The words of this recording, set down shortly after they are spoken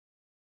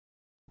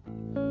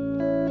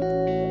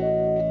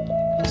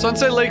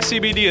Sunset Lake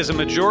CBD is a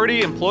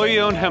majority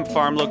employee-owned hemp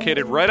farm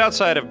located right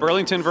outside of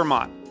Burlington,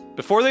 Vermont.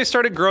 Before they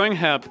started growing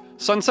hemp,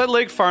 Sunset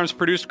Lake Farms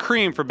produced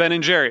cream for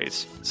Ben &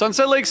 Jerry's.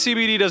 Sunset Lake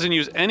CBD doesn't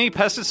use any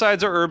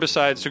pesticides or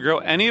herbicides to grow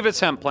any of its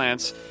hemp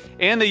plants,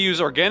 and they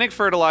use organic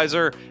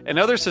fertilizer and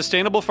other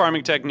sustainable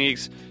farming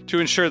techniques to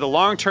ensure the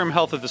long-term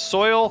health of the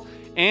soil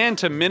and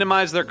to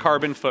minimize their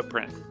carbon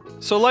footprint.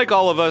 So like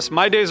all of us,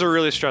 my days are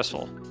really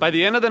stressful. By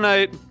the end of the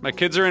night, my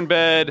kids are in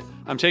bed,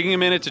 I'm taking a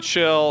minute to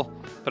chill,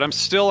 but I'm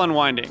still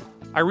unwinding.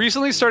 I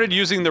recently started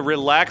using the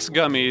Relax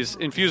gummies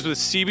infused with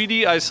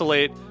CBD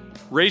isolate,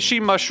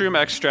 reishi mushroom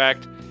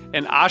extract,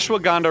 and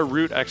ashwagandha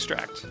root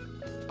extract.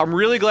 I'm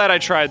really glad I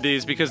tried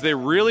these because they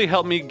really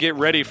helped me get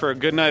ready for a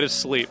good night of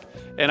sleep,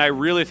 and I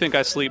really think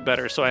I sleep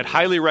better, so I'd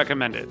highly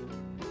recommend it.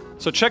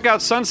 So check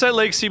out Sunset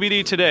Lake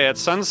CBD today at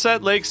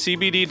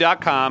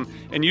sunsetlakecbd.com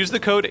and use the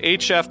code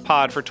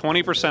HFPod for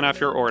 20% off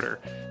your order.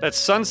 That's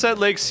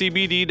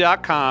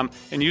sunsetlakecbd.com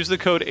and use the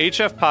code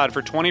HFPod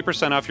for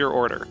 20% off your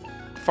order.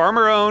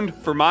 Farmer-owned,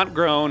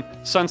 Vermont-grown,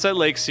 Sunset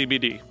Lake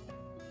CBD.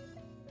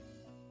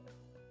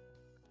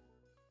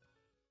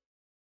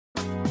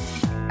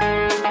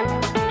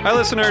 Hi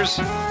listeners,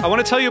 I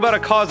want to tell you about a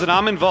cause that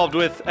I'm involved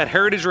with at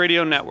Heritage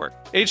Radio Network.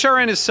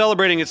 HRN is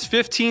celebrating its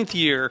 15th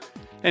year,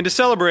 and to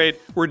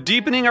celebrate, we're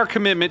deepening our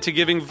commitment to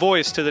giving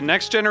voice to the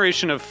next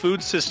generation of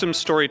food systems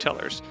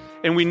storytellers,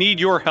 and we need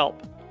your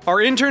help. Our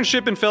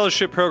internship and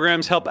fellowship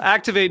programs help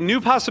activate new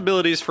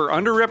possibilities for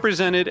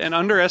underrepresented and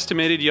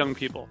underestimated young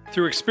people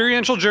through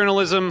experiential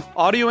journalism,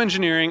 audio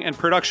engineering, and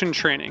production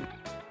training.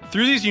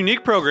 Through these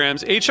unique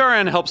programs,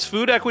 HRN helps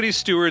food equity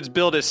stewards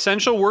build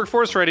essential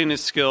workforce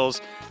readiness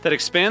skills that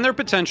expand their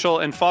potential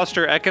and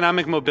foster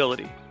economic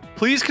mobility.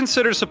 Please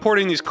consider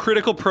supporting these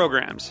critical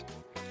programs.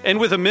 And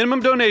with a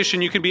minimum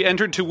donation, you can be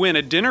entered to win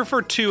a dinner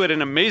for two at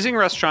an amazing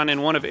restaurant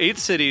in one of 8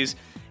 cities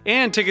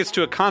and tickets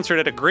to a concert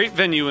at a great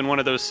venue in one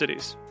of those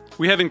cities.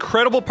 We have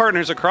incredible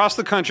partners across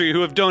the country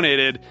who have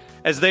donated,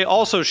 as they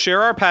also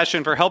share our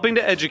passion for helping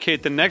to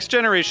educate the next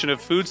generation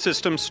of food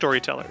systems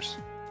storytellers.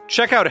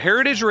 Check out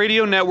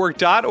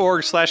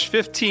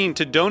heritageradionetwork.org/15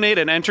 to donate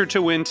and enter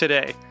to win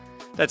today.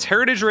 That's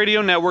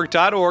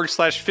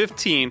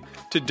heritageradionetwork.org/15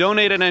 to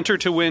donate and enter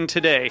to win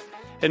today.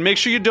 And make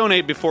sure you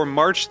donate before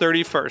March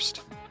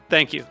 31st.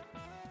 Thank you.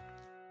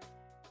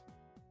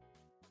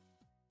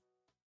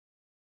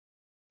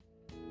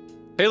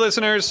 Hey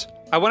listeners,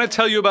 I want to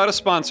tell you about a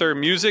sponsor,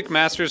 Music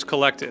Masters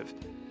Collective.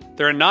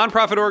 They're a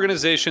nonprofit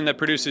organization that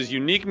produces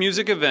unique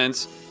music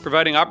events,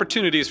 providing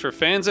opportunities for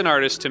fans and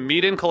artists to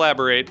meet and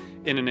collaborate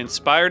in an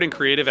inspired and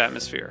creative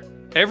atmosphere.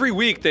 Every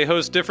week, they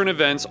host different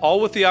events, all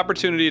with the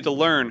opportunity to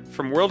learn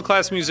from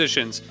world-class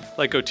musicians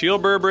like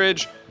Oteil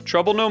Burbridge,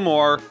 Trouble No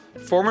More,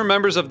 former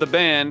members of the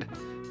band,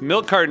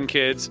 Milk Carton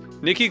Kids,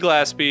 Nikki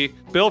Glaspie,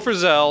 Bill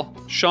Frisell,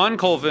 Sean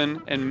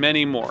Colvin, and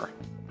many more.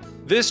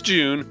 This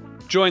June,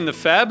 join the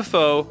Fab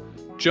Four,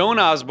 Joan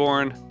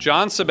Osborne,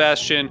 John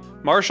Sebastian,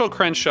 Marshall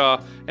Crenshaw,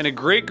 and a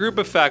great group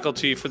of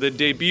faculty for the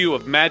debut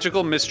of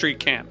Magical Mystery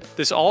Camp.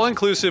 This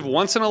all-inclusive,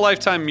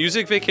 once-in-a-lifetime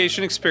music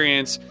vacation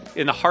experience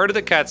in the heart of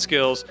the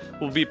Catskills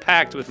will be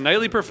packed with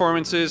nightly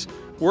performances,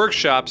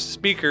 workshops,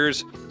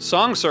 speakers,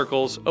 song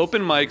circles,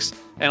 open mics,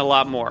 and a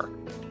lot more.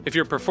 If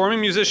you're a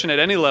performing musician at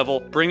any level,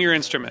 bring your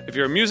instrument. If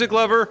you're a music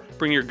lover,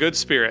 bring your good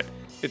spirit.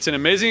 It's an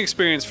amazing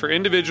experience for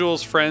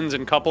individuals, friends,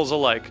 and couples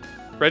alike.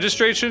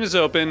 Registration is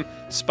open,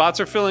 spots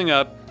are filling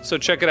up, so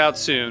check it out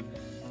soon.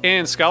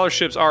 And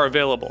scholarships are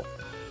available.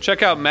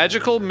 Check out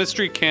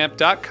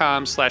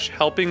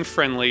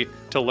magicalmysterycamp.com/helpingfriendly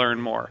to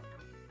learn more.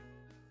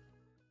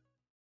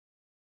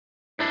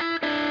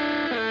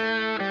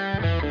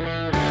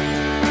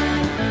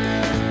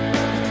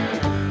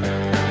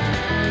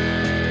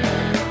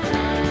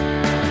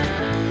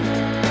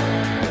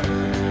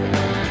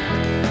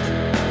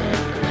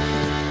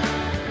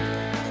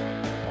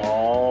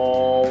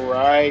 All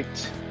right.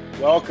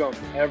 Welcome,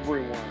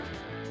 everyone,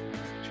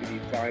 to the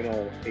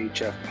final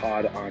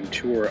HFPod on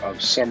tour of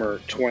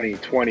summer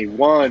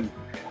 2021.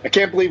 I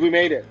can't believe we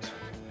made it.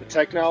 The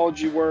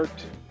technology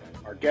worked.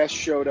 Our guests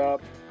showed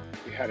up.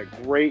 We had a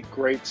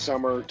great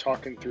summer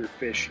talking through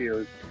fish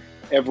here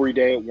every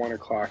day at 1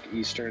 o'clock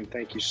Eastern.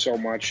 Thank you so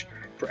much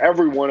for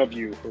every one of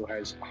you who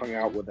has hung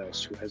out with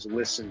us, who has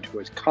listened, who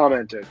has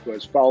commented, who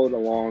has followed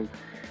along.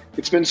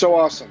 It's been so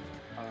awesome.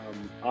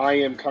 I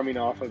am coming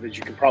off of, as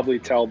you can probably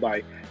tell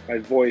by my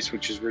voice,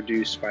 which is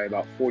reduced by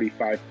about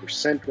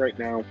 45% right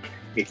now,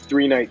 a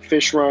 3-night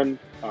fish run,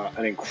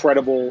 an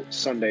incredible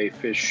Sunday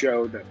fish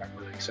show that I'm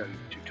really excited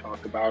to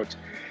talk about.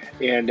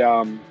 And,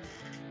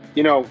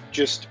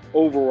 just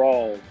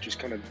overall, just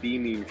kind of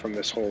beaming from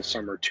this whole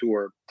summer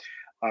tour.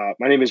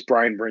 My name is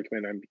Brian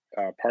Brinkman. I'm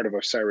part of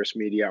Osiris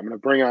Media. I'm going to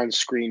bring on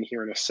screen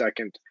here in a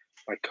second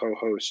my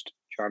co-host,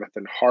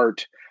 Jonathan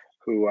Hart,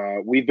 who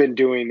we've been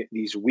doing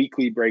these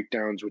weekly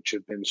breakdowns, which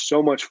have been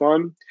so much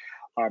fun.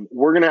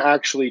 We're going to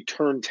actually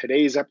turn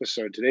today's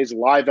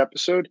live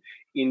episode,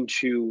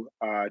 into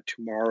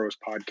tomorrow's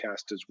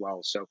podcast as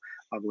well. So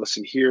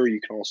listen here. You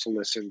can also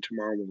listen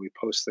tomorrow when we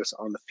post this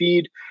on the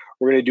feed.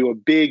 We're going to do a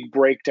big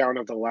breakdown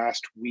of the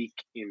last week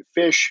in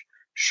Fish,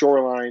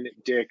 Shoreline,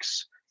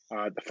 Dick's,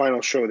 the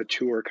final show of the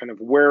tour, kind of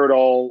where it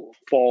all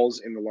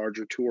falls in the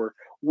larger tour.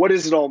 What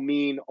does it all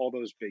mean? All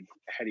those big,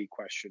 heady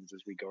questions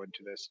as we go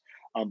into this.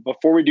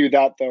 Before we do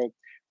that, though,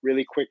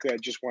 really quickly, I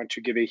just want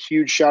to give a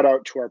huge shout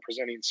out to our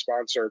presenting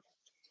sponsor,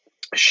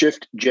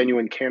 Shift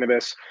Genuine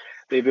Cannabis.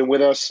 They've been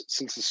with us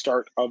since the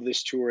start of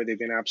this tour. They've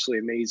been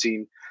absolutely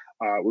amazing.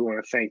 We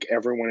want to thank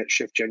everyone at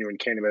Shift Genuine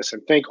Cannabis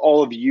and thank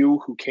all of you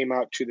who came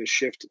out to the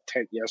Shift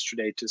tent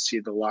yesterday to see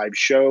the live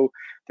show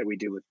that we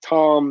did with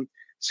Tom.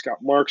 Scott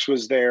Marks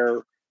was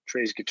there.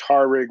 Trey's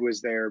guitar rig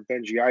was there.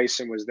 Benji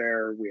Eisen was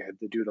there. We had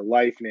the Dude of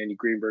Life and Andy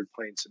Greenberg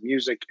playing some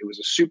music. It was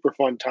a super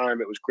fun time.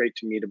 It was great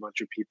to meet a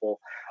bunch of people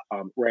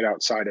right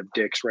outside of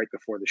Dick's right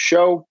before the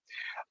show.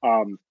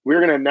 We're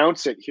going to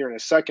announce it here in a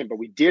second, but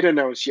we did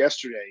announce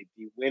yesterday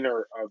the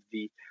winner of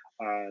the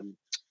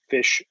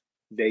Fish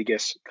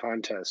Vegas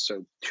contest.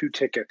 So 2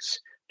 tickets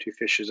to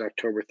Fish's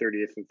October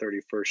 30th and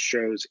 31st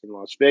shows in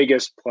Las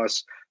Vegas,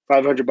 plus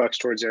 $500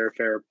 towards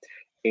airfare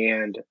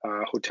and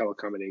hotel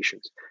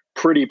accommodations.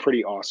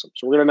 Pretty awesome.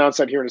 So we're going to announce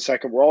that here in a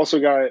second. We're also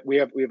we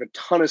have a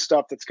ton of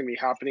stuff that's going to be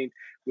happening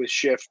with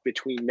Shift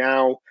between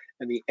now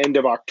and the end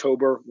of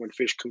October when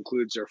Fish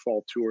concludes their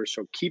fall tour.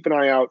 So keep an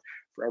eye out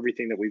for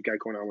everything that we've got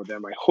going on with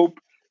them. I hope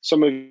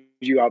some of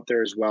you out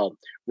there as well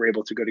were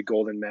able to go to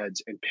Golden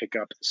Meds and pick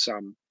up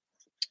some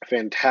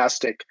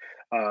fantastic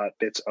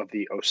bits of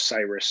the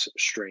Osiris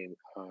strain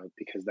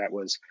because that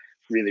was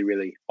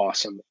really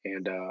awesome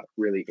and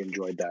really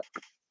enjoyed that.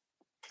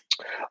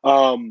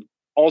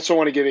 Also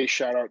want to give a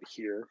shout out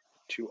here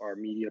to our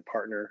media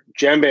partner,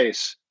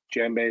 Jambase.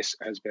 Jambase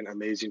has been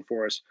amazing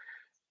for us.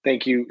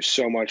 Thank you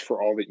so much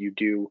for all that you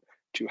do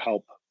to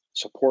help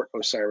support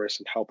Osiris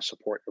and help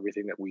support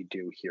everything that we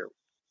do here.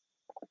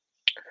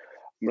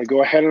 I'm going to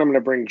go ahead and I'm going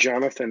to bring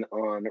Jonathan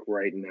on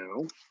right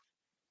now.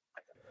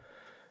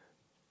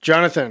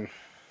 Jonathan.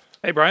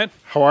 Hey, Brian.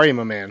 How are you,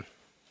 my man?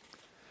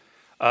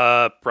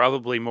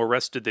 Probably more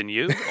rested than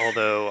you,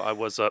 although I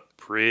was up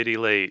pretty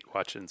late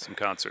watching some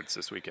concerts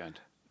this weekend.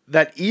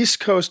 That East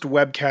Coast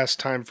webcast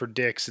time for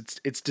Dick's,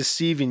 it's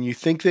deceiving. You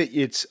think that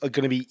it's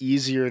going to be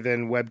easier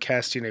than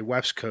webcasting a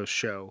West Coast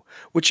show,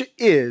 which it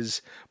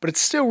is, but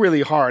it's still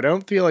really hard. I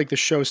don't feel like the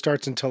show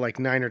starts until like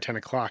 9 or 10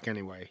 o'clock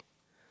anyway.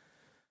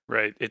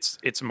 Right.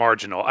 It's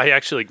marginal. I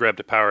actually grabbed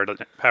a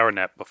power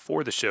nap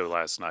before the show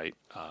last night.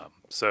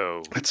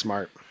 So that's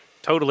smart.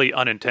 Totally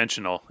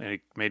unintentional, and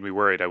it made me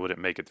worried I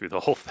wouldn't make it through the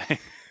whole thing.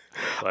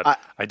 But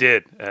I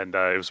did, and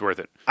it was worth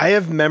it. I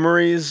have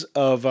memories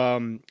of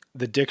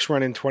the Dick's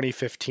run in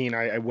 2015.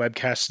 I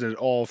webcasted it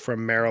all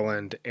from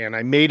Maryland, and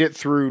I made it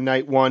through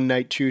night 1,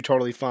 night 2,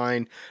 totally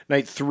fine.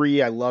 Night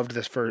 3, I loved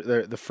this for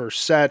the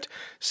first set.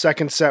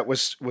 Second set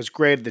was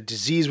great. The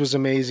Disease was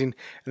amazing,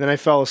 and then I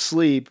fell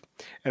asleep.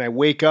 And I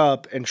wake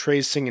up and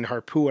Trey's singing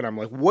Harpoo, and I'm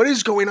like, what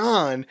is going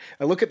on?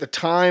 I look at the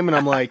time and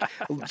I'm like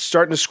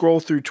starting to scroll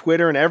through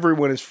Twitter, and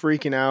everyone is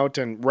freaking out,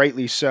 and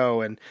rightly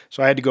so. And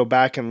so I had to go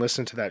back and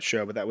listen to that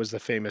show, but that was the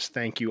famous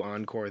thank you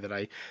encore that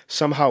I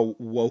somehow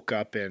woke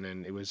up in,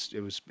 and it was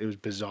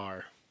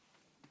bizarre.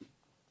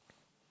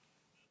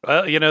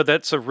 Well,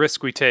 that's a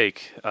risk we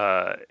take.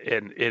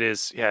 And it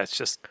is, it's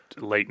just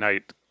late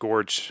night.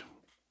 Gorge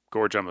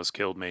almost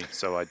killed me,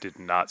 so I did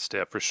not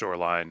stay up for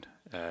Shoreline.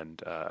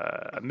 And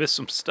I missed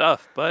some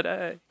stuff, but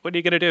what are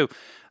you going to do?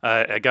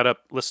 I got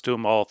up, listened to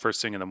them all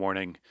first thing in the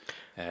morning,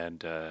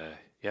 and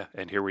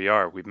and here we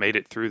are. We've made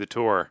it through the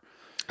tour.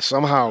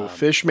 Somehow,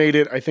 Fish made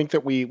it. I think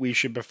that we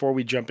should, before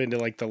we jump into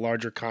like the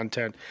larger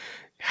content,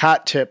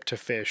 hat tip to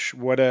Fish.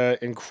 What a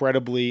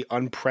incredibly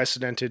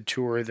unprecedented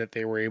tour that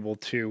they were able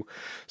to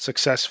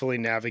successfully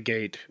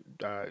navigate.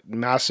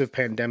 Massive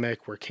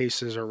pandemic where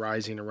cases are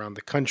rising around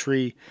the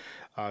country.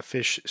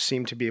 Fish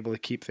seem to be able to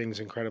keep things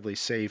incredibly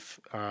safe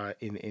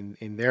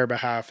in their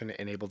behalf and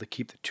able to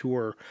keep the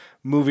tour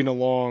moving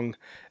along.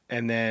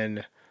 And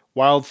then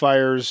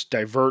wildfires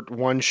divert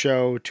one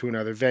show to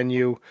another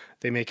venue.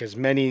 They make as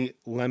many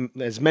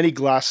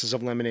glasses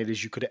of lemonade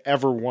as you could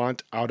ever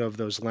want out of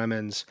those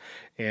lemons.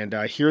 And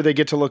here they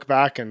get to look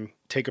back and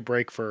take a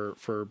break for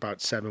about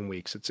 7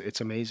 weeks.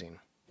 It's amazing.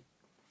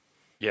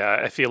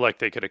 Yeah, I feel like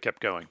they could have kept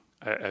going.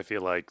 I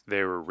feel like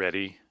they were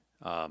ready.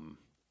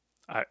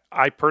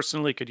 I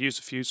personally could use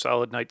a few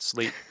solid nights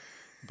sleep,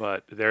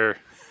 but they're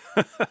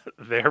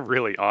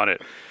really on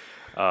it.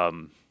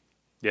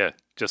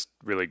 Just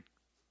really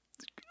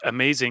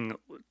amazing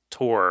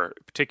tour,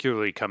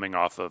 particularly coming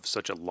off of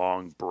such a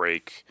long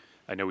break.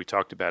 I know we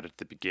talked about it at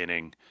the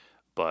beginning,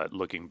 but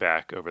looking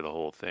back over the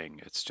whole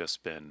thing, it's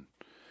just been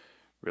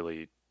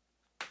really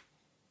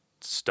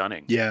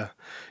stunning. Yeah,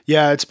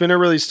 it's been a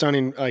really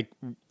stunning like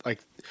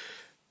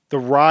the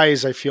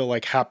rise, I feel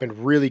like,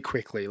 happened really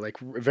quickly. Like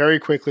very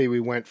quickly, we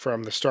went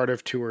from the start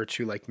of tour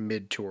to like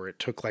mid tour. It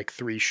took like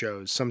 3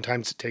 shows.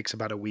 Sometimes it takes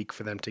about a week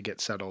for them to get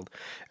settled.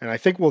 And I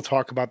think we'll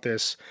talk about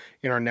this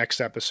in our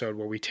next episode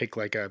where we take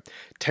like a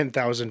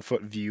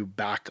 10,000-foot view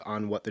back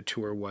on what the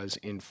tour was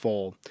in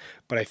full.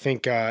 But I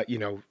think,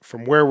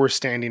 from where we're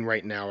standing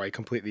right now, I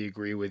completely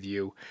agree with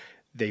you.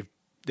 They've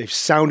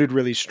sounded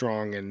really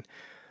strong, and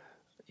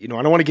I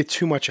don't want to get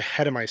too much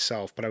ahead of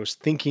myself, but I was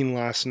thinking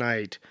last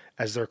night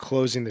as they're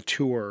closing the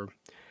tour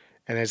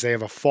and as they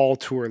have a fall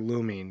tour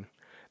looming,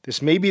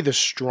 this may be the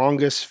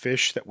strongest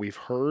Fish that we've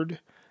heard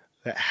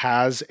that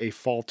has a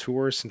fall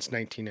tour since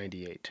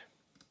 1998.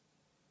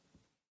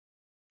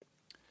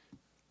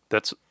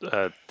 That's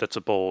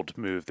a bold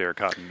move there,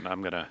 Cotton.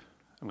 I'm gonna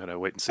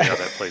wait and see how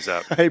that plays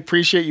out. I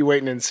appreciate you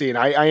waiting and seeing.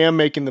 I am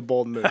making the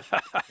bold move.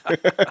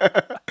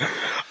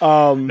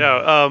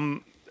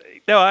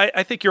 No,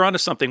 I think you're onto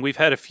something. We've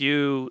had a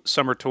few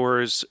summer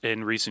tours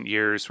in recent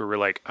years where we're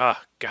like,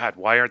 God,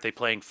 why aren't they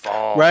playing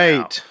fall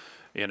right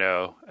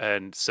now?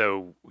 And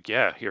so,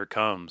 yeah, here it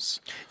comes.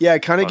 Yeah,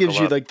 it kind of gives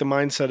you like the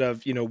mindset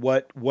of,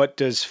 what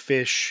does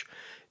Fish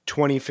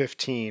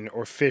 2015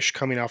 or Fish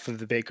coming off of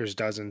the Baker's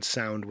Dozen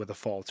sound with a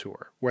fall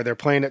tour, where they're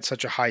playing at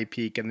such a high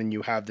peak and then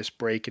you have this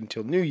break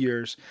until New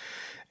Year's.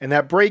 And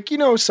that break,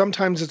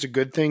 sometimes it's a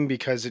good thing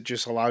because it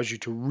just allows you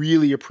to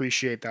really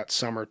appreciate that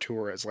summer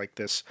tour as like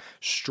this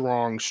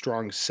strong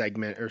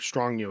segment or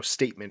strong,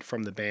 statement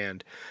from the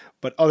band.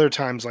 But other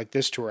times like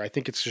this tour, I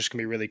think it's just going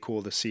to be really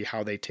cool to see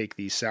how they take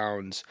these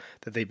sounds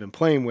that they've been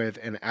playing with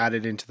and add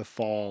it into the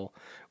fall,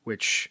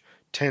 which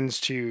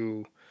tends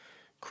to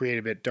create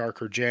a bit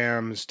darker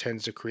jams,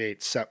 tends to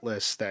create set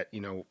lists that,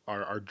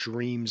 are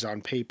dreams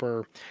on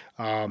paper,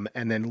 and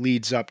then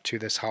leads up to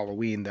this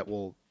Halloween that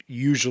will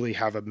usually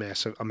have a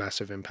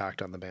massive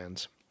impact on the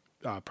band's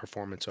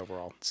performance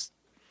overall.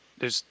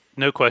 There's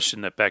no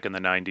question that back in the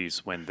 90s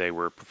when they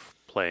were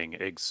playing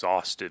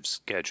exhaustive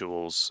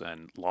schedules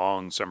and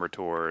long summer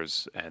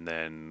tours and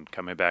then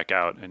coming back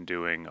out and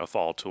doing a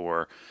fall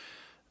tour,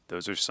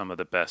 those are some of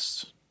the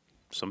best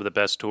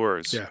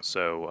tours. Yeah.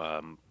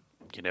 So,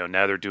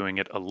 now they're doing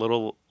it a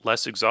little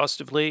less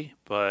exhaustively,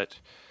 but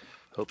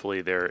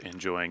hopefully they're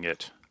enjoying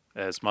it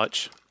as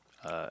much.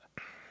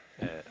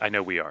 I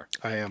know we are.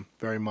 I am,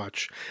 very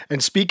much.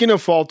 And speaking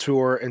of fall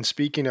tour and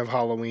speaking of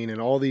Halloween and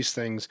all these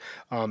things,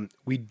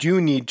 we do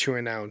need to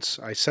announce,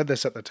 I said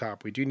this at the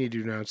top, we do need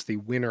to announce the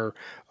winner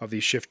of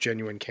the Shift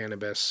Genuine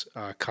Cannabis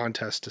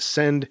contest to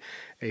send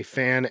a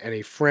fan and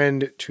a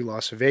friend to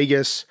Las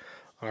Vegas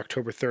on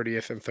October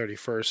 30th and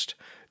 31st.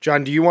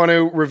 John, do you want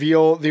to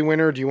reveal the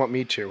winner or do you want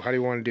me to? How do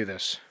you want to do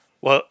this?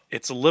 Well,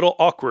 it's a little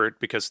awkward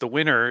because the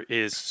winner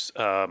is,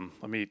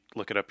 let me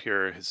look it up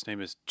here. His name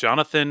is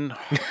Jonathan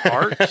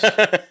Hart.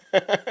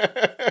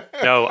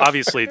 No,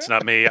 obviously it's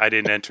not me. I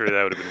didn't enter.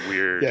 That would have been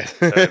weird. Yeah.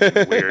 That would have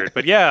been weird.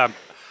 But yeah,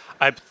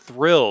 I'm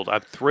thrilled.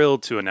 I'm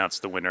thrilled to announce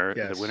the winner.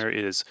 Yes. The winner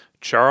is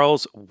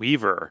Charles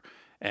Weaver.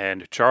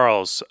 And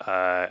Charles,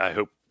 I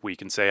hope we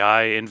can say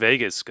hi in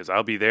Vegas because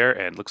I'll be there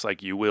and looks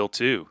like you will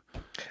too.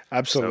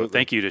 Absolutely. So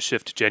thank you to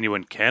Shift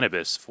Genuine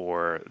Cannabis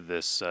for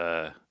this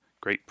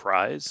great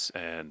prize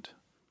and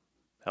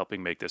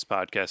helping make this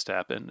podcast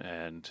happen.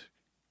 And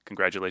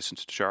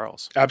congratulations to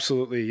Charles.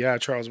 Absolutely. Yeah,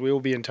 Charles, we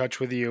will be in touch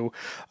with you.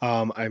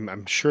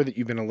 I'm sure that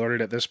you've been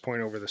alerted at this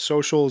point over the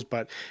socials,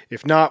 but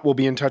if not, we'll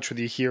be in touch with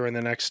you here in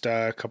the next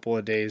couple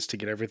of days to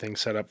get everything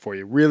set up for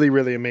you. Really,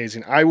 really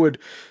amazing.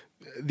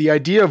 The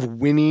idea of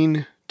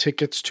winning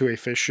tickets to a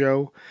Fish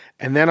show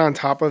and then on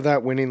top of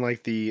that winning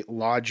like the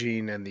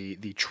lodging and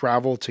the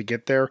travel to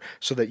get there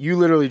so that you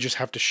literally just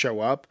have to show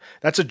up,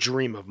 that's a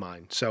dream of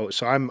mine. So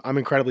I'm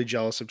incredibly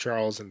jealous of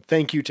Charles, and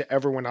thank you to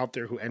everyone out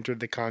there who entered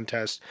the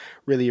contest.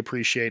 Really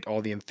appreciate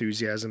all the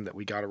enthusiasm that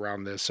we got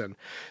around this, and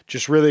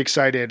just really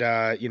excited.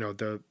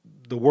 The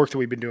work that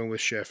we've been doing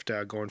with Shift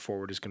going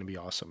forward is going to be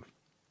awesome.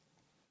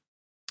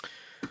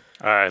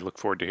 I look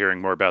forward to hearing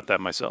more about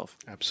that myself.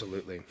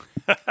 Absolutely.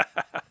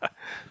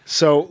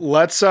 So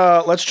let's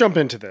jump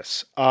into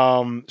this.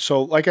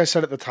 So like I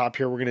said at the top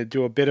here, we're going to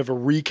do a bit of a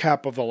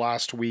recap of the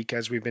last week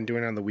as we've been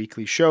doing on the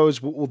weekly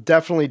shows. We'll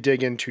definitely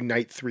dig into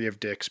Night 3 of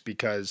Dick's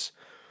because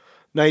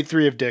Night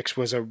 3 of Dick's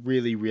was a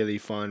really, really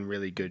fun,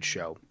 really good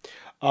show.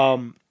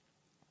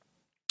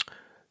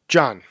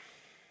 John,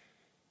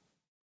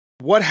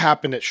 what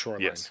happened at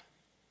Shoreline? Yes.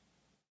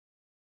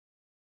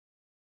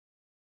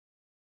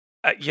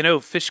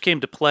 Fish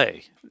came to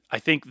play. I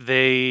think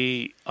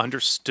they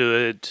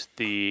understood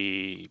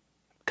the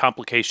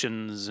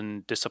complications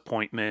and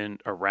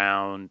disappointment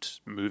around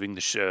moving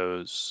the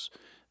shows.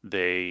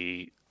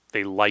 They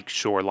like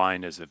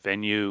Shoreline as a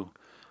venue.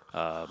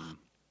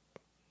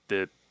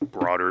 The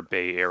broader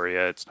Bay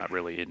Area, it's not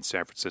really in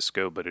San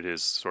Francisco, but it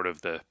is sort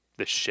of the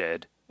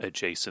shed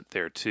adjacent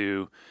there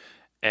too.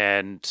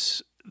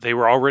 And they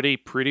were already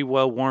pretty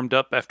well warmed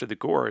up after the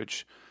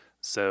Gorge.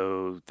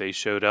 So they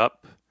showed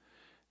up.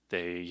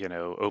 They,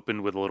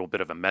 opened with a little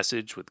bit of a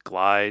message with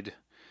Glide.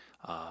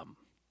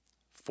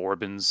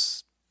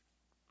 Forbin's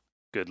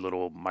good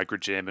little micro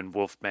jam and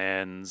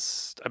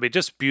Wolfman's. I mean,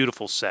 just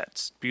beautiful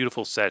sets,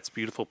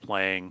 beautiful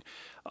playing.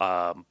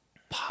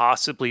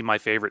 Possibly my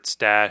favorite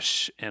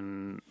stash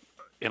in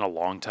a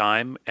long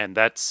time, and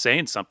that's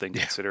saying something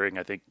considering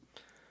I think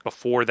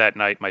before that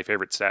night my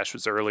favorite stash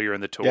was earlier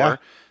in the tour. Yeah.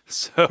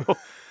 So,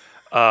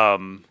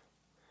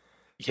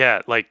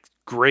 yeah, like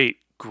great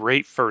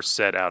first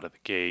set out of the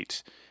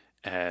gate,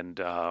 and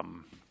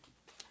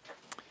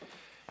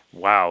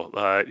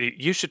wow,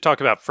 you should talk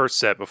about first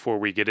set before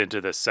we get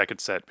into the second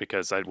set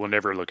because we're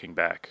never looking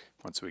back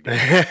once we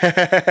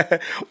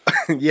get.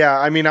 Yeah,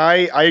 I mean,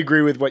 I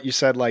agree with what you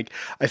said. Like,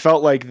 I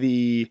felt like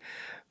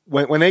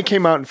when they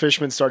came out and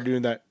Fishman started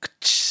doing that,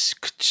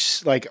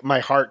 like my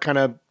heart kind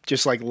of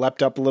just like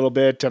leapt up a little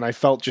bit, and I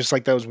felt just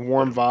like those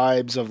warm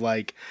vibes of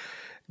like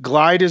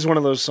Glide is one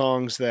of those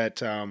songs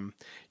that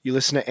you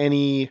listen to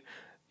any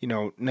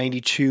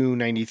 92,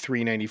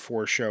 93,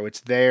 94 show.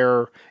 It's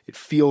there. It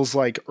feels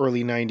like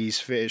early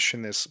 90s Fish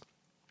in this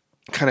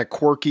kind of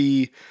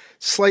quirky,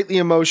 slightly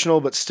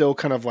emotional, but still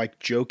kind of like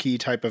jokey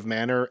type of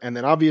manner. And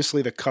then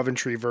obviously the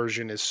Coventry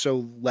version is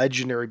so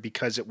legendary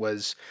because it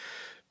was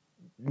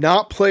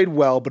not played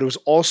well, but it was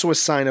also a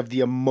sign of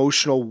the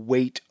emotional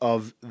weight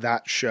of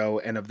that show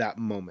and of that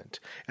moment.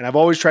 And I've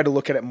always tried to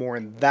look at it more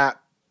in that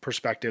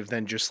perspective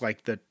than just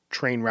like the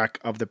train wreck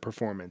of the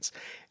performance.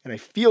 And I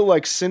feel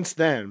like since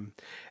then,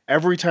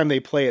 every time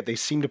they play it, they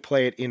seem to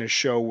play it in a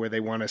show where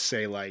they want to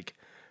say like,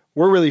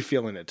 we're really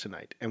feeling it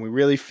tonight. And we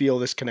really feel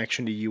this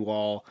connection to you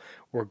all.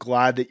 We're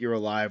glad that you're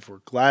alive.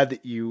 We're glad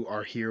that you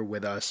are here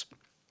with us.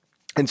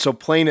 And so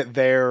playing it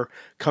there,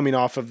 coming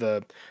off of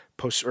the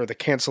post or the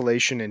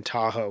cancellation in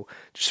Tahoe,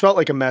 just felt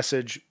like a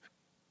message.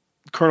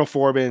 Colonel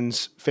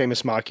Forbin's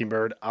famous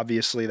Mockingbird,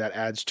 obviously that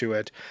adds to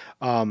it.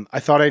 I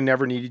Thought I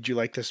Never Needed You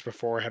Like This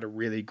Before. I had a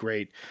really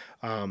great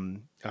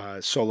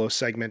solo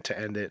segment to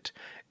end it.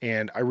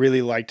 And I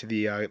really liked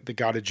the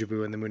God of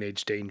Jabu and the Moon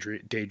Age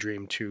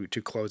Daydream to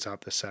close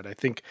out the set. I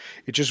think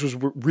it just was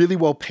really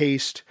well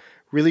paced,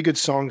 really good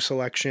song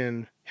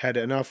selection, had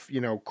enough,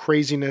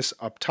 craziness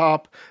up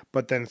top,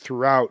 but then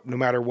throughout, no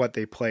matter what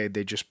they played,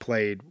 they just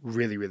played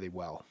really, really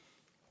well.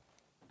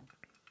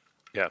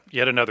 Yeah,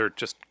 yet another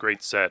just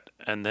great set.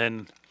 And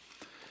then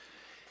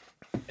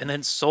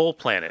Soul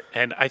Planet.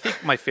 And I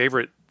think my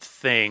favorite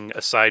thing,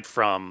 aside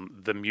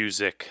from the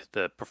music,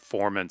 the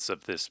performance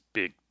of this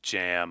big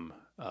jam,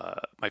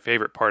 my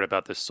favorite part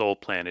about this Soul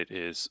Planet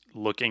is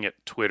looking at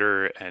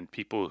Twitter and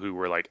people who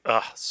were like,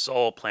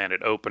 Soul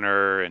Planet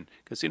opener. And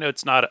because,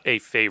 it's not a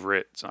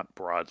favorite, it's not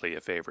broadly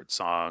a favorite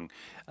song.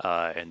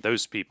 And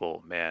those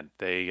people, man,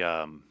 they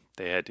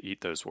had to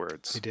eat those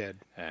words. They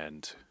did.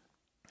 And,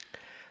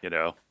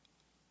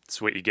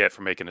 it's what you get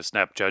for making a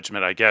snap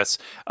judgment, I guess.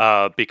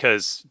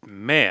 Because,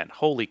 man,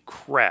 holy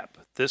crap,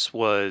 this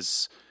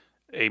was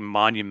a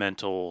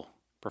monumental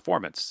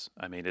performance.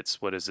 I mean,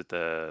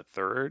 the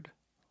third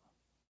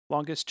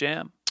longest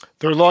jam?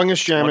 Their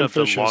longest jam in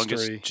Fish history. One of the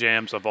longest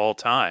jams of all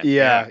time.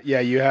 Yeah.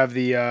 You have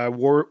the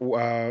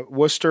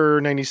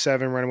Worcester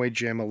 97 Runaway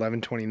Jam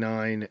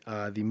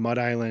 11:29, the Mud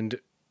Island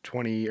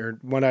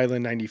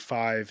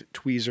 95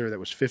 Tweezer that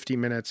was 50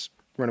 minutes.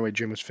 Runaway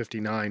Jam was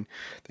 59.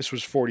 This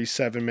was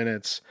 47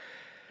 minutes.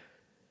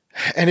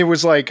 And it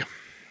was like,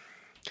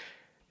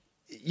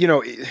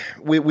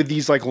 with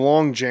these like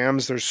long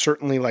jams, there's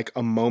certainly like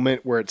a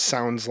moment where it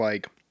sounds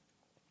like,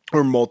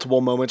 or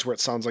multiple moments where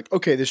it sounds like,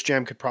 okay, this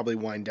jam could probably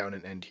wind down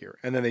and end here.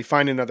 And then they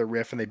find another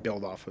riff and they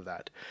build off of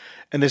that.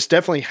 And this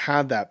definitely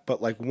had that.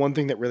 But like one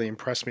thing that really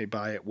impressed me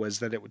by it was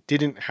that it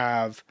didn't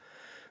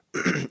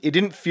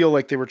feel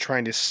like they were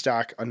trying to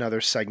stack another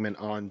segment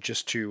on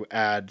just to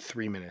add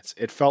 3 minutes.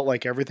 It felt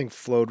like everything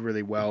flowed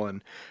really well.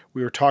 And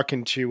we were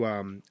talking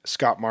to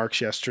Scott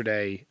Marks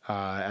yesterday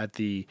at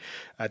the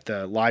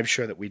live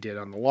show that we did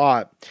on the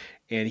lot.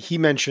 And he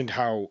mentioned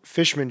how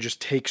Fishman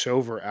just takes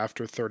over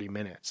after 30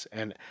 minutes.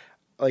 And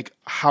like,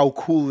 how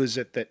cool is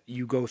it that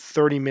you go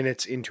 30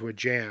 minutes into a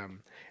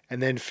jam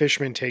and then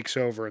Fishman takes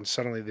over and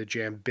suddenly the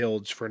jam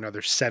builds for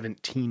another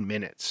 17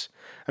 minutes.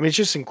 I mean, it's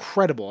just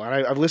incredible.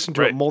 And I've listened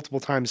to it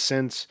multiple times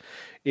since.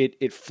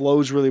 It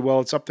flows really well.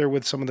 It's up there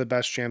with some of the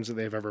best jams that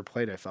they've ever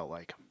played, I felt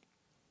like.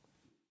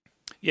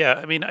 Yeah,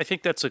 I mean, I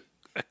think that's a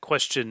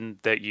question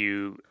that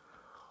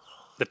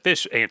the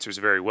Fish answers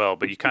very well,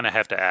 but you kind of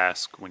have to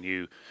ask when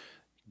you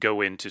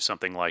go into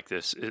something like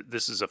this.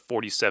 This is a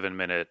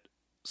 47-minute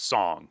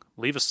song.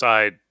 Leave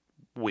aside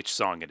which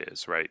song it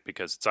is, right?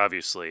 Because it's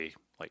obviously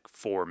like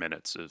 4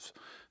 minutes of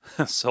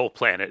Soul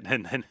Planet,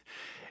 and then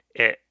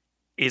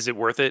is it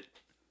worth it?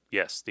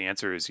 Yes, the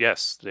answer is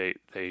yes.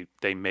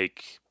 They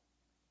make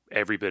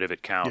every bit of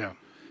it count, yeah.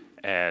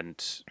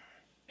 and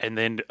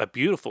then a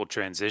beautiful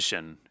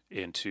transition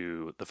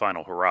into the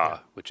final hurrah,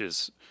 which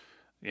is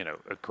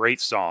a great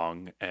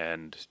song,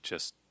 and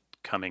just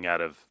coming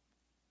out of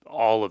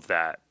all of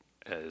that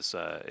as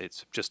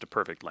it's just a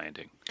perfect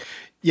landing.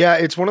 Yeah,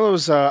 it's one of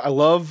those, I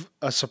love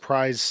a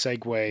surprise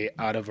segue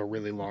out of a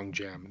really long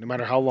jam. No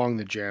matter how long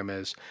the jam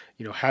is,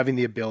 having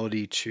the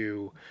ability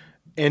to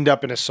end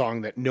up in a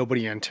song that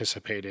nobody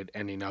anticipated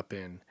ending up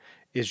in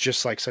is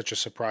just like such a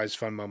surprise,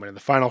 fun moment. And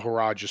the final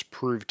hurrah just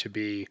proved to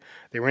be,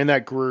 they were in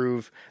that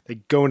groove, they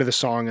go into the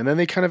song, and then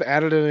they kind of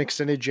added an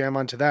extended jam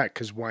onto that,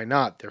 because why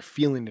not? They're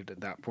feeling it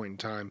at that point in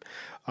time.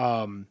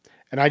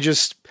 And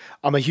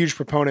I'm a huge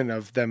proponent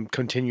of them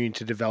continuing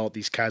to develop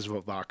these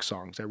Kasvot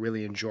songs. I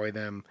really enjoy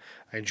them.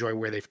 I enjoy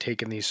where they've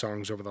taken these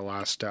songs over the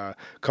last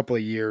couple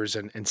of years,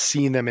 and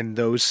seeing them in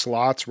those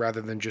slots rather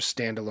than just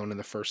standalone in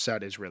the first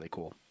set is really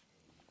cool.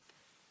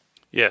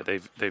 Yeah,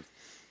 they've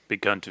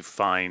begun to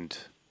find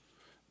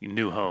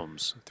new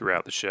homes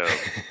throughout the show.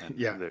 And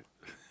Yeah.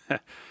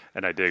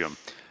 And I dig them.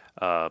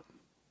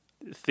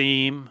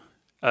 Theme.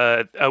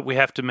 We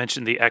have to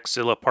mention the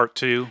Axilla Part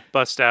 2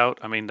 bust out.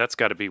 I mean, that's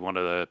got to be one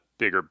of the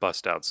bigger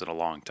bust outs in a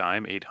long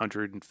time.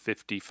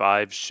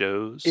 855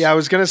 shows. Yeah, I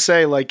was gonna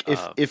say, like,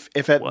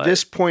 if at what?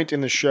 this point in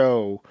the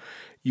show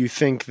you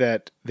think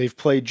that they've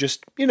played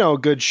just, a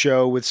good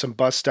show with some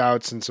bust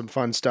outs and some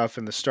fun stuff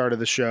in the start of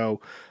the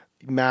show,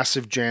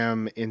 massive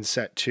jam in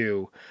set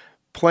 2,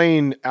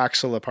 playing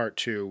Axilla Part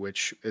 2,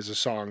 which is a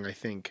song I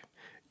think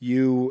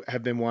you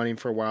have been wanting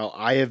for a while.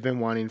 I have been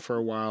wanting for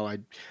a while.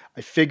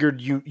 I figured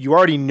you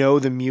already know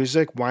the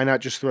music. Why not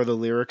just throw the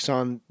lyrics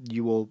on?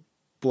 You will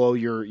blow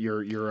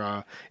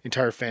your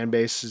entire fan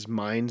base's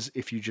minds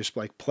if you just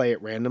like play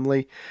it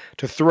randomly.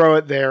 To throw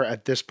it there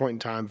at this point in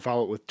time,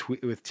 follow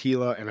it with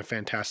Tila and a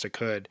fantastic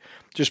hood,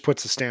 just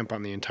puts a stamp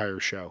on the entire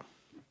show.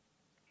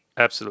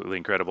 Absolutely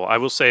incredible. I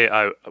will say,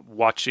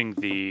 watching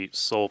the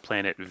Soul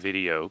Planet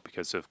video,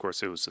 because of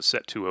course it was a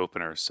set 2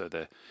 opener, so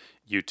the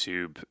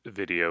YouTube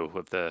video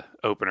of the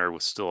opener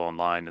was still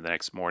online the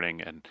next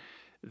morning, and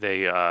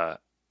they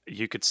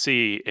you could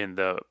see in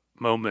the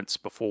moments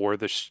before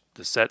the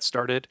set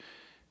started,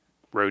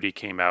 Rhodey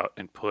came out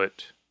and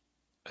put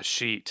a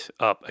sheet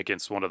up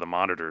against one of the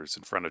monitors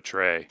in front of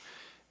Trey,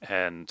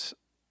 and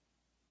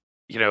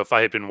if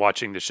I had been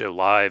watching the show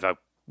live, I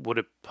would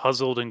have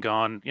puzzled and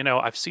gone,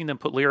 I've seen them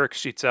put lyric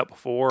sheets out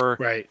before,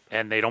 Right?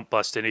 And they don't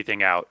bust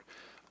anything out.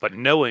 But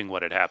knowing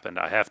what had happened,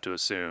 I have to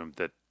assume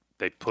that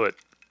they put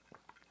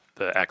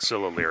the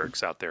Axilla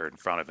lyrics out there in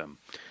front of him,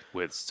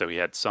 so he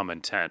had some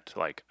intent.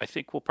 Like, I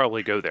think we'll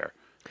probably go there,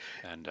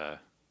 and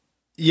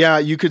yeah,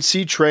 you could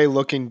see Trey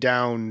looking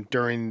down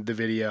during the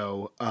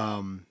video.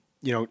 And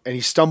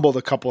he stumbled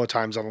a couple of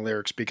times on the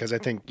lyrics, because I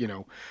think,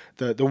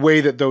 the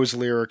way that those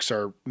lyrics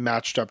are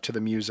matched up to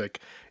the music,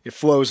 it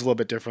flows a little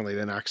bit differently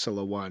than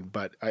Axilla 1.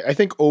 But I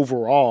think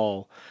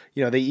overall,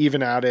 they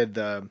even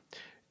added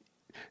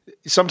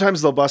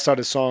sometimes they'll bust out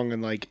a song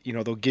and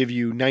they'll give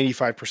you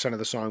 95% of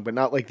the song, but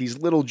not like these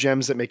little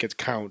gems that make it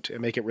count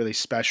and make it really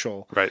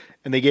special. Right.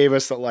 And they gave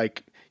us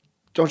that,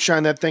 don't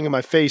shine that thing in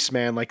my face,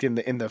 man, like in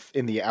the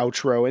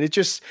outro. And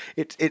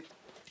it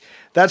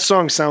that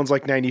song sounds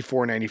like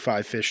 94,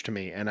 95 Fish to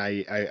me, and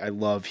I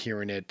love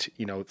hearing it,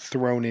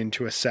 thrown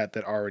into a set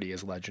that already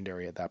is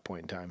legendary at that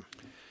point in time.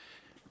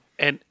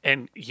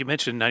 And you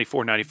mentioned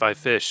 94, 95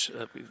 Fish.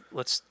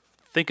 Let's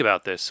think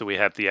about this. So we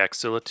have the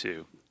Axilla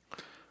 2,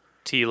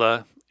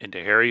 Tila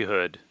into Harry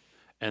Hood,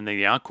 and then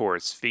the encore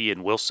is Fee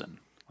and Wilson.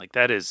 Like,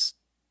 that is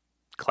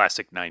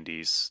classic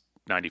 90s,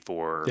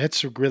 94.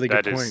 That's a really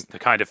good point. That is the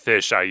kind of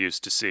Fish I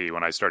used to see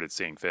when I started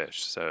seeing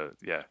Fish. So,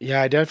 yeah.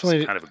 Yeah, I definitely...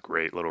 It's kind of a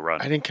great little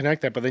run. I didn't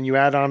connect that, but then you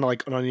add on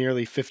a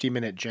nearly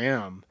 50-minute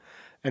jam,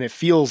 and it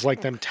feels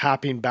like them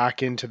tapping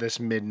back into this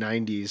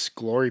mid-90s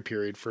glory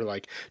period for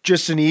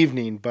just an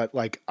evening, but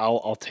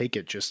I'll take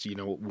it just,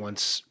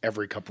 once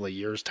every couple of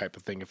years type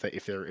of thing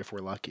if we're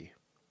lucky.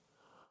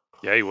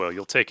 Yeah, you will.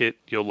 You'll take it.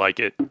 You'll like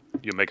it.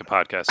 You'll make a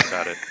podcast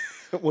about it.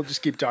 We'll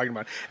just keep talking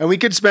about it. And we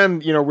could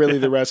spend, really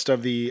the rest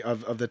of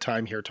the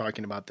time here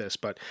talking about this,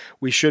 but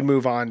we should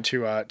move on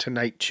to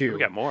night 2. We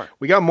got more.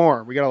 We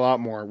got a lot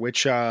more,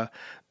 which, a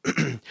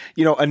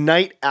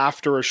night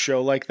after a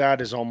show like that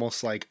is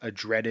almost like a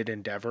dreaded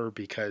endeavor,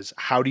 because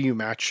how do you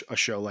match a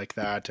show like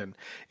that? And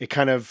it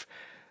kind of,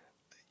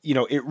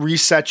 it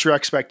resets your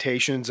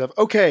expectations of,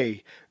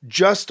 okay,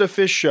 just a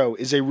Fish show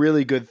is a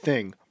really good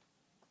thing,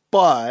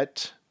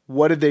 but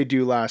what did they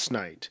do last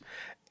night?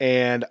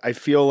 And I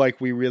feel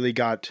like we really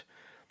got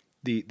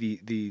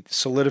the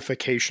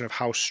solidification of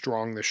how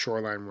strong the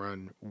Shoreline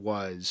run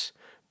was,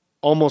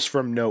 almost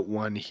from note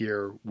 1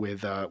 here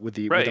with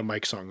the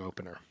Mike Song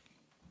opener.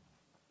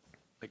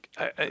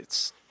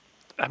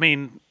 I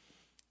mean,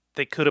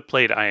 they could have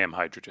played "I Am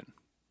Hydrogen."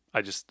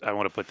 I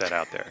want to put that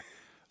out there.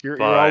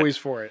 You're always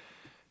for it.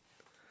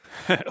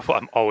 Well,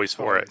 I'm always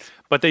for it,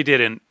 but they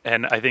didn't,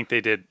 and I think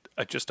they did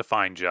just a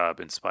fine job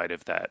in spite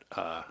of that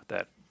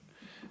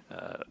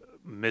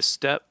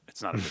misstep.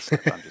 It's not a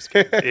misstep. I'm just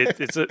kidding.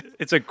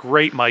 It's a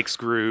great Mike's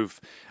groove.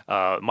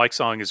 Mike's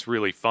song is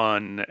really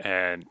fun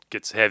and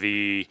gets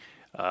heavy.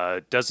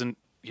 Doesn't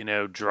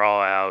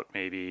draw out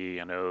maybe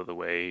the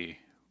way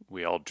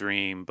we all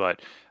dream,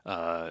 but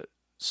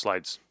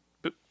slides.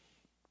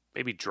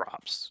 Maybe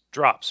drops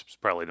is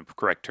probably the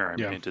correct term,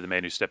 into the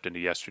man who stepped into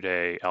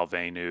yesterday,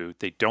 Alvenu.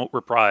 They don't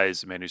reprise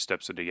the man who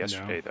steps into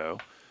yesterday, though,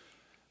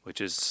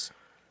 which is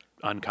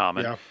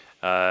uncommon.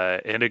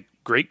 And a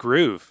great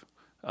groove,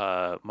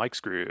 Mike's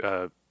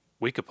groove,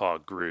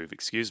 Wikipaw groove,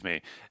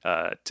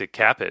 to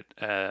cap it.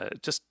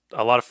 Just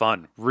a lot of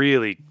fun.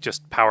 Really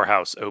just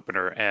powerhouse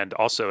opener. And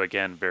also,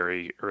 again,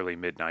 very early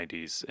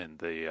mid-90s in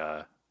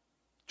the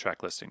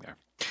track listing there.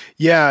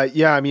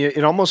 Yeah. I mean,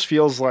 it almost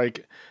feels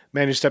like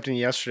Man Who Stepped In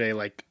Yesterday,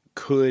 like,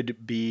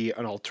 could be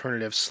an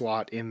alternative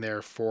slot in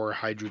there for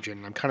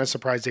Hydrogen. I'm kind of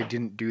surprised they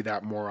didn't do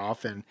that more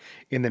often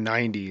in the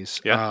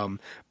 90s. Yeah.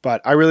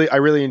 But I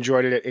really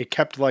enjoyed it. It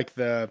kept like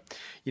the,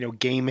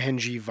 game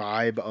henge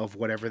vibe of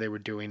whatever they were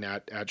doing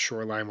at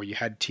Shoreline, where you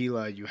had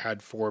Tila, you had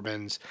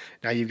Forbins.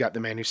 Now you've got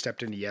the Man Who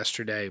Stepped Into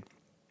Yesterday.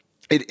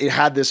 It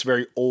had this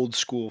very old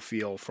school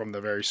feel from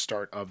the very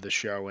start of the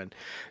show. And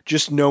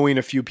just knowing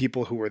a few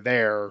people who were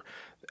there,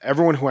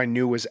 everyone who I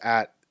knew was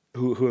at,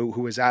 who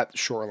was at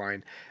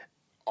Shoreline,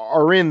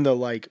 are in the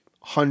like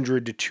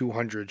 100 to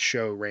 200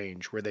 show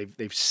range, where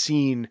they've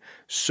seen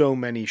so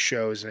many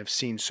shows and have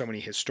seen so many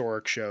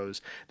historic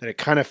shows that it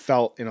kind of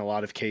felt in a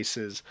lot of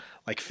cases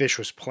like Phish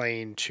was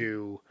playing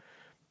to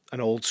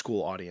an old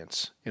school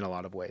audience in a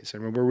lot of ways.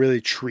 And we're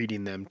really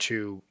treating them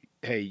to,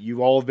 hey,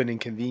 you all have been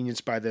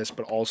inconvenienced by this,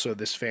 but also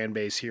this fan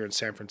base here in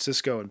San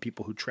Francisco and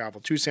people who travel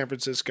to San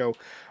Francisco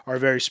are a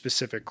very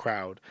specific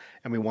crowd,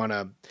 and we want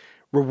to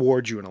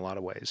reward you in a lot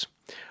of ways.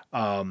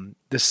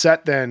 The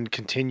set then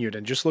continued,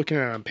 and just looking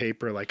at it on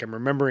paper, like, I'm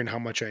remembering how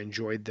much I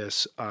enjoyed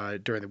this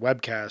during the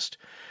webcast.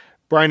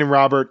 Brian and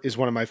Robert is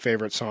one of my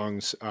favorite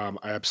songs. I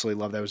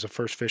absolutely love that. It was the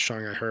first Phish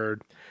song I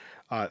heard.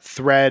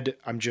 Thread,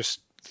 I'm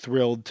just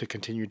thrilled to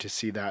continue to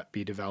see that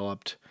be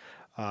developed.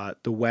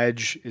 The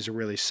Wedge is a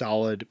really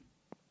solid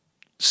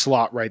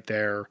slot right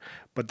there.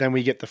 But then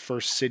we get the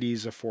first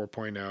Cities of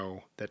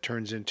 4.0 that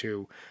turns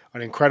into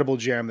an incredible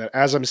jam that,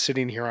 as I'm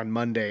sitting here on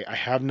Monday, I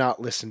have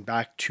not listened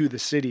back to the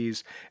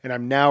Cities, and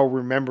I'm now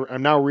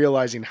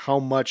realizing how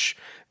much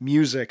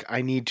music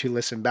I need to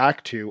listen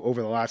back to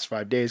over the last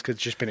 5 days, because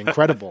it's just been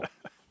incredible.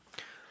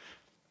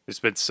 There's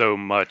been so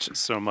much.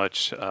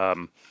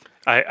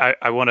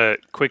 I want to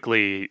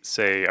quickly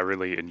say I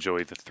really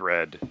enjoy the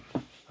Thread.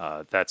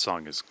 That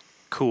song is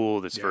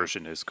cool. This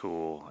version is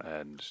cool,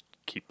 and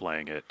keep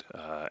playing it.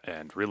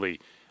 And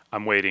really,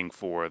 I'm waiting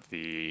for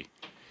the,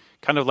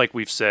 kind of like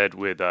we've said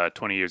with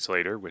 20 Years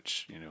Later,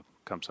 which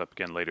comes up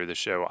again later this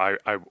show.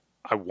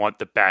 I want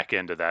the back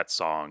end of that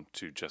song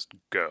to just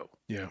go.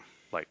 Yeah.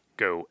 Like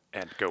go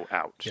and go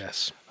out.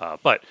 Yes.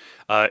 But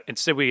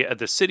instead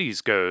the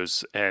Cities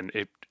goes, and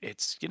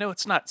it's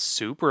it's not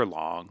super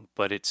long,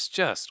 but it's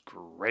just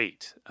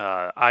great.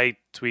 I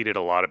tweeted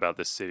a lot about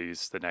the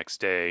Cities the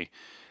next day.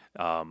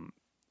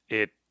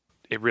 It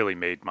really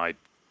made my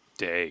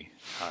day.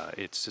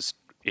 It's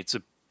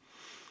a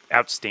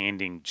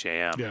outstanding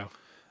jam. Yeah.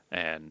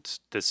 And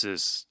this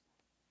is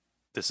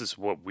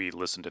what we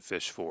listen to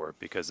Phish for,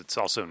 because it's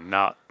also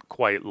not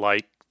quite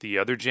like the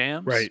other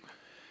jams. Right.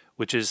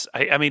 Which is,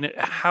 I mean,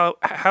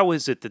 how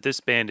is it that this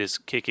band is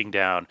kicking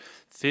down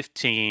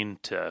 15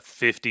 to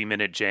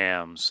 50-minute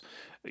jams,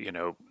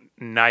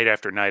 night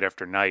after night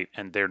after night,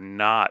 and they're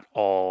not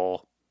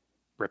all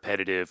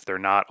repetitive, they're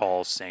not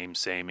all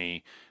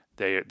samey.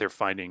 They're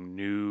finding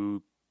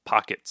new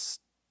pockets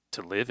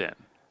to live in.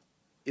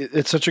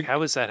 It's such a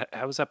how is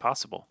that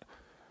possible?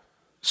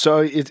 So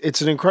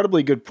it's an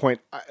incredibly good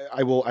point.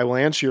 I will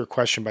answer your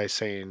question by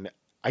saying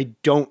I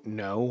don't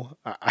know.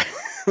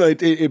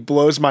 Like it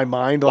blows my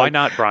mind. Why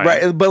not, Brian?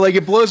 Right, but like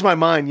it blows my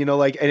mind,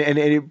 and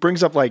it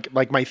brings up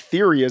like my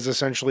theory is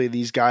essentially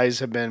these guys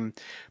have been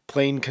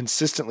playing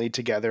consistently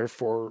together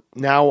for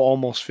now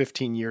almost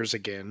 15 years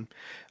again.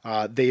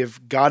 They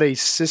have got a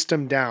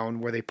system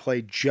down where they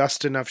play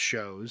just enough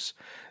shows.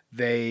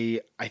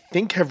 They, I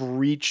think, have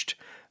reached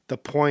the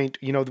point,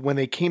 when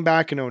they came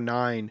back in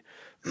 2009,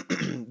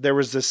 there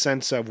was this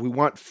sense of, we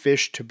want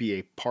Phish to be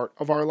a part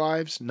of our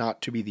lives,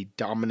 not to be the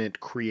dominant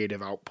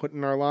creative output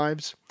in our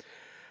lives.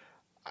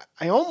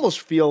 I almost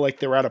feel like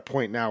they're at a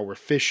point now where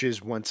Phish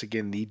is once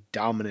again the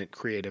dominant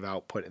creative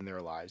output in their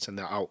lives and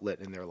the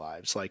outlet in their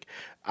lives. Like,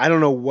 I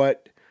don't know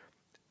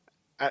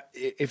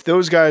if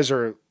those guys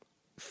are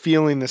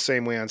feeling the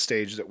same way on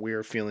stage that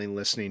we're feeling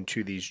listening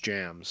to these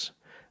jams.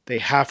 They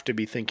have to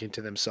be thinking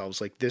to themselves,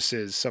 like, this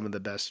is some of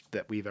the best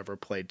that we've ever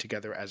played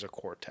together as a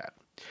quartet.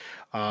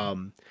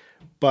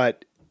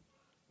 But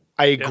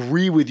I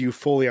agree with you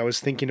fully. I was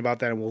thinking about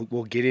that, and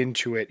we'll get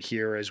into it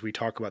here as we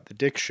talk about the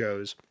Dick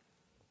shows.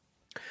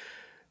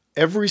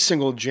 Every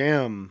single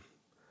jam,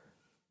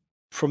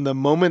 from the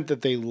moment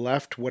that they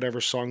left whatever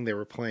song they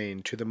were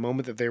playing to the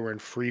moment that they were in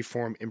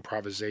free-form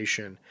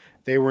improvisation,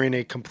 they were in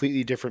a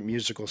completely different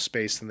musical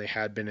space than they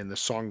had been in the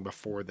song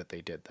before that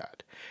they did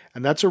that.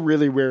 And that's a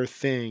really rare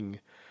thing.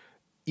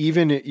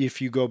 Even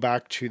if you go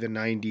back to the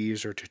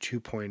 90s or to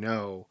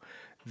 2.0,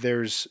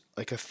 there's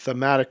like a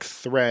thematic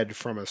thread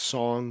from a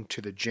song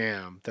to the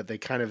jam that they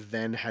kind of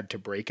then had to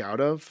break out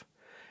of.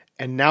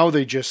 And now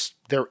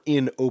they're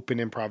in open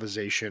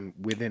improvisation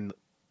within,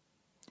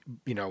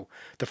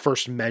 the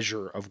first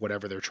measure of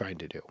whatever they're trying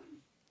to do.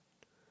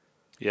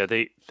 Yeah,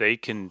 they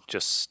can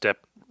just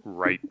step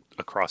right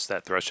across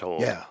that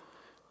threshold. Yeah.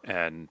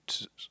 And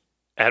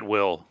at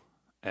will.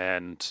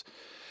 And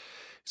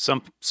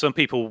some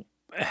people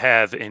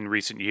have in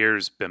recent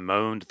years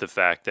bemoaned the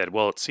fact that,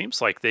 well, it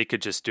seems like they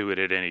could just do it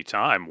at any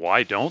time.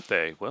 Why don't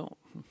they? Well,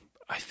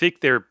 I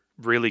think they're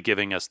really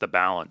giving us the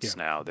balance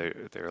now.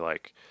 They're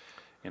like,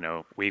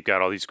 we've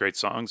got all these great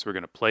songs. We're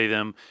going to play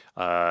them.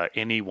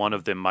 Any one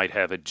of them might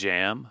have a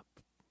jam.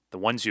 The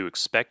ones you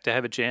expect to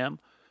have a jam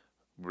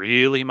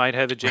really might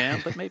have a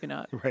jam, but maybe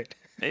not. Right.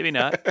 Maybe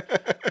not.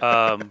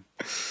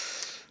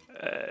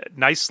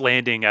 Nice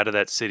landing out of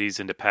that cities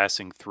into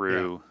Passing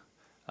Through.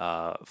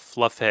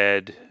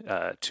 Fluffhead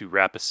to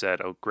wrap a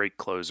set. Oh, great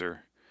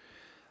closer.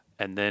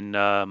 And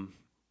then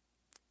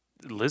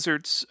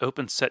Lizard's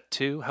open set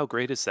 2. How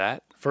great is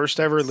that? First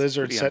ever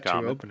Lizard set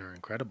uncommon. 2 opener.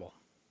 Incredible.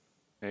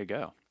 There you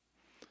go.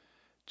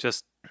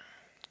 Just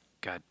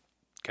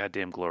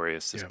goddamn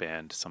glorious, this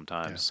band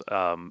sometimes.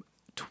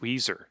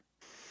 Tweezer.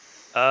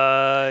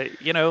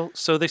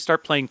 So they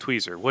start playing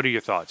Tweezer. What are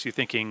your thoughts? You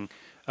thinking,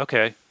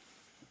 okay,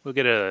 we'll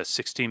get a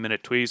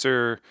 16-minute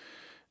Tweezer.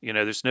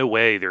 There's no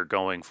way they're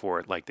going for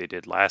it like they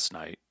did last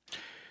night.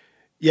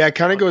 Yeah, it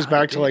kind of goes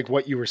back to like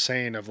what you were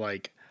saying of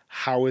like,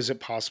 how is it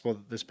possible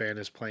that this band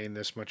is playing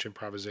this much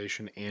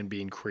improvisation and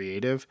being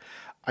creative?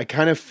 I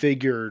kind of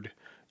figured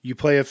you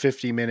play a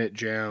 50-minute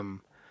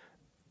jam,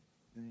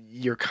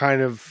 you're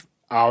kind of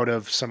out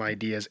of some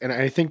ideas. And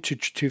I think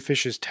to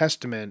Fish's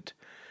testament,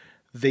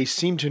 they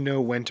seem to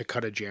know when to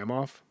cut a jam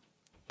off.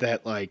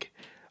 That like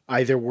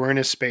either we're in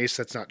a space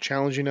that's not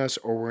challenging us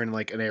or we're in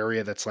like an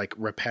area that's like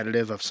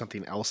repetitive of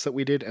something else that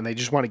we did. And they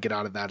just want to get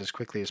out of that as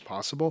quickly as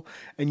possible.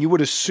 And you would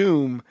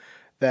assume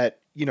that,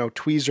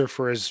 Tweezer,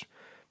 for as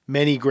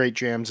many great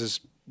jams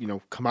as,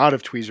 come out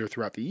of Tweezer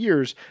throughout the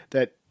years,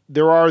 that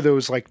there are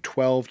those like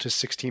 12 to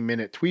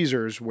 16-minute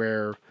Tweezers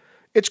where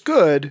it's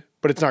good,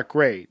 but it's not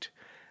great.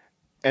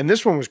 And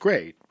this one was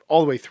great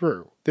all the way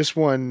through. This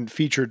one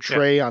featured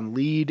Trey on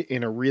lead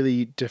in a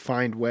really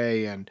defined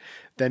way and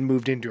then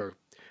moved into a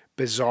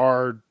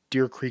bizarre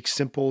Deer Creek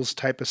Simples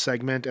type of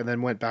segment and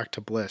then went back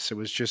to Bliss. It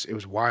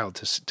was wild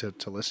to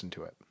listen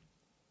to it.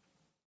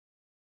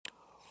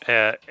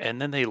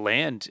 And then they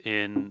land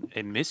in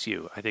Miss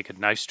You. I think a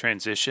nice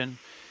transition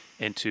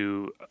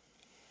into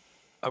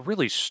a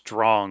really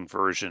strong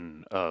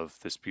version of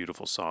this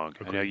beautiful song.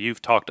 Okay. I know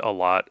you've talked a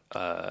lot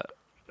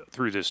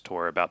through this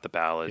tour about the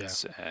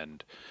ballads,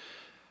 and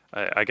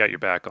I got your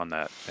back on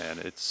that. And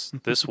it's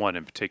this one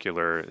in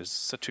particular is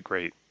such a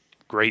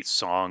great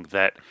song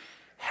that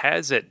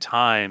has at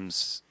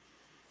times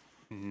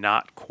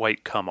not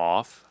quite come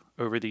off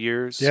over the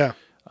years. Yeah.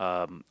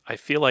 I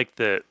feel like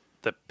the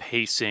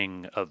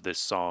pacing of this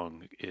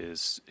song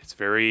it's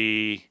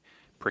very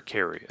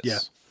precarious. Yeah.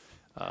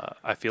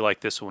 I feel like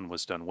this one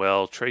was done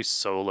well. Trey's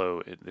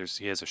solo,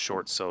 he has a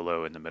short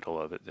solo in the middle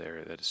of it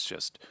there that is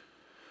just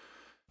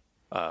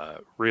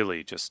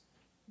really just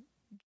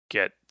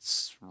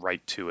gets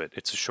right to it.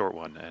 It's a short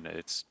one,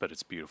 but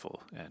it's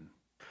beautiful and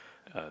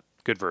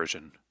good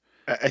version.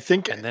 I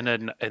think, and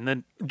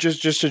then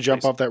just to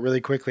jump off that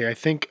really quickly, I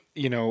think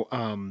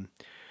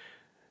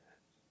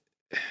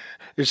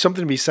there's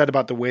something to be said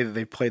about the way that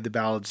they played the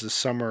ballads this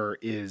summer.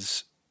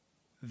 Is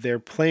they're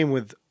playing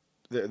with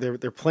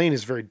their playing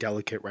is very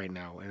delicate right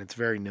now, and it's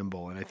very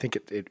nimble, and I think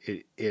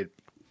it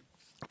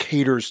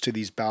caters to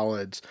these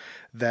ballads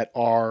that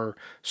are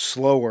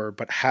slower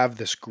but have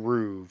this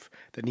groove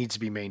that needs to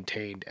be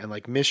maintained. And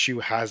like Miss You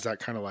has that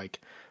kind of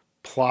like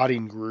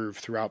plodding groove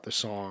throughout the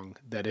song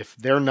that if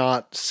they're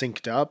not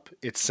synced up,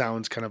 it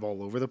sounds kind of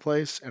all over the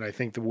place. And I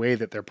think the way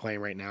that they're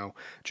playing right now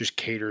just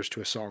caters to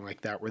a song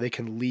like that, where they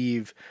can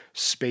leave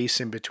space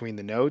in between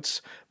the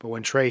notes, but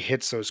when Trey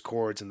hits those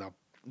chords and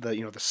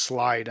the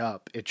slide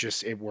up,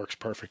 it works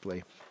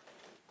perfectly.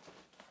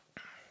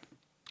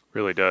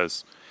 Really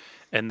does.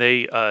 And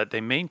they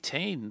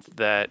maintain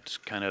that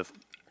kind of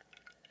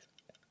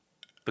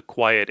the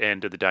quiet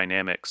end of the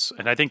dynamics.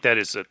 And I think that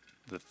is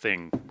the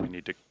thing we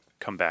need to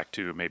come back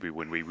to maybe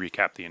when we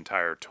recap the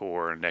entire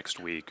tour next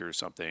week or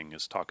something,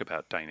 is talk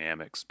about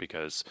dynamics,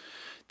 because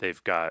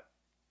they've got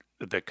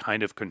the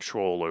kind of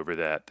control over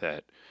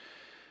that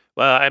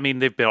well, I mean,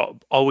 they've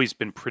always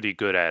been pretty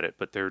good at it,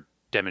 but they're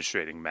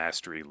demonstrating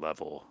mastery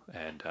level,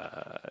 and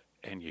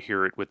you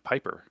hear it with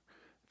Piper.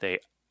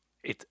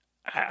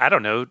 I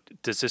don't know,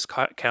 does this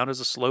count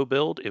as a slow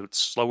build? It's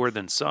slower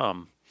than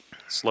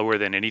slower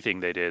than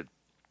anything they did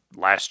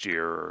last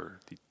year or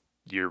the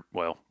year,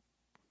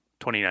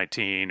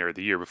 2019 or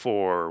the year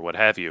before or what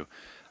have you.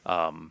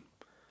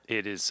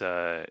 It's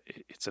a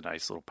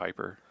nice little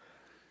Piper.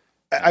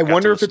 I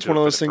wonder if it's one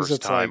of those things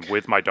that's like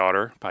with my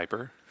daughter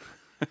Piper.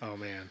 Oh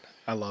man,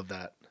 I love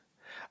that.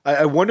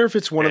 I wonder if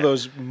it's one of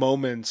those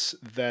moments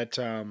that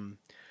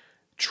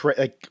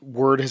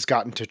word has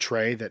gotten to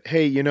Trey that,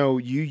 hey, you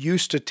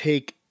used to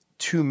take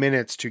 2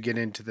 minutes to get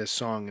into this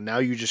song, and now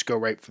you just go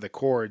right for the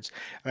chords.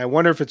 And I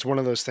wonder if it's one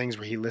of those things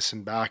where he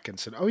listened back and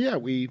said, oh yeah,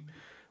 we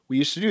we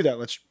used to do that.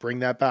 Let's bring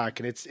that back.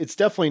 And it's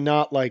definitely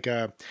not like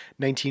a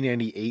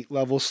 1998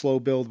 level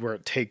slow build where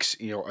it takes,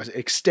 an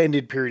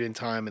extended period in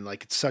time and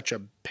like it's such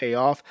a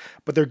payoff,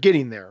 but they're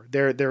getting there.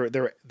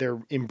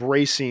 They're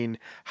embracing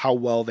how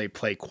well they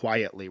play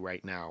quietly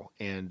right now.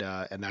 And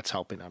that's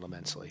helping out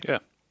immensely. Yeah.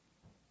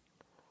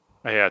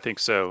 Yeah, I think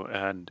so.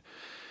 And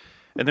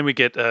then we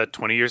get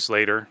 20 years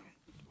later,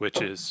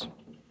 which is,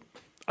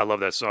 I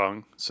love that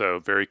song. So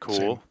very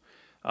cool.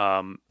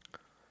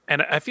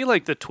 And I feel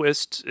like the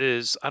twist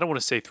is, I don't want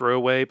to say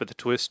throwaway, but the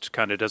twist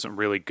kind of doesn't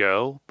really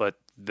go. But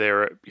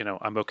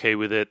I'm okay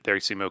with it. They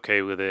seem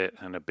okay with it,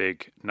 and a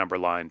big number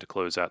line to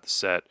close out the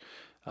set.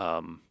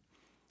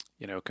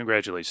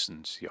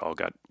 Congratulations, y'all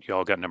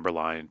got number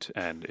lined,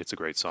 and it's a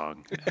great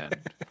song, and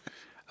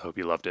I hope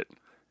you loved it.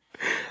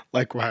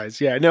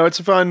 Likewise, yeah. No, it's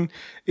a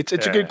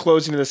good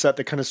closing to the set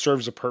that kind of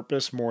serves a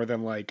purpose more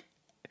than like,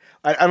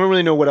 I don't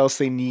really know what else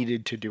they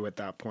needed to do at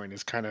that point.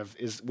 Was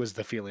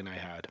the feeling I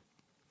had.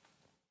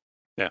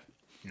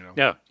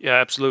 Yeah. Yeah,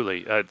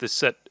 absolutely. The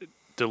set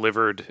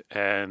delivered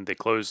and they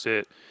closed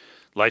it.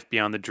 Life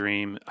Beyond the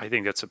Dream. I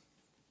think that's a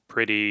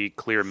pretty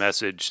clear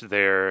message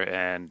there,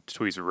 and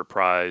Tweezer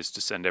reprise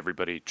to send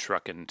everybody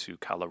trucking to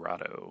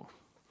Colorado.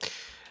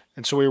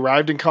 And so we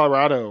arrived in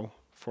Colorado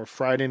for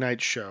Friday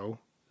night show,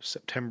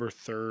 September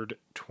 3rd,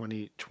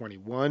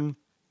 2021.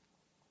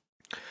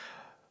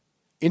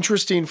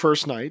 Interesting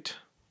first night.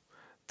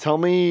 Tell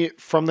me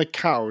from the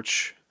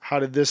couch, how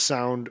did this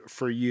sound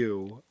for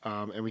you?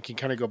 And we can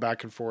kind of go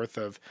back and forth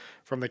of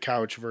from the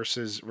couch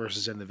versus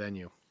in the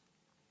venue.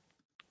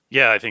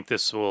 Yeah, I think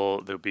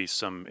there'll be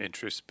some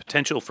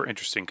potential for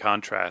interesting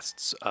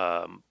contrasts.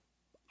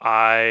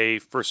 I,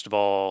 first of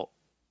all,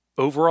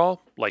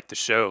 overall like the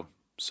show.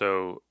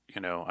 So,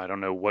 I don't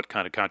know what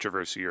kind of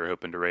controversy you're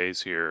hoping to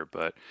raise here,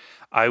 but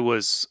I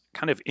was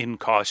kind of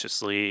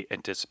incautiously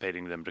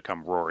anticipating them to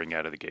come roaring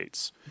out of the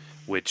gates,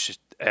 which,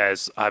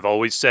 as I've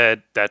always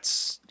said,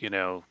 that's,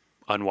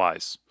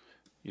 unwise.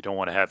 You don't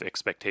want to have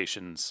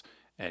expectations,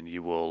 and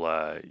you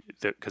will,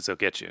 because they'll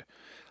get you.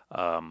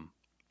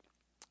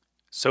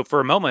 So for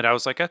a moment, I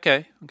was like,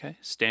 okay,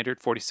 standard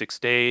 46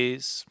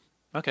 days.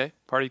 Okay,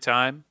 party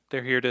time.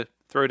 They're here to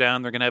throw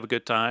down. They're going to have a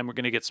good time. We're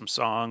going to get some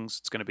songs.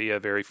 It's going to be a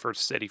very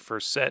steady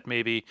first set,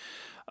 maybe.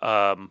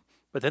 But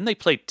then they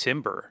played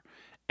Timber,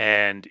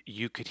 and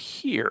you could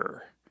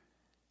hear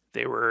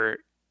they were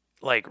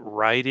like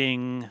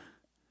riding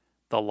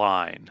the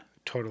line.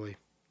 Totally.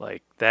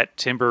 Like that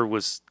Timber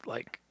was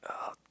like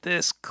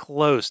this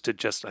close to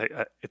just.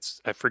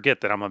 I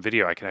forget that I'm on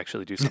video. I can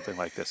actually do something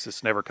like this.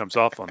 This never comes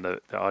off on the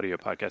audio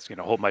podcast.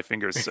 Hold my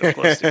fingers so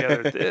close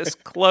together, this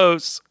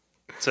close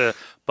to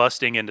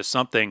busting into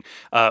something,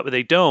 but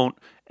they don't,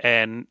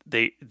 and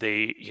they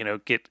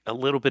get a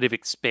little bit of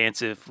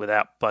expansive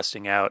without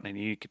busting out, and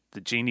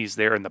the genie's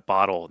there in the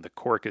bottle, and the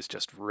cork is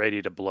just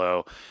ready to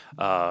blow.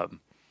 A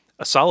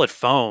solid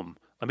foam.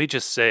 Let me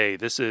just say,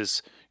 it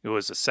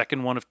was the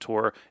second one of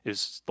tour. It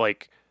was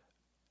like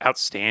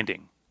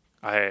outstanding.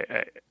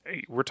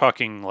 We're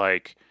talking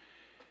like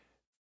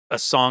a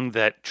song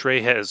that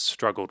Trey has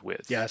struggled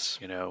with. Yes.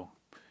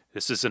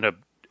 This is an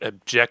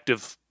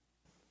objective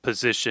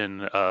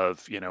position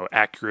of,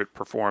 accurate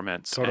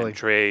performance. Totally. And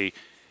Trey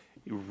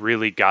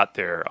really got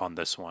there on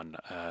this one.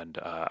 And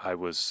I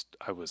was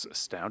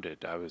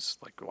astounded. I was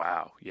like,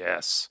 wow,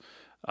 yes.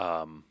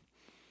 And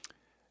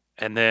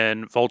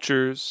then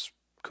Vultures,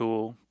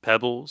 cool.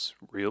 Pebbles,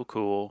 real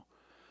cool.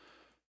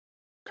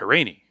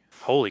 Karenni,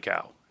 holy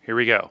cow. Here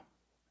we go.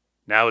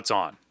 Now it's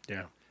on.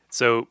 Yeah.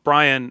 So,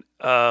 Brian,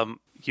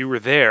 you were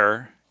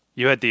there.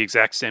 You had the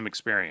exact same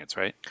experience,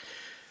 right?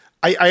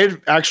 I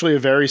had actually a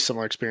very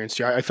similar experience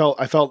to you. I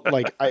felt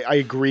like I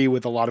agree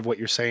with a lot of what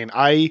you're saying.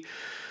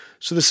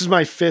 So this is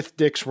my fifth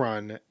Dick's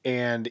run,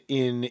 and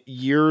in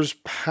years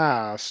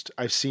past,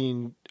 I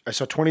saw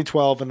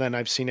 2012, and then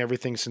I've seen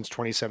everything since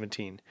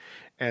 2017.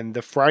 And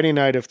the Friday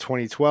night of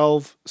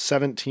 2012,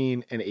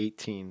 17, and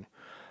 18,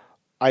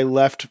 I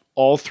left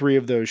all three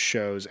of those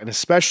shows, and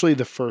especially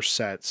the first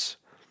sets,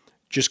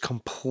 just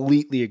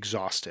completely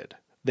exhausted.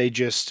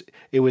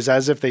 It was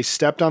as if they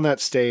stepped on that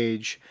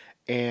stage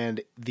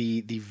and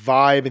the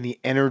vibe and the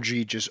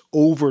energy just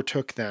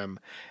overtook them,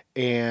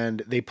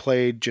 and they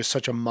played just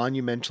such a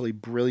monumentally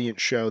brilliant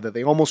show that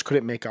they almost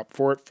couldn't make up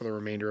for it for the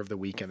remainder of the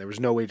weekend. There was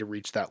no way to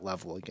reach that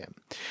level again.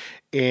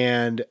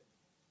 And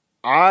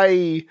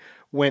I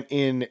went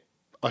in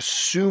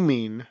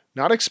assuming,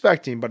 not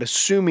expecting, but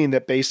assuming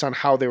that based on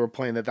how they were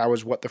playing, that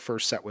was what the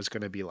first set was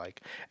going to be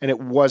like. And it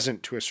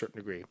wasn't, to a certain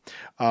degree.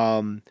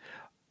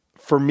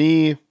 For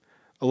me,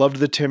 I loved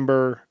the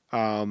Timber.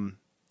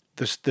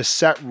 The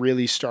set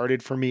really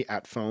started for me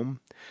at Foam.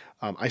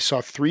 I saw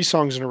 3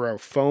 songs in a row: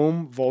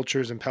 Foam,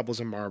 Vultures, and Pebbles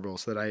and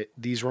Marbles.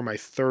 These were my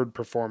third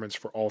performance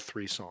for all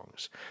 3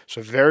 songs.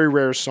 So very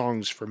rare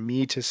songs for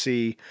me to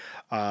see.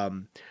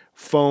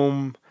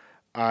 Foam,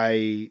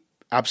 I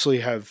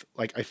absolutely have,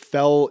 like, I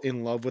fell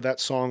in love with that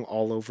song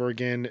all over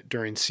again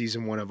during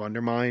season 1 of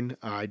Undermine.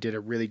 I did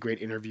a really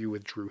great interview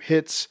with Drew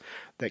Hitz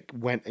that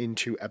went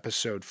into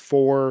episode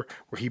 4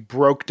 where he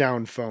broke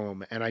down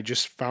Foam, and I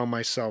just found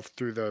myself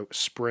through the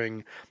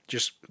spring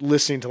just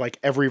listening to like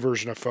every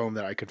version of Foam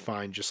that I could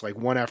find, just like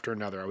one after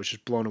another. I was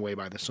just blown away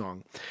by the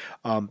song.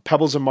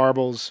 Pebbles and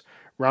Marbles,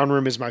 Round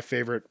Room is my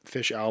favorite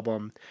Fish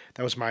album.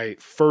 That was my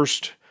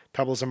first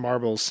Pebbles and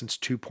Marbles since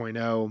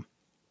 2.0.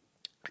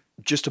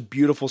 Just a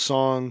beautiful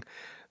song.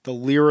 The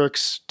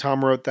lyrics,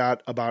 Tom wrote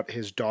that about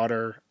his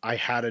daughter. I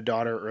had a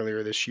daughter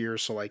earlier this year,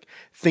 so like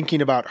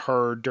thinking about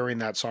her during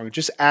that song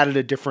just added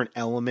a different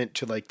element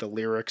to like the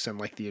lyrics and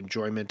like the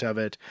enjoyment of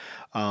it.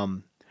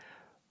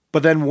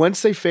 But then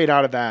once they fade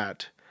out of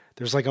that,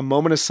 there's like a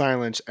moment of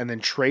silence, and then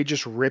Trey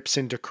just rips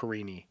into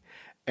Carini.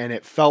 And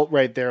it felt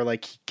right there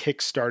like he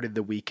kick-started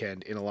the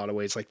weekend in a lot of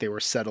ways. Like they were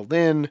settled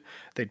in,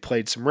 they'd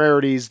played some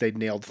rarities, they'd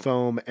nailed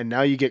Foam, and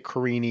now you get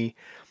Carini.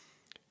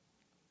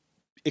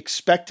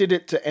 Expected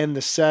it to end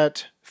the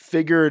set,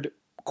 figured,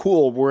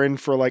 cool, we're in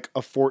for like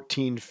a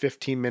 14,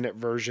 15-minute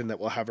version that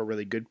will have a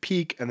really good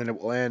peak, and then it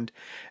will end.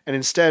 And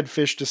instead,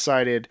 Fish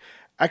decided,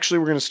 actually,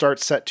 we're going to start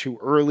set 2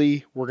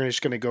 early. We're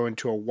just going to go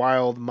into a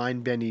wild,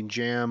 mind-bending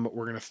jam.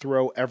 We're going to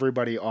throw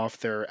everybody off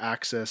their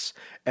axis,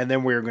 and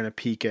then we're going to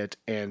peak it.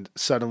 And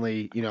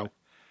suddenly,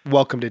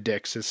 welcome to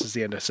Dick's. This is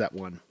the end of set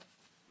 1.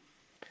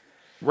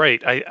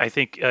 Right. I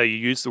think you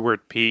used the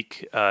word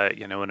peak,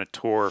 in a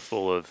tour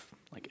full of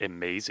like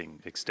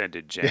amazing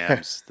extended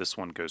jams. This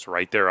one goes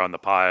right there on the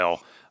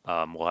pile.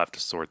 We'll have to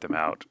sort them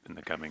out in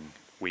the coming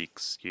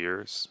weeks,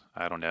 years.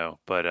 I don't know.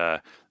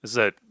 But this is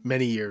a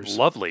many years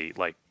lovely,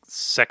 like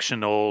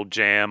sectional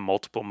jam,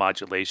 multiple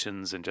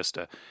modulations, and just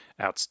a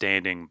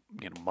outstanding,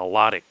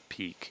 melodic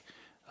peak.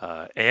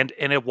 And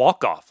a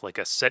walk off, like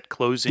a set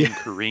closing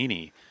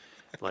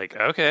Like,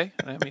 okay,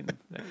 I mean,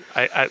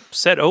 I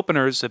set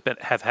openers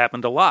have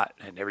happened a lot,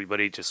 and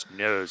everybody just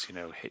knows,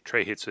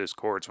 Trey hits those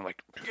chords, and we're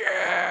like,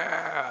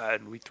 yeah,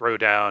 and we throw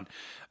down.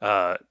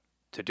 To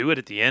do it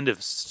at the end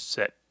of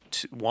set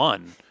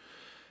 1,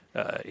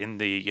 in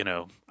the,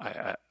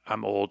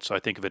 I'm old, so I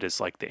think of it as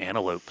like the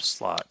antelope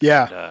slot.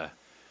 Yeah.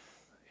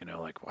 And,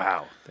 like,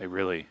 wow,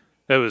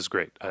 that was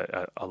great.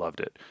 I loved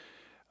it.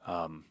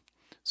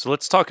 So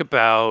let's talk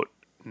about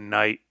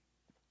night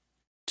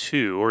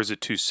 2, or is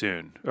it too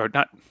soon? Or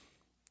not?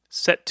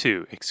 Set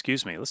 2.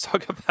 Excuse me. Let's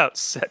talk about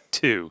set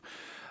 2.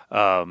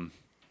 I'm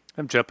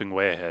jumping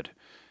way ahead.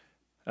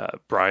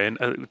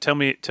 Brian, tell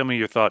me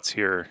your thoughts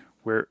here.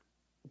 Where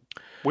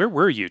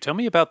were you? Tell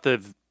me about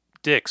the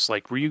Dicks.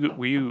 Like, were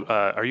you?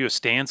 Are you a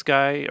stands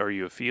guy? Are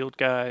you a field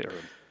guy? Or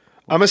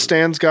I'm a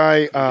stands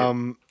guy.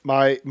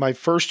 My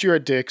first year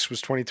at Dick's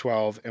was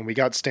 2012, and we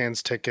got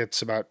stands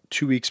tickets about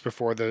 2 weeks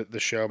before the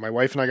show. My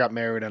wife and I got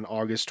married on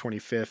August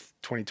 25th,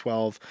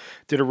 2012,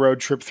 did a road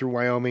trip through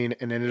Wyoming,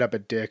 and ended up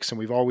at Dick's, and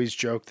we've always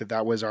joked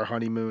that was our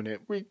honeymoon.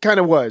 It kind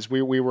of was.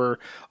 We were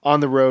on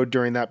the road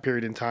during that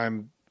period in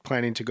time,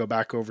 planning to go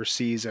back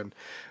overseas, and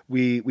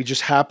we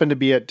just happened to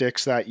be at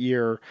Dick's that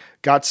year,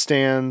 got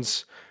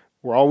stands.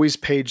 We're always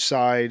page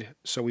side,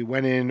 so we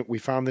went in, we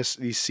found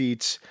these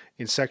seats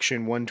in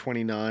section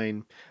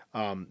 129,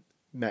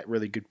 met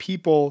really good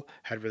people,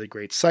 had really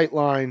great sight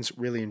lines,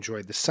 really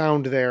enjoyed the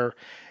sound there.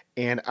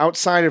 And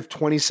outside of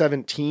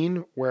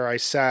 2017, where I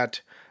sat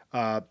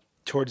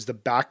towards the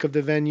back of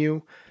the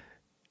venue,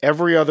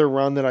 every other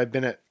run that I've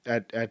been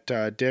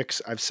at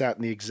Dick's, I've sat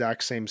in the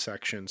exact same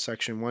section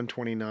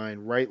 129,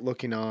 right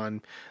looking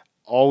on.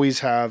 Always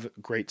have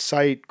great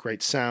sight,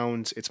 great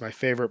sounds. It's my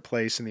favorite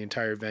place in the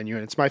entire venue,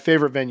 and it's my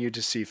favorite venue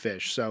to see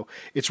Fish. So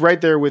it's right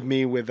there with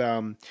me with,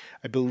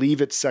 I believe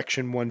it's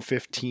section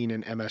 115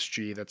 in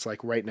MSG. That's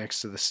like right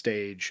next to the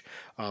stage,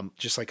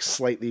 just like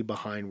slightly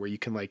behind where you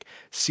can like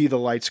see the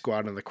lights go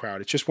out on the crowd.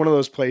 It's just one of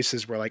those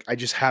places where like I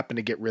just happen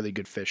to get really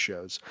good Fish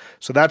shows.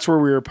 So that's where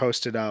we were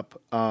posted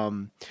up.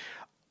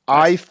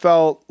 I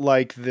felt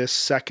like this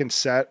second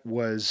set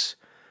was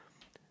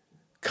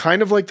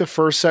kind of like the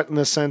first set in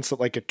the sense that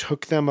like it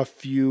took them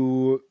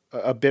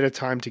a bit of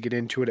time to get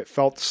into it. It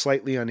felt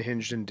slightly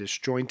unhinged and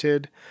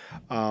disjointed.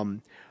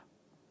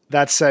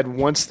 That said,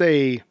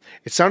 it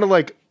sounded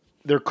like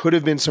there could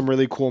have been some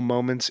really cool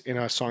moments in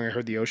a song I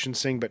Heard the Ocean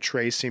Sing, but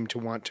Trey seemed to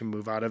want to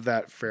move out of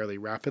that fairly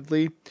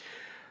rapidly.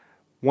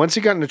 Once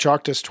he got into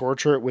Chalk Dust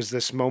Torture, it was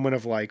this moment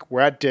of like,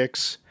 we're at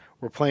Dick's,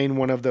 we're playing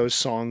one of those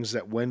songs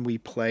that when we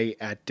play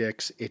at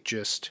Dick's, it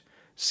just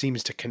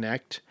seems to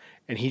connect.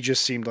 And he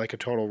just seemed like a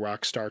total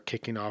rock star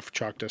kicking off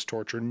Chalk Dust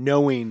Torture,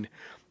 knowing,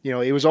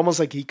 it was almost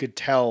like he could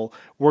tell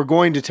we're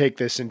going to take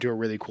this into a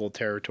really cool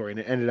territory. And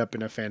it ended up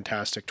in a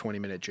fantastic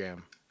 20-minute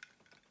jam.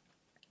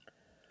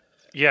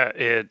 Yeah,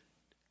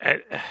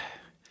 I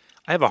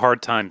have a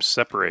hard time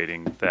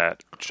separating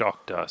that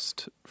Chalk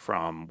Dust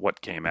from what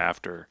came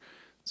after.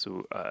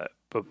 So,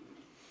 but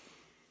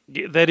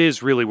that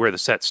is really where the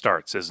set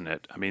starts, isn't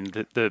it? I mean,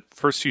 the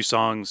first two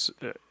songs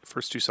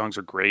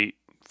are great,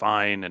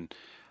 fine, and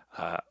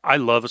I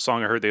love A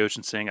Song I Heard the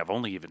Ocean Sing. I've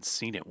only even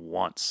seen it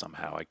once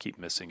somehow. I keep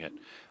missing it.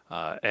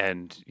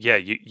 And yeah,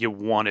 you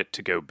want it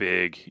to go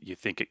big. You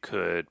think it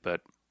could,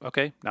 but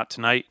okay, not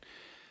tonight.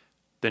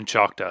 Then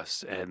Chalk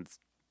Dust. And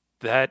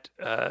that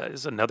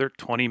is another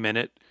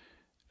 20-minute,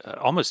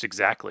 almost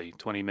exactly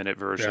 20-minute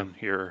version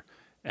here.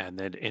 And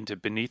then into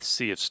Beneath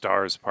Sea of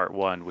Stars Part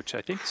 1, which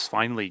I think is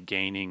finally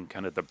gaining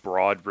kind of the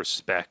broad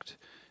respect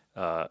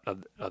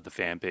of the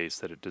fan base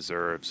that it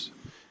deserves.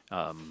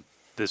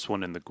 This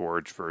one and the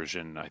Gorge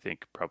version, I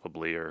think,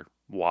 probably are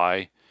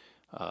why.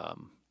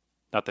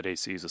 Not that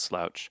AC is a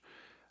slouch,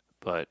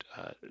 but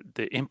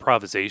the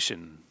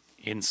improvisation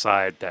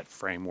inside that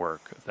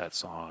framework of that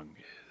song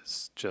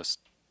is just,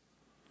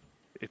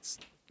 it's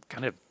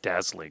kind of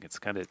dazzling. It's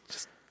kind of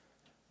just,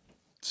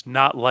 it's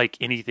not like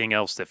anything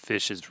else that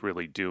Fish is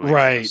really doing in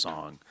the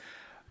song.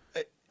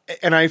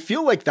 And I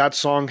feel like that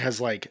song has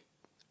like,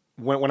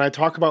 when I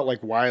talk about like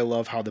why I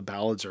love how the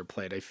ballads are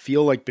played, I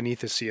feel like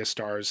Beneath the Sea of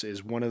Stars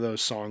is one of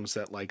those songs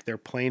that like they're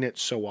playing it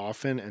so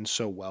often and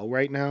so well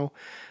right now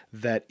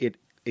that it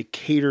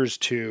caters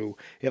to,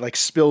 it like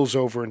spills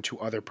over into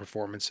other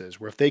performances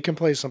where if they can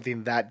play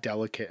something that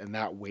delicate and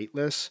that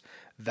weightless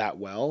that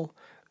well,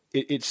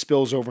 it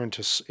spills over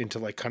into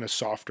like kind of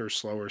softer,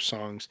 slower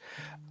songs.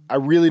 I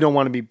really don't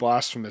want to be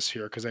blasphemous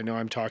here because I know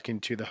I'm talking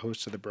to the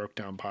host of the Broke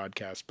Down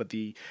podcast, but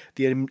the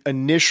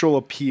initial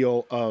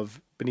appeal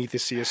of Beneath the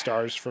Sea of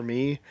Stars for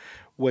me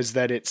was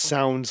that it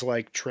sounds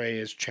like Trey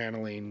is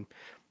channeling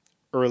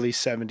early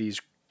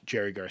 70s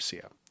Jerry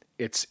Garcia.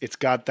 It's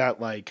got that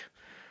like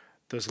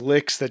those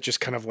licks that just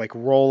kind of like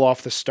roll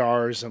off the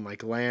stars and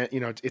like land, you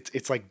know,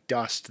 it's like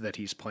dust that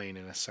he's playing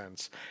in a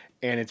sense.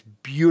 And it's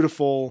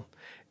beautiful.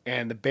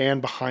 And the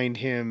band behind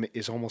him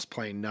is almost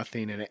playing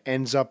nothing. And it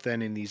ends up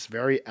then in these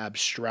very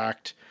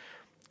abstract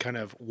kind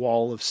of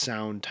wall of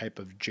sound type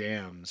of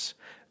jams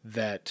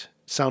that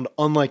sound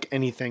unlike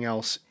anything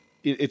else.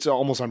 It's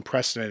almost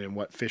unprecedented in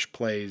what Fish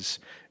plays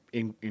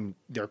in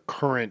their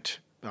current,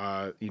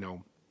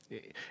 in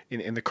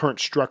the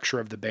current structure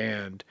of the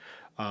band.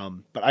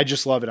 But I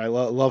just love it. I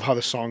love how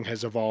the song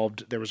has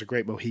evolved. There was a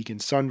great Mohegan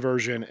Sun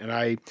version, and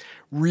I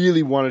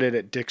really wanted it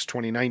at Dick's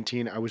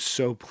 2019. I was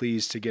so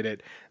pleased to get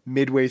it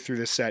midway through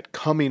the set,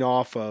 coming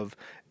off of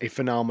a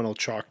phenomenal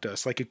Chalk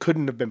Dust. Like, it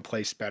couldn't have been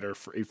placed better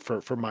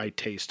for my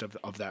taste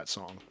of that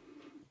song.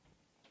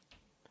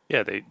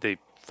 Yeah, they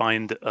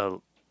find a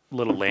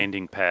little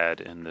landing pad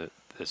in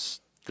this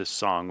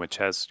song, which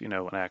has, you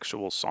know, an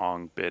actual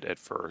song bit at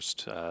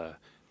first.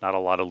 Not a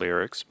lot of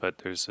lyrics, but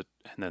there's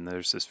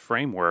this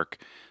framework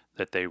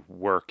that they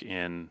work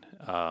in,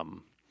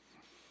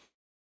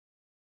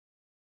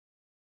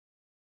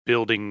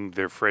 building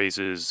their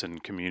phrases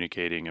and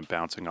communicating and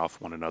bouncing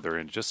off one another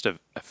in just a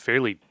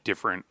fairly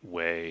different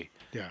way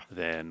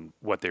than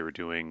what they were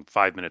doing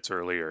 5 minutes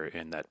earlier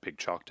in that big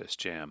Chalk Dust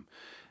jam.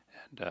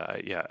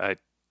 And it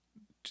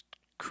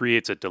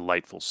creates a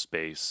delightful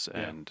space,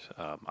 and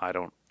I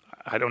don't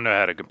know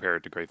how to compare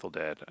it to Grateful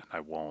Dead, and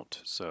I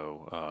won't.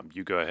 So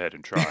you go ahead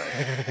and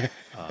try.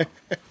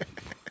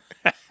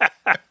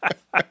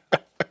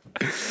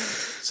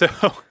 So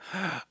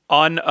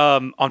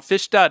on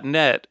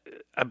Fish.net,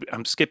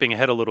 I'm skipping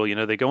ahead a little. You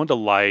know, they go into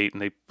light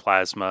and they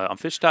plasma. On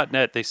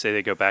Fish.net, they say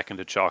they go back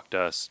into Chalk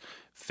Dust.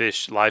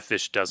 Live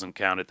Fish doesn't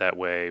count it that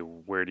way.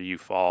 Where do you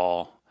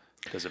fall?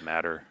 Does it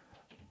matter?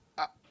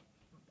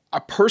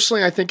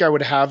 Personally, I think I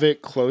would have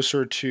it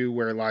closer to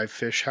where Live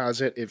Fish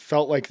has it. It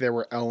felt like there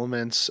were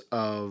elements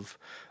of,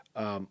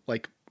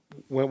 like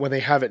when they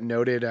have it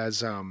noted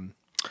as,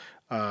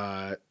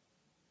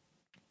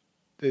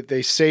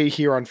 they say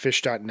here on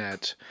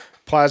Fish.net,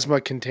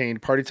 Plasma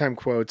contained Party Time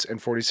quotes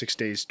and 46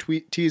 Days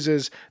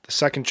teases. The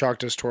second Chalk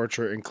Dust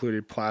Torture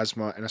included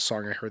Plasma and a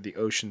song I heard the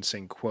ocean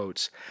sing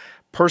quotes.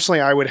 Personally,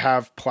 I would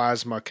have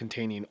Plasma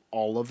containing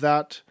all of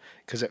that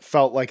because it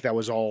felt like that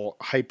was all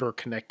hyper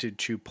connected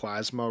to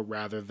Plasma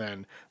rather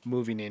than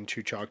moving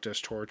into Chalk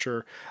Dust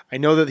Torture. I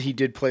know that he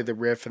did play the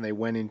riff and they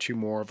went into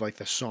more of like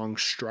the song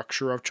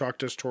structure of Chalk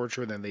Dust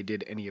Torture than they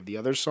did any of the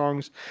other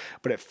songs,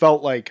 but it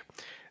felt like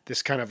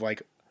this kind of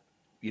like,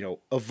 you know,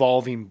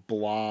 evolving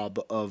blob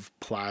of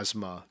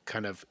Plasma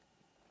kind of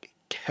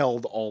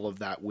held all of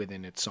that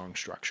within its song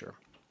structure.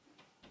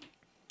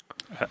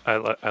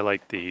 I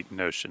like the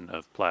notion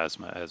of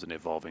Plasma as an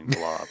evolving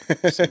blob.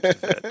 Seems to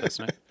fit,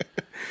 doesn't it?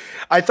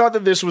 I thought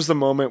that this was the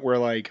moment where,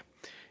 like,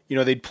 you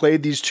know, they'd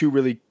played these two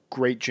really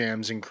great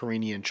jams in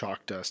Carini and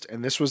Chalk Dust,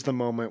 and this was the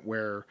moment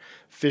where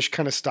Fish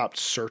kind of stopped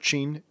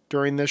searching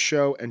during this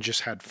show and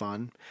just had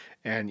fun.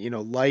 And, you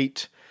know,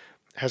 Light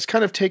has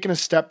kind of taken a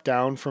step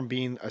down from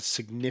being a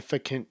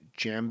significant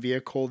jam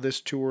vehicle this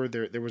tour.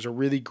 There was a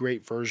really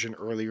great version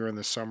earlier in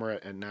the summer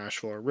at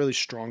Nashville, a really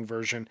strong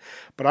version.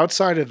 But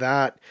outside of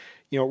that,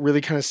 you know, it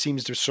really kind of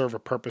seems to serve a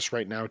purpose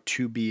right now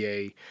to be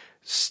a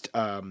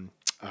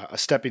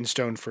stepping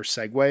stone for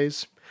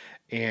segues,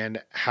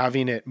 and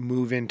having it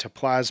move into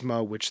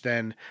Plasma, which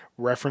then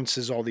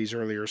references all these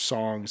earlier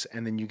songs,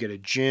 and then you get a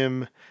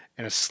Jim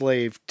and a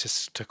Slave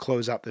to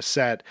close out the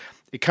set.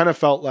 It kind of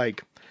felt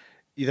like,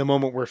 the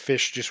moment where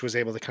Fish just was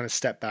able to kind of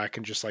step back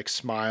and just like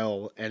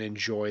smile and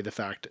enjoy the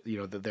fact,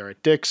 that they're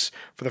at Dick's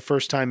for the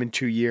first time in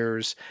 2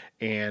 years,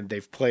 and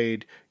they've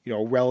played,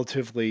 a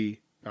relatively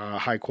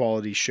high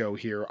quality show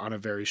here on a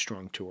very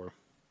strong tour.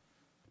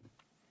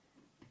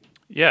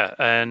 Yeah,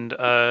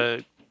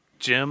 and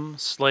Jim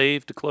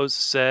Slave to close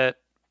the set,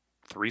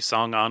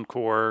 3-song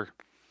encore.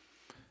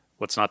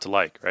 What's not to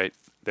like, right?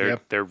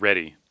 They're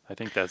ready. I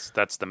think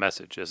that's the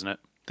message, isn't it?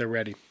 They're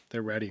ready.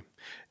 They're ready,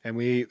 and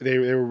they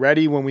were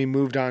ready when we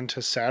moved on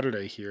to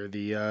Saturday here.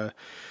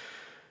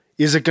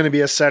 Is it going to be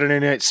a Saturday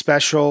night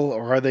special,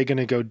 or are they going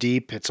to go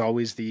deep? It's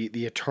always the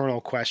eternal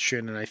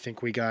question, and I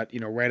think we got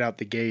right out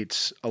the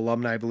gates,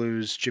 Alumni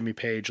Blues, Jimmy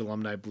Page,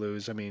 Alumni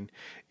Blues. I mean,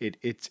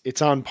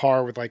 it's on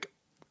par with like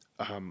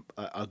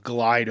a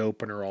glide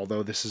opener,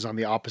 although this is on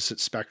the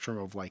opposite spectrum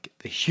of like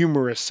the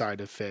humorous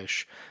side of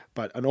Fish,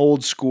 but an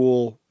old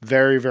school,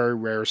 very, very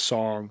rare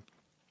song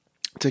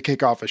to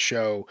kick off a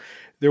show.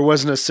 There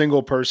wasn't a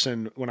single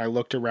person when I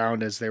looked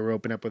around as they were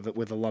opening up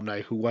with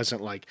Alumni who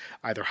wasn't like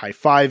either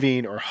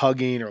high-fiving or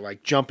hugging or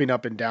like jumping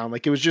up and down.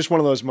 Like it was just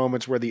one of those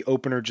moments where the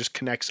opener just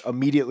connects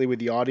immediately with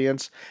the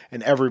audience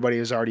and everybody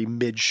is already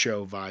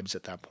mid-show vibes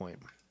at that point.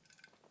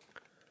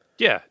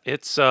 Yeah,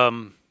 it's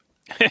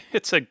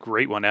it's a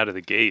great one out of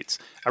the gates.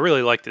 I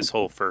really like this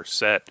whole first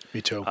set.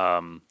 Me too.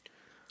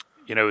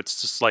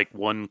 It's just like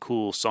one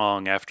cool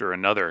song after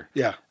another.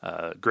 Yeah.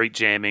 Great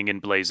jamming in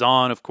Blaze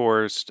On, of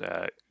course,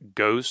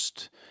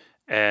 Ghost,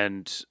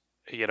 and,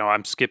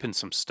 I'm skipping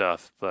some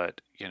stuff,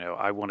 but,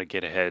 I want to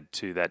get ahead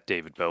to that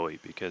David Bowie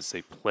because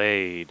they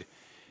played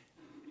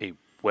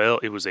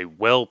it was a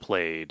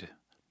well-played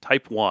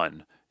Type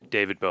 1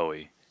 David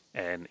Bowie,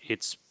 and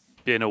it's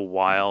been a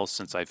while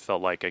since I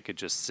felt like I could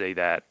just say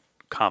that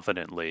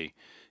confidently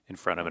in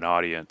front of an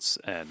audience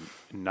and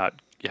not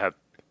have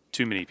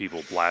too many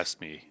people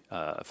blast me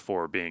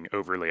for being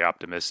overly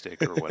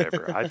optimistic or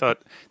whatever. I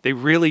thought they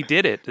really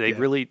did it. They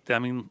really,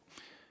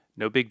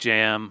 no big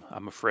jam,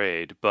 I'm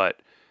afraid, but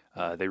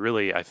they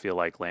really, I feel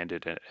like,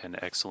 landed an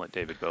excellent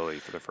David Bowie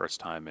for the first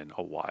time in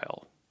a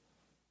while.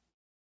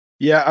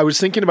 Yeah, I was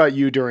thinking about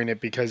you during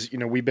it because,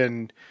 we've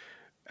been,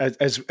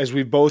 as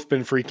we've both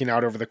been freaking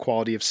out over the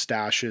quality of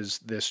stashes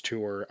this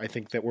tour, I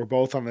think that we're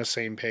both on the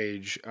same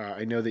page.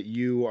 I know that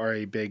you are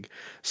a big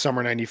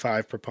Summer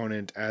 95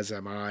 proponent, as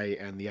am I,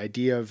 and the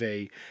idea of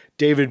a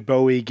David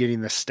Bowie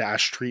getting the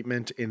stash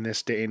treatment in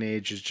this day and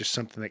age is just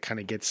something that kind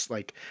of gets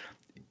like,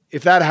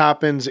 if that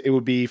happens, it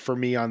would be for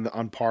me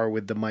on par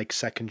with the Mike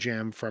Second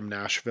Jam from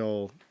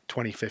Nashville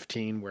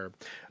 2015, where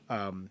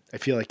I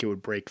feel like it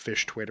would break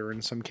Fish Twitter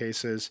in some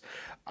cases.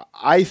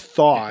 I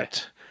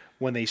thought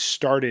when they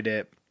started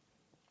it,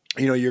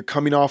 you're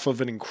coming off of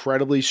an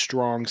incredibly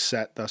strong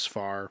set thus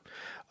far.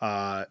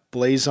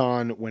 Blaze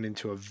On went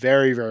into a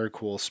very, very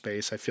cool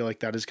space. I feel like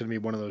that is going to be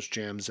one of those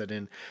jams that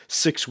in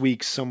 6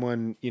 weeks,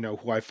 someone,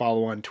 who I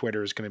follow on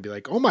Twitter is going to be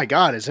like, oh my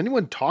God, has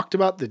anyone talked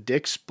about the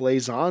Dick's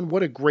Blaze On?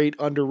 What a great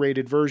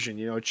underrated version.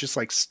 It's just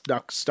like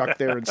stuck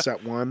there in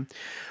set one.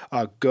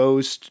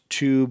 Ghost,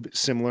 Tube,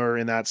 similar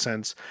in that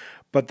sense.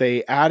 But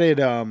they added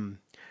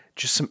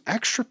just some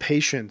extra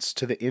patience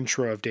to the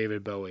intro of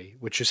David Bowie,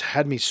 which just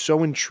had me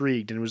so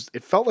intrigued. And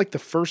it felt like the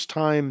first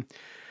time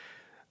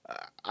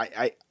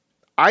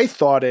I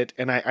thought it,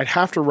 and I'd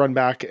have to run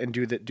back and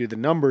do the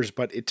numbers,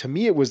 but to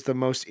me, it was the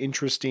most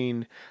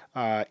interesting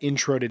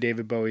intro to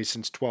David Bowie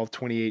since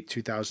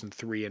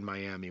 12/28/2003 in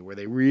Miami, where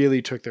they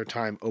really took their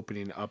time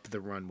opening up the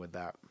run with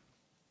that.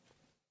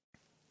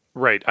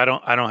 Right. I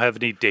don't have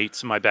any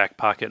dates in my back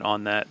pocket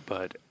on that,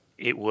 but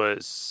it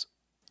was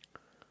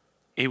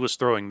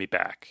throwing me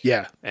back.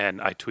 Yeah. And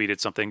I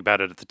tweeted something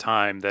about it at the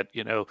time that,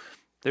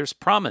 there's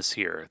promise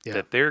here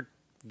that they're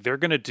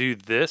going to do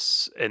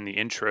this in the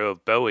intro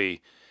of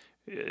Bowie.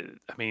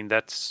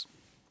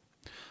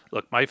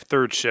 Look, my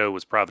third show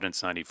was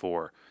Providence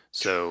 94.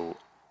 So,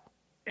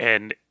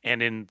 and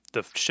in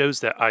the shows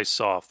that I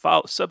saw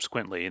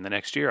subsequently in the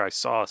next year, I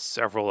saw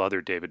several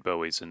other David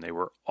Bowies and they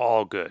were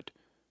all good.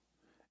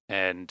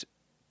 And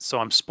so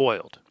I'm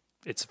spoiled.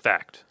 It's a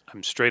fact.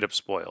 I'm straight up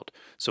spoiled.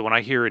 So when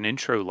I hear an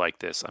intro like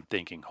this, I'm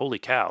thinking, holy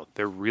cow,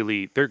 they're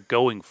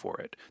going for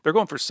it. They're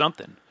going for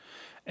something.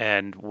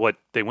 And what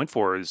they went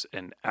for is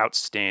an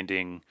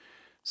outstanding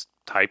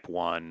Type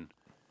 1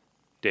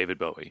 David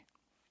Bowie.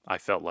 I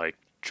felt like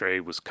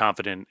Trey was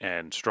confident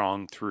and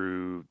strong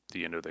through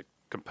the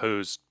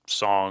composed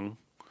song.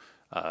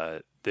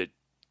 The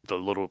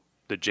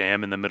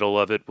jam in the middle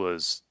of it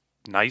was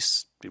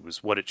nice. It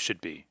was what it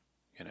should be,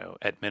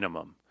 at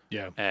minimum.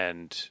 Yeah.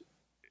 And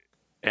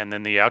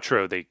then the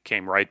outro, they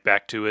came right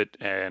back to it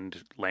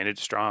and landed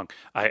strong.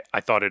 I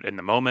thought it in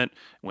the moment,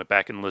 went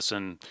back and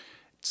listened,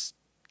 it's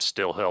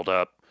still held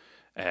up.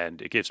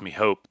 And it gives me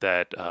hope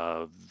that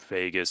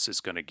Vegas is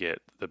going to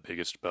get the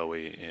biggest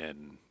Bowie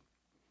in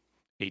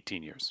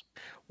 18 years.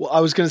 Well, I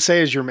was going to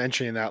say, as you're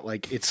mentioning that,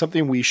 like, it's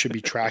something we should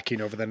be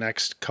tracking over the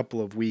next couple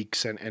of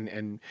weeks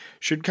and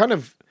should kind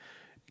of,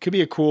 it could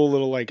be a cool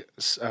little, like,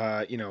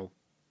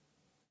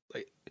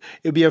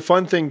 it'd be a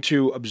fun thing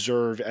to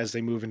observe as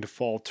they move into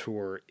fall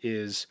tour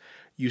is,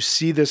 you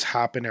see this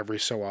happen every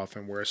so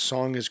often where a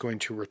song is going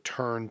to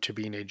return to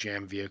being a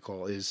jam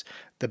vehicle is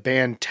the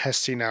band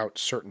testing out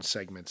certain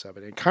segments of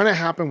it. It kind of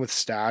happened with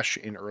Stash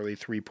in early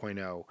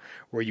 3.0,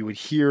 where you would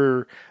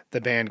hear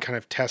the band kind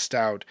of test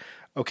out,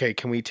 okay,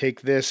 can we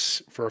take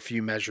this for a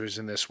few measures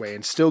in this way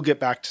and still get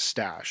back to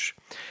Stash?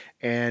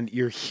 And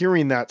you're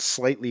hearing that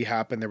slightly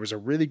happen. There was a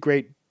really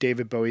great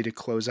David Bowie to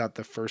close out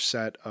the first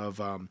set of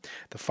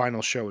the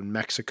final show in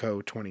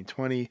Mexico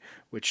 2020,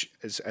 which,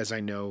 as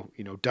I know,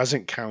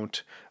 doesn't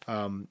count,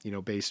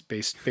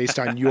 based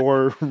on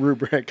your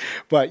rubric.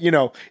 But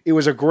it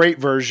was a great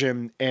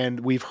version,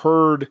 and we've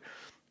heard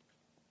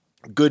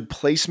good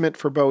placement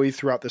for Bowie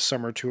throughout the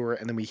summer tour,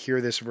 and then we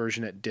hear this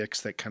version at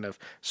Dick's that kind of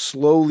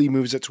slowly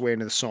moves its way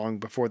into the song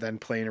before then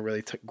playing a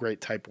really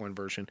great Type 1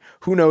 version.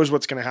 Who knows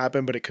what's going to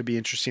happen, but it could be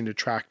interesting to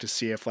track to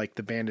see if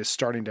the band is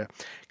starting to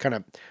kind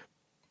of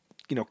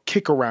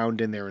kick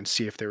around in there and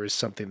see if there is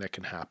something that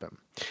can happen.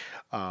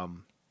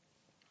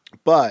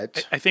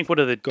 But I think one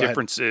of the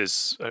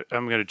differences,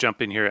 I'm going to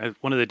jump in here.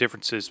 One of the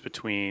differences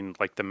between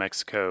the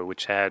Mexico,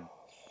 which had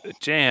a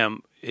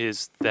jam,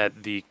 is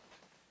that the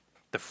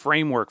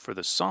framework for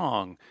the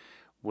song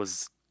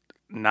was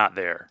not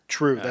there.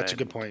 True, that's a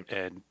good point.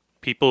 And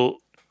people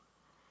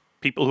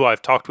who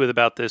I've talked with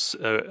about this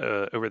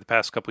over the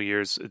past couple of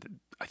years,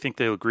 I think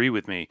they'll agree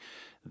with me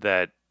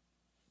that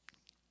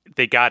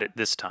they got it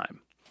this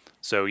time.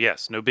 So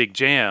yes, no big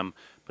jam,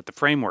 but the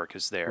framework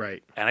is there.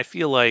 Right. And I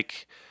feel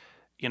like,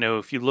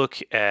 if you look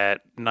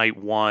at night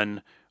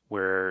one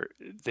where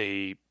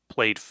they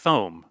played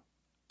Foam,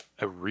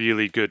 a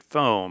really good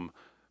Foam,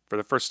 for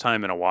the first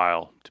time in a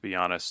while, to be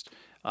honest,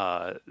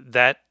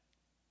 that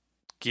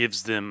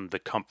gives them the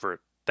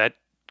comfort, that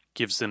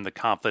gives them the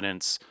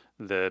confidence,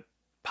 the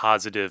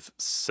positive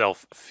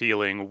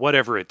self-feeling,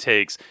 whatever it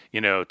takes,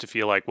 to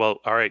feel like,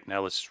 well, all right,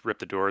 now let's rip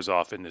the doors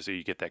off, and so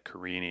you get that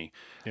Carini.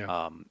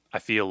 Yeah. I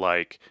feel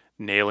like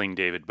nailing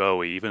David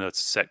Bowie, even though it's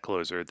a set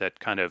closer, that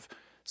kind of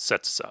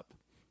sets us up.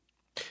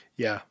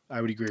 Yeah,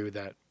 I would agree with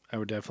that. I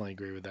would definitely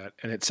agree with that.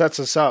 And it sets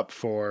us up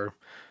for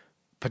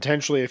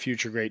potentially a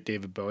future great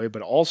David Bowie,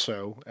 but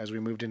also, as we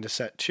moved into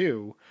set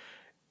 2,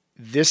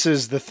 this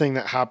is the thing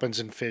that happens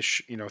in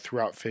Phish,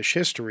 throughout Phish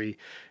history.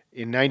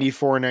 In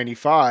 94 and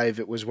 95,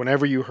 it was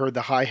whenever you heard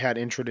the hi-hat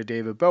intro to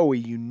David Bowie,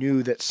 you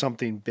knew that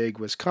something big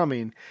was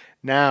coming.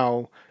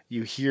 Now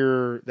you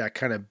hear that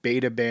kind of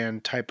beta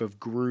band type of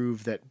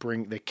groove that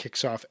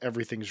kicks off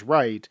Everything's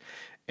Right,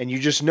 and you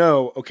just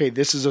know, okay,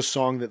 this is a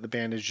song that the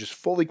band is just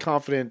fully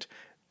confident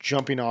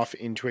jumping off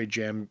into a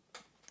jam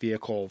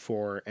vehicle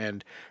for.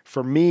 And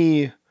for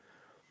me,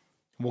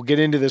 we'll get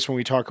into this when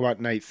we talk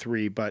about night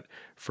 3, but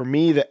for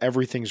me, the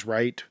Everything's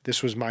Right,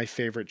 this was my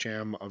favorite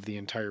jam of the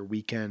entire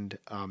weekend.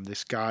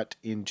 This got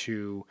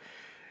into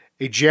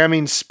a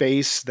jamming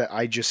space that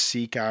I just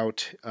seek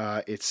out.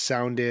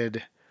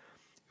 It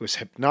was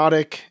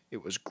hypnotic,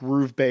 it was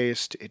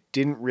groove-based, it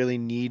didn't really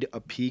need a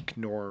peak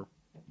nor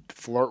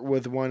flirt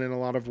with one in a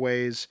lot of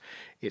ways.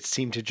 It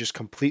seemed to just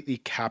completely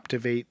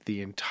captivate the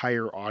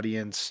entire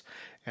audience.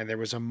 And there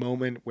was a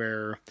moment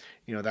where,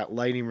 that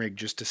lighting rig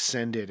just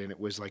descended and it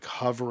was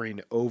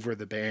hovering over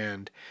the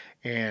band,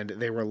 and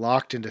they were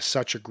locked into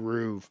such a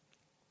groove.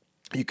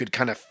 You could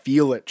kind of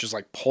feel it just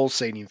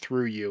pulsating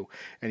through you,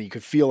 and you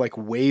could feel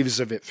waves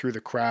of it through the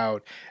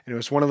crowd. And it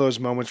was one of those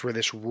moments where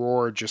this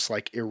roar just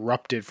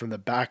erupted from the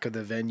back of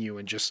the venue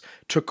and just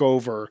took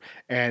over.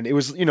 And it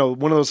was,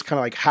 one of those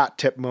kind of hat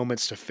tip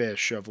moments to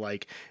Phish of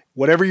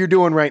whatever you're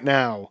doing right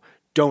now,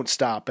 don't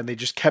stop. And they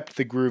just kept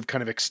the groove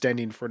kind of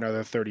extending for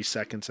another 30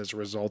 seconds as a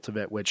result of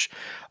it, which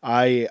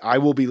I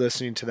will be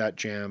listening to that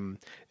jam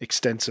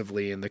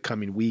extensively in the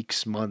coming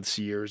weeks, months,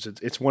 years.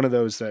 It's one of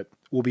those that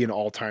will be an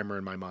all-timer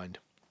in my mind.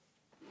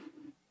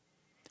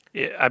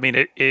 Yeah, I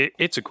mean,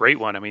 it's a great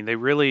one. I mean, they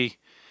really,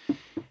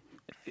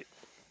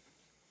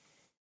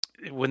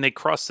 when they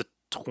cross the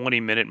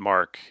 20-minute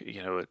mark,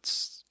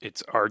 it's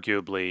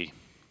arguably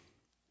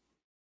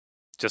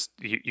just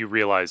you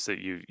realize that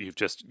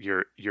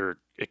you're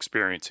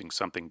experiencing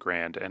something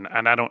grand, and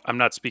I'm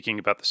not speaking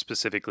about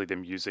specifically the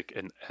music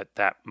and at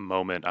that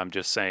moment. I'm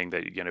just saying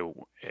that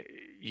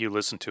you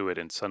listen to it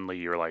and suddenly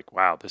you're like,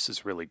 wow, this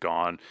is really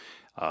gone.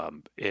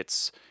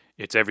 It's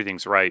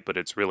Everything's Right, but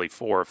it's really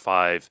 4 or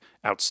 5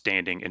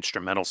 outstanding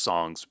instrumental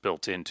songs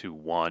built into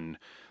one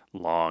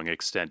long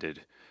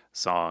extended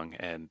song,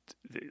 and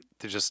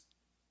they're just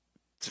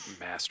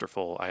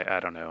masterful. I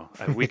don't know.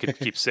 We could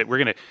keep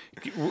sitting.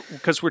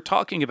 Because we're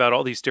talking about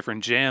all these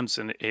different jams,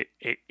 and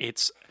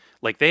it's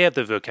like they have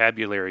the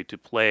vocabulary to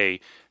play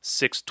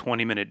 6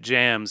 20-minute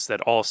jams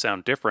that all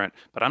sound different,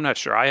 but I'm not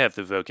sure I have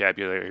the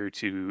vocabulary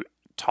to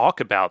talk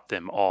about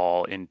them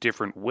all in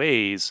different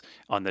ways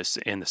in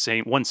the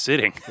same one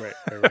sitting.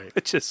 Right.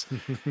 which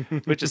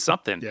is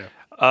something.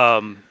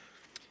 Yeah.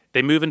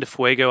 They move into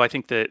Fuego. I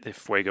think the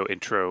Fuego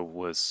intro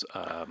was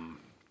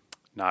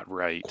not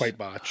right. Quite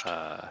botched.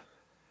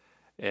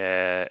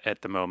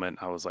 At the moment,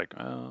 I was like,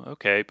 oh,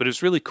 okay. But it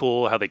was really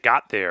cool how they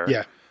got there.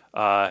 Yeah.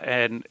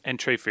 And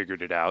Trey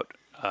figured it out.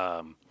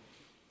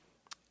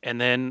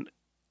 And then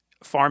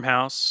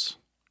Farmhouse,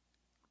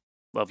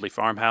 Lovely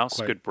Farmhouse,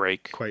 Quite- good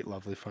break. Quite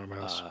lovely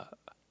farmhouse.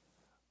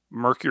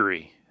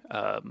 Mercury.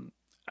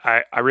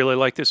 I really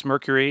like this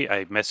Mercury.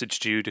 I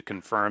messaged you to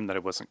confirm that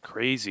it wasn't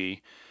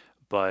crazy,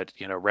 but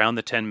around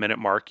the 10-minute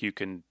mark, you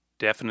can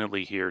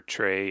definitely hear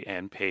Trey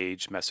and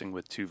Paige messing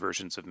with two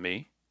versions of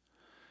me.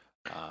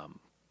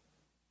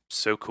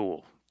 So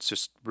cool. It's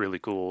just really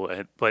cool.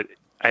 But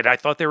I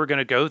thought they were going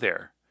to go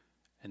there,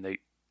 and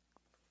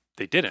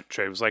they didn't.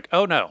 Trey was like,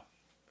 "Oh no,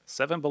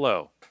 7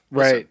 Below."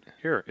 Listen, Right.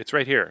 here, it's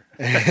right here.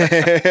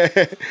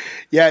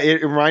 Yeah,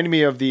 it reminded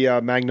me of the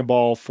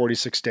Magnaball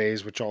 46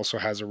 Days, which also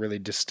has a really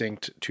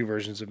distinct two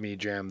versions of me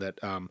jam that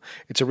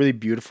it's a really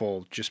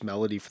beautiful just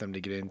melody for them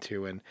to get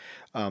into. And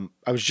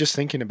I was just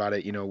thinking about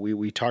it,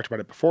 we talked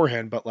about it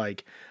beforehand, but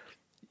like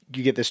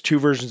you get this two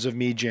versions of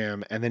me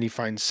jam and then you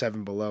find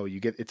 7 Below.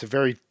 It's a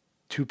very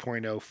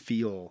 2.0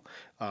 feel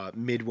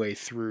midway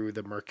through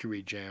the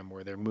Mercury jam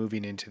where they're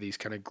moving into these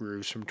kind of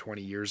grooves from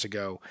 20 years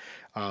ago.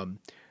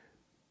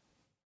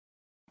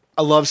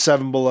 I love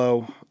 7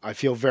 Below. I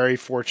feel very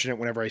fortunate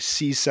whenever I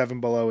see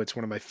 7 Below. It's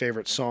one of my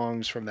favorite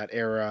songs from that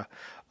era.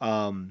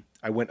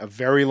 I went a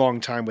very long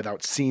time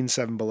without seeing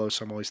 7 Below,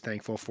 so I'm always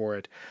thankful for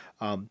it.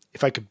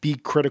 If I could be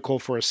critical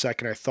for a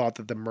second, I thought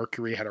that the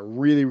Mercury had a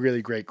really,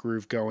 really great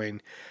groove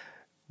going.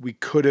 We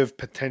could have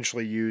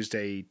potentially used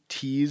a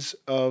tease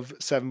of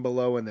 7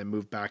 Below and then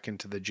moved back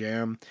into the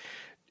jam.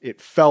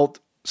 It felt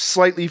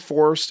slightly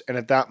forced, and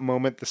at that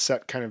moment the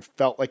set kind of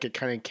felt like it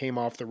kind of came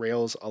off the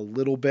rails a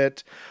little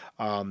bit.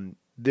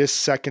 This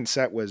second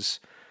set was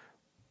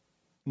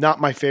not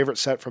my favorite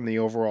set from the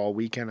overall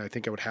weekend. I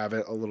think I would have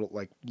it a little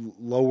like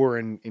lower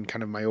in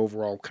kind of my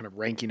overall kind of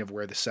ranking of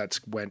where the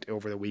sets went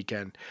over the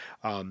weekend.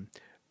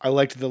 I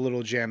liked the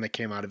little jam that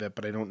came out of it,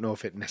 but I don't know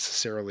if it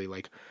necessarily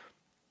like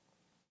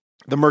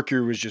the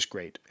Mercury was just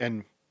great,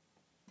 and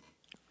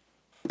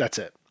that's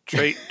it.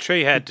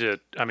 Trey had to.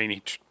 I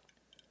mean,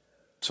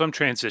 some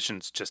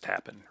transitions just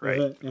happen, right?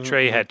 Mm-hmm.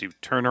 Trey had to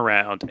turn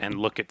around and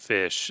look at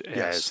Fish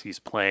Yes. as he's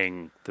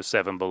playing the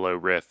 7 Below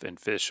riff, and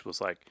Fish was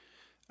like,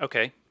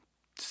 "Okay,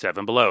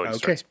 7 Below." And Okay,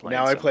 starts playing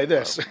now I 7 play Below.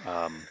 this.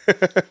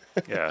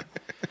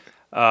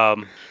 Yeah.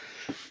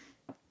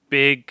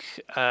 Big.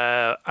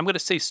 I'm going to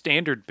say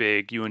standard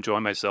big. You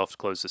Enjoy Myself to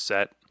close the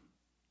set.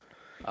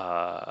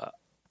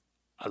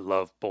 I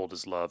love Bold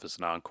as Love as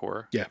an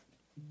encore. Yeah,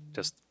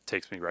 Just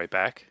takes me right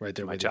back Right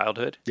there to my with you.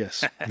 childhood.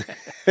 yes.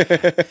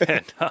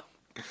 And,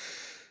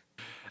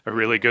 a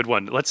really good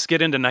one. Let's get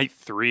into night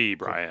 3,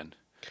 Brian.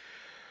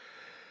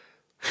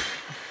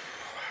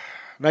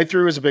 Night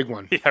 3 was a big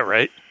one. Yeah,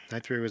 right?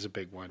 Night 3 was a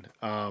big one.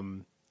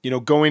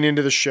 Going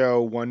into the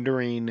show,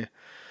 wondering,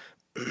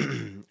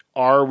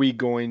 are we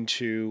going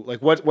to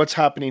like what's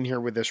happening here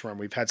with this run?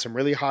 We've had some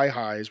really high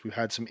highs. We've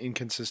had some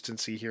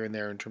inconsistency here and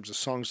there in terms of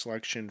song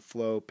selection,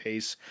 flow,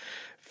 pace.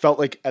 Felt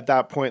like at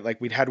that point, like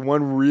we'd had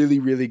one really,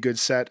 really good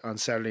set on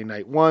Saturday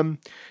night 1,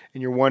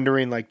 and you're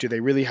wondering, like, do they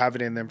really have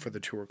it in them for the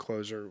tour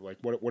closer? Like,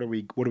 what are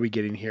we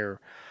getting here?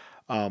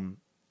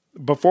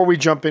 Before we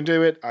jump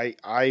into it,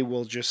 I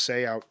will just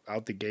say out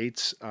the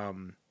gates,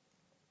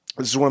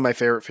 this is one of my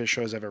favorite Fish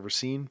shows I've ever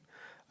seen.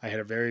 I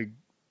had a very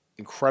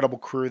incredible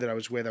crew that I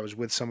was with. I was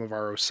with some of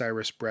our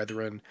Osiris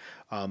brethren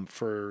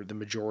for the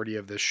majority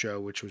of this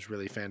show, which was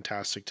really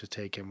fantastic to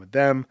take in with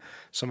them.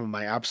 Some of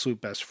my absolute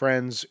best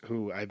friends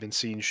who I've been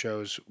seeing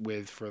shows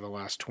with for the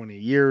last 20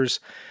 years.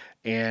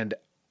 And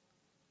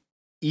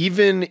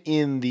even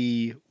in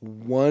the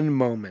one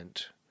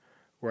moment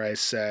where I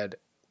said,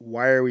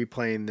 why are we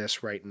playing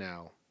this right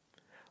now?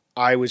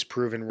 I was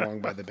proven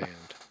wrong by the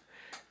band.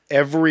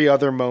 Every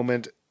other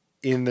moment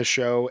in the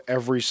show,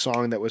 every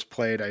song that was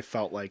played, I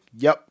felt like,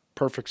 yep,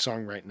 perfect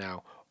song right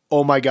now.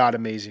 Oh my God,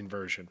 amazing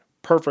version.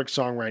 Perfect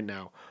song right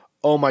now.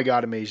 Oh my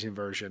God, amazing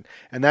version.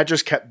 And that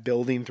just kept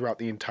building throughout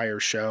the entire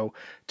show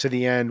to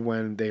the end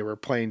when they were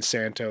playing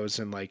Santos,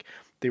 and like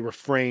the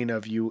refrain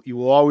of you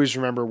will always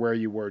remember where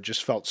you were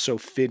just felt so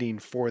fitting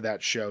for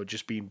that show,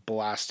 just being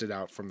blasted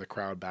out from the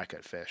crowd back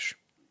at Fish.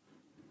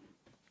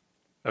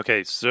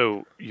 Okay,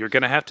 so you're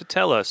going to have to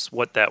tell us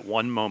what that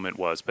one moment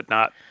was, but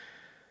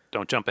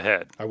don't jump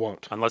ahead. I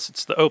won't. Unless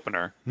it's the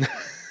opener.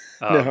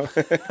 No.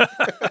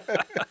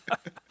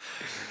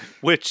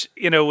 Which,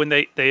 when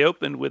they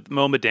opened with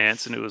MoMA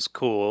Dance and it was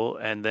cool,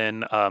 and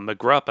then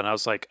McGrupp, and I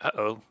was like,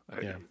 uh-oh.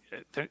 Yeah.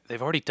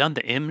 They've already done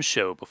the M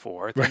show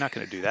before. They're not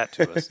going to do that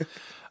to us.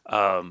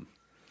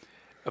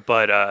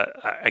 But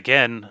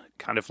again,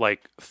 kind of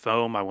like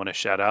Foam, I want to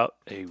shout out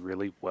a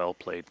really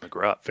well-played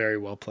McGrupp. Very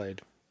well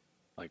played.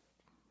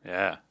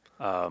 Yeah.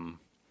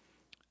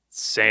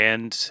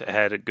 Sand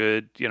had a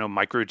good,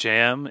 micro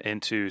jam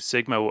into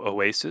Sigma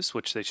Oasis,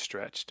 which they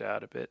stretched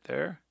out a bit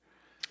there.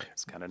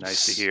 It's kind of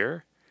nice to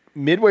hear.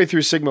 Midway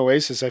through Sigma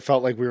Oasis, I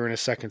felt like we were in a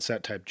second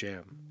set type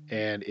jam,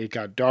 and it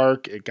got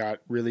dark. It got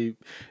really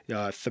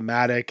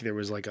thematic. There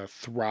was like a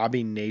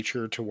throbbing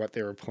nature to what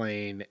they were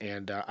playing,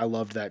 and I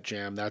loved that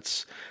jam.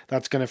 That's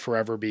going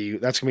to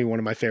be one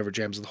of my favorite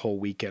jams of the whole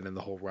weekend and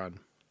the whole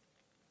run.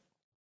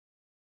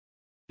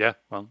 Yeah,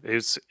 well,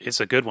 it's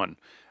a good one.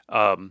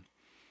 I'll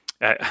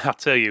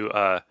tell you,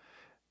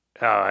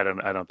 Oh, I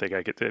don't think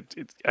I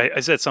could. I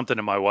said something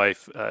to my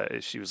wife.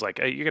 She was like,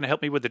 "Hey, you're gonna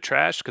help me with the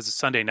trash because it's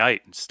Sunday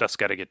night and stuff's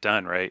got to get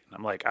done, right?" And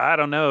I'm like, "I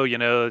don't know.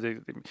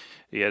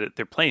 Yeah,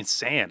 they're playing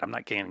sand. I'm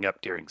not getting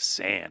up during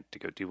sand to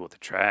go deal with the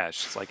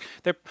trash. It's like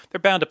they're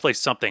bound to play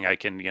something I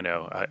can,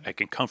 I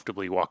can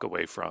comfortably walk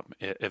away from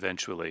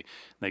eventually."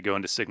 And they go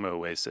into Sigma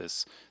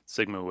Oasis.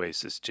 Sigma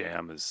Oasis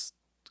Jam is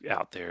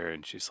out there,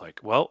 and she's like,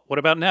 "Well, what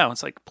about now?"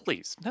 It's like,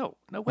 "Please, no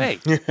way."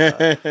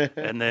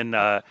 And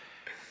then.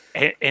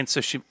 And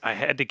so I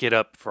had to get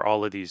up for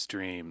all of these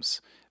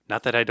dreams.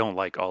 Not that I don't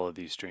like all of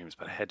these dreams,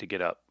 but I had to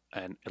get up.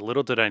 And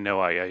little did I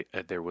know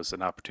there was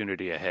an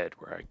opportunity ahead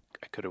where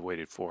I could have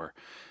waited for.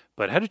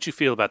 But how did you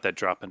feel about that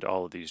drop into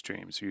all of these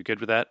dreams? Are you good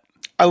with that?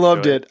 I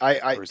loved it.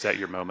 Or is that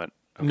your moment?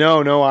 Okay.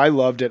 No, I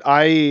loved it.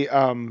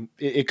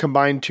 It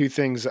combined two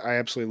things I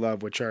absolutely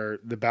love, which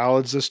are the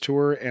ballads this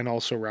tour and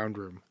also Round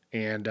Room.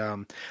 And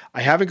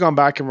I haven't gone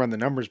back and run the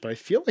numbers, but I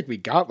feel like we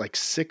got like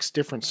 6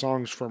 different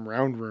songs from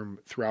Round Room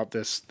throughout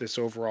this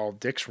overall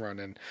Dick's run,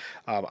 and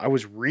I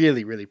was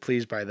really, really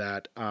pleased by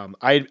that.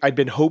 I'd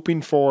been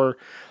hoping for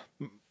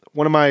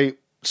one of my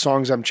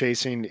songs I'm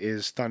chasing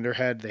is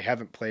Thunderhead. They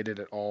haven't played it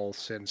at all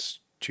since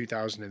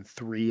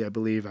 2003, I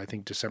believe. I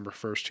think December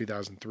 1st,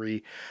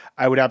 2003.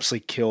 I would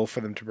absolutely kill for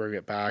them to bring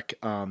it back.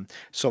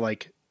 So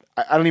like,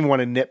 I don't even want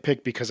to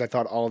nitpick because I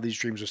thought All of These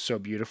Dreams was so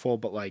beautiful,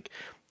 but like,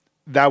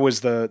 that was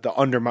the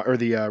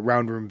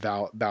Round Room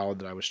ballad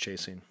that I was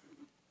chasing.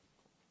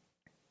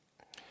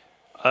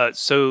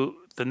 So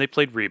then they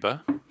played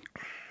Reba,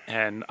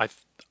 and I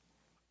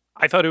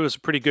thought it was a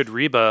pretty good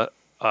Reba.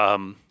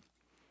 The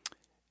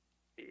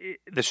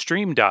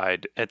stream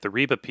died at the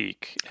Reba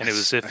peak, and it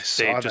was if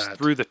they just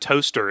threw the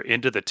toaster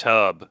into the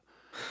tub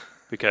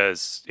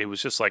because it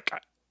was just like,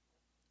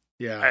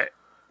 yeah,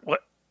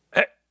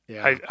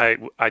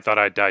 I thought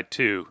I died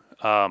too.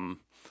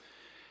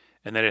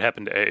 And then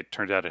it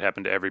turned out it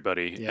happened to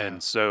everybody. Yeah.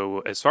 And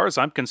so as far as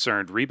I'm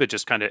concerned, Reba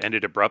just kind of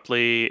ended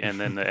abruptly,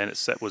 and then the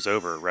set was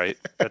over, right?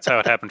 That's how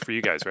it happened for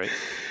you guys, right?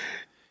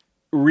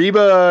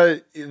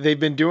 Reba,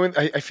 they've been doing,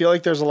 I feel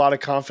like there's a lot of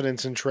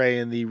confidence in Trey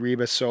in the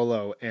Reba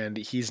solo, and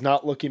he's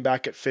not looking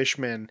back at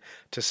Fishman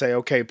to say,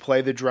 okay,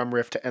 play the drum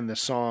riff to end the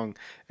song.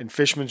 And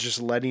Fishman's just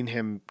letting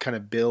him kind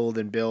of build,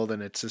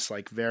 and it's this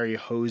like very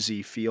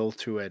hosey feel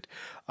to it.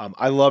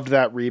 I loved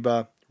that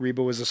Reba.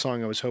 Reba was a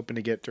song I was hoping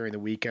to get during the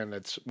weekend.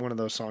 It's one of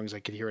those songs I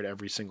could hear at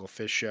every single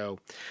Fish show.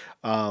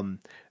 And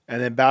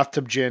then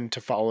Bathtub Gin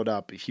to follow it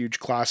up. A huge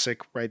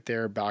classic right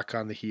there, back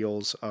on the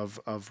heels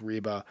of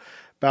Reba.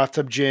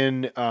 Bathtub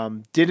Gin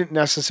didn't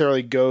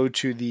necessarily go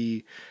to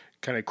the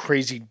kind of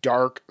crazy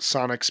dark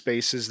sonic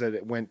spaces that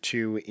it went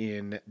to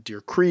in Deer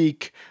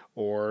Creek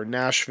or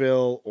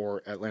Nashville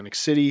or Atlantic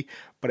City,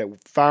 but it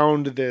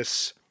found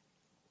this...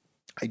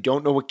 I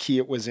don't know what key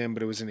it was in,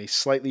 but it was in a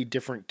slightly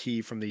different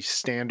key from the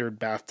standard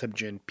Bathtub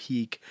Gin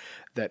peak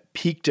that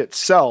peaked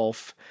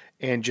itself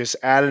and just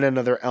added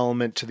another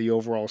element to the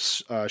overall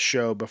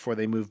show before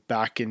they moved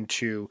back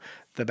into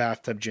the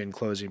Bathtub Gin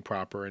closing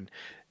proper, and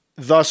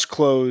thus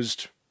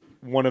closed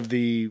one of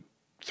the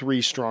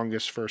 3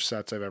 strongest first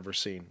sets I've ever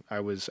seen.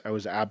 I was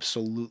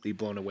absolutely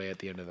blown away at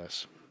the end of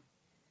this.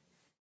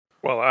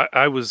 Well,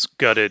 I was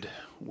gutted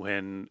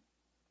when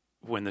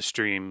the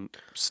stream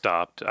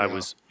stopped. I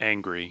was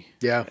angry.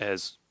 Yeah.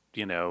 As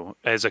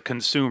as a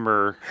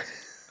consumer,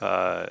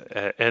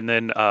 and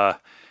then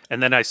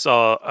I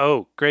saw,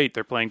 oh great,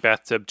 they're playing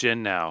Bathtub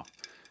Gin now.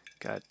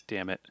 God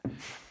damn it.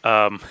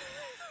 I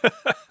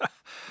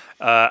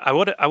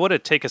want to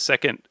take a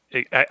second.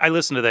 I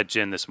listened to that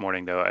Gin this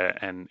morning though,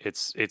 and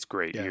it's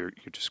great. Yeah. You're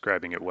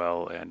describing it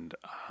well, and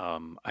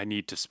I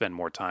need to spend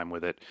more time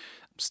with it.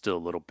 I'm still a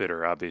little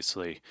bitter,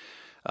 obviously.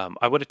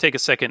 I want to take a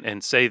second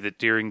and say that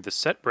during the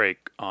set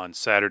break on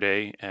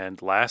Saturday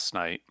and last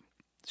night,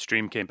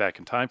 stream came back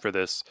in time for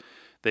this.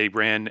 They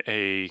ran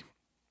a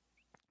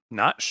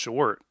not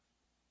short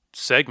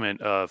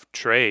segment of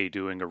Trey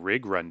doing a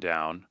rig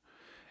rundown,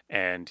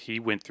 and he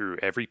went through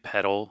every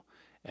pedal,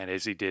 and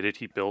as he did it,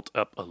 he built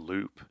up a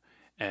loop,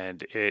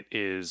 and it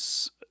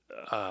was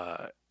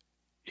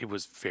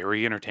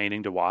very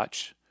entertaining to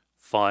watch,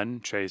 fun.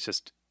 Trey's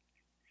just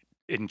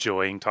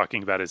enjoying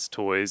talking about his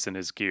toys and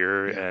his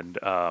gear, and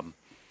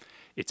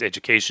it's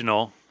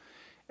educational.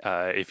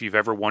 If you've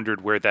ever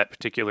wondered where that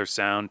particular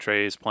sound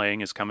Trey is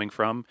playing is coming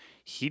from,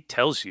 he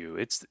tells you.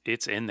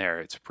 It's in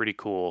there. It's pretty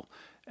cool,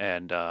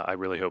 and I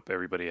really hope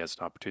everybody has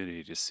an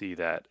opportunity to see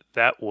that.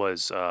 That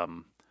was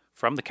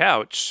from the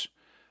couch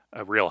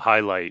a real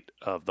highlight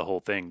of the whole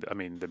thing. I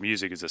mean, the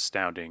music is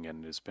astounding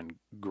and has been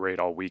great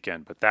all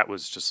weekend, but that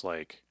was just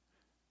like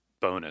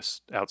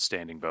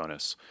outstanding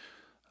bonus.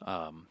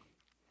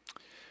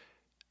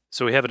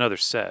 So we have another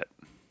set.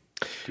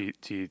 Do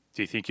you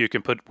think you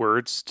can put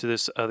words to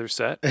this other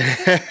set?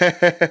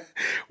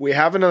 We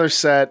have another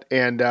set,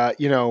 and I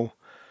don't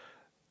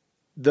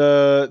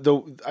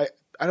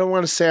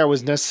want to say I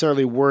was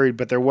necessarily worried,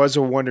 but there was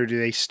a wonder: do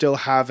they still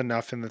have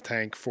enough in the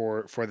tank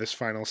for this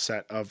final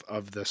set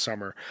of the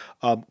summer?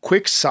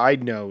 Quick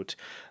side note: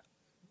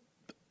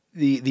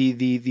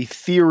 the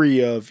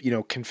theory of,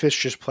 can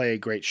Fish just play a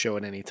great show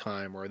at any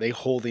time, or are they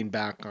holding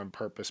back on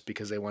purpose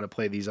because they want to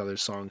play these other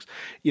songs?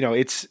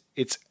 It's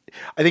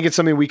I think it's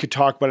something we could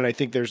talk about, and I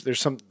think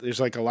there's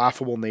like a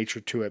laughable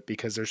nature to it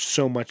because there's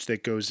so much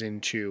that goes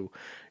into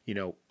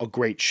a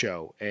great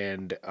show.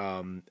 And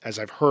as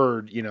I've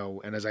heard,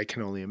 and as I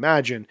can only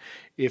imagine,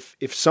 if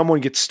someone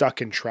gets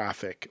stuck in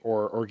traffic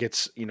or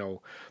gets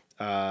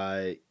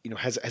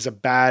has a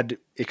bad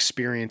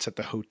experience at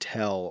the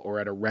hotel or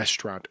at a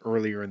restaurant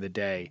earlier in the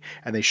day,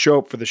 and they show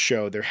up for the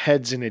show, their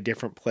head's in a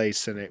different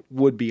place than it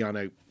would be on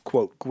a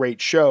quote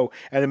great show,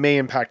 and it may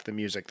impact the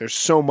music. There's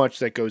so much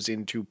that goes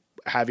into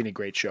having a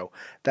great show.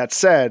 That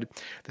said,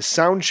 the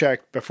sound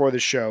check before the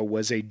show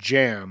was a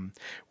jam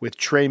with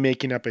Trey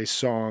making up a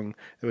song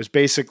that was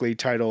basically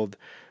titled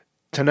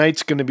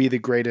 "Tonight's going to be the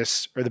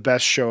greatest or the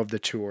best show of the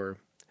tour.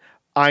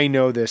 I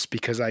know this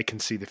because I can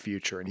see the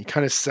future." And he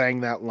kind of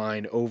sang that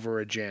line over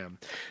a jam.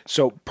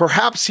 So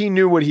perhaps he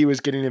knew what he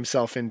was getting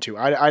himself into.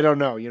 I don't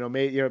know.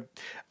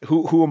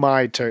 Who am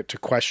I to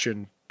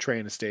question Trey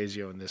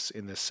Anastasio in this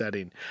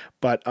setting?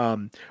 But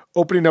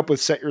opening up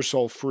with "Set Your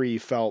Soul Free"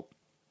 felt,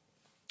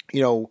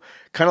 kind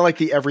of like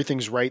the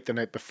Everything's Right the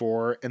night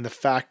before, and the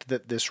fact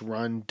that this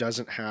run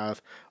doesn't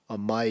have a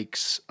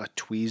Mike's, a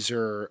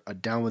Tweezer, a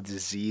Down with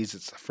Disease.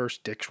 It's the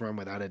first Dick's run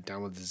without a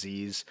Down with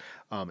Disease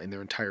in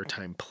their entire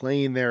time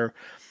playing there.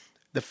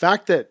 The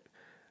fact that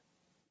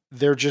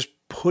they're just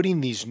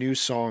putting these new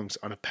songs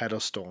on a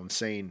pedestal and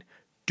saying,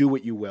 do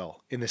what you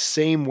will, in the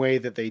same way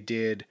that they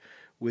did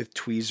with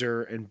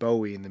Tweezer and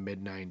Bowie in the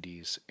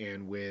mid-90s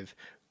and with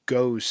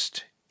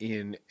Ghost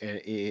in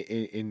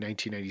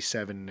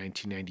 1997 and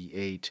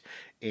 1998,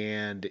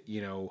 and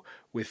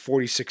with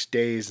 46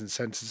 Days and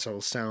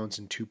Sensible Sounds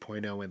in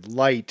 2.0 and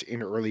Light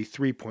in early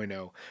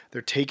 3.0.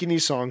 They're taking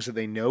these songs that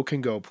they know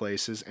can go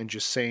places and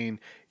just saying,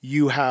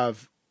 you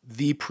have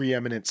the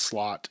preeminent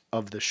slot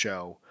of the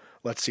show,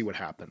 let's see what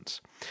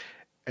happens.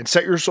 And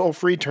Set Your Soul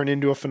Free turned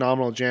into a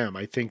phenomenal jam.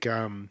 I think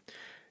I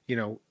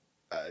don't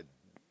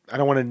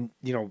want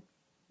to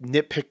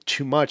nitpick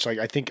too much. Like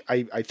I think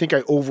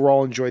I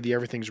overall enjoyed the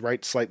Everything's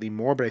Right slightly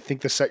more, but I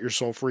think the Set Your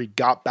Soul Free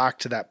got back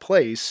to that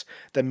place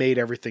that made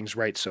Everything's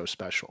Right so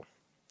special.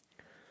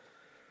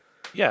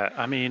 Yeah,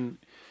 I mean,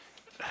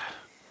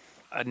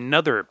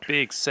 another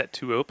big set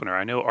 2 opener.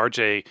 I know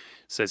RJ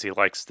says he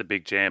likes the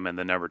big jam in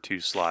the number 2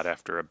 slot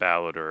after a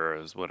ballad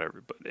or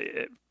whatever, but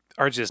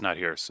RJ's not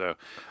here, so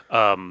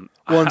and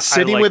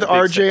sitting with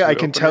RJ, I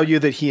can tell you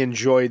that he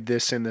enjoyed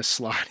this in this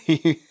slot.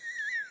 You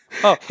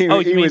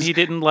mean he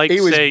didn't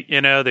say,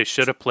 they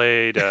should have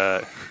played...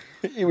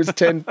 He was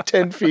 10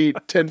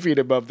 feet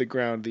above the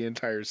ground the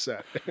entire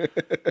set.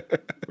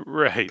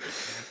 Right.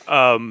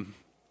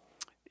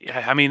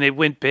 Yeah, I mean, it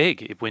went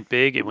big. It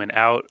went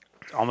out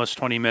almost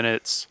 20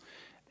 minutes,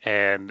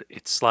 and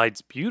it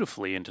slides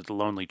beautifully into the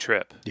Lonely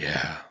Trip.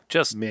 Yeah.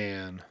 Just,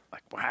 man.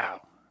 like,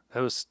 wow.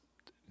 That was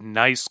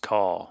nice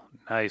call.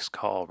 Nice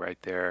call right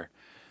there.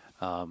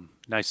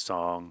 Nice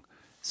song.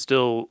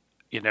 Still...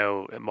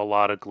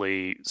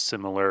 melodically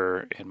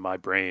similar in my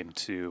brain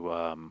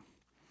to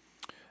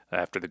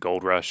After the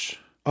Gold Rush.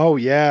 Oh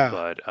yeah,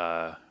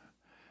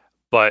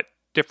 but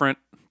different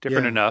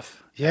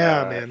enough.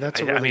 Yeah, man,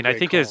 that's. I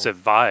think call. It's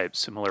a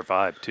similar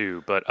vibe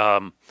too. But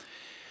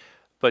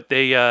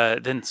they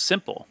then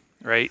Simple,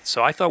 right?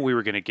 So I thought we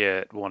were going to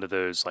get one of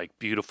those like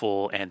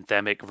beautiful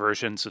anthemic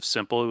versions of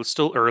Simple. It was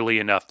still early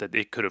enough that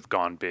it could have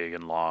gone big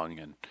and long,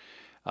 and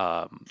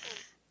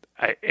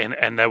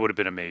and that would have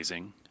been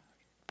amazing.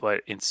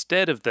 But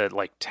instead of the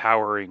like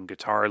towering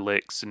guitar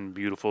licks and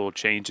beautiful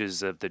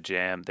changes of the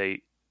jam,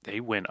 they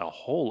went a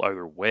whole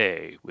other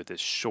way with this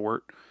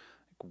short,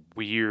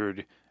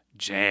 weird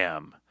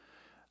jam.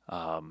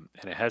 And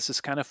it has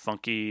this kind of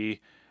funky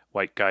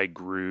white guy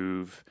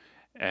groove,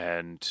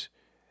 and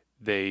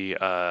they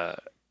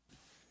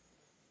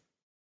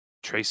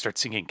Trey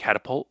starts singing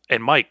Catapult,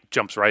 and Mike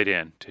jumps right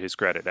in, to his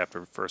credit, after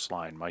the first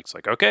line. Mike's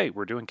like, okay,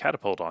 we're doing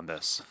Catapult on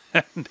this.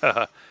 And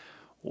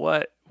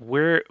what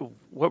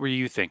were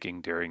you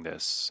thinking during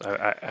this?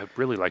 I'd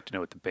really like to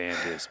know what the band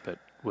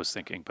was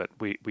thinking, but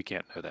we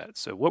can't know that.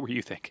 So what were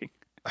you thinking?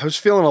 I was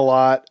feeling a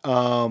lot.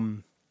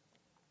 One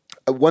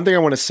thing I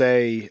want to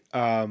say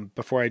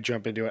before I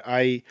jump into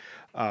it,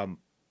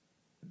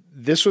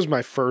 this was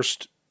my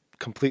first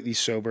completely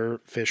sober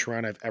Fish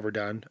run I've ever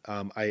done.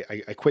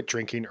 I quit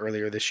drinking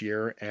earlier this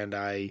year, and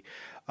I've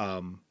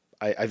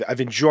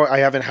enjoyed. I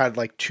haven't had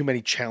like too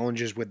many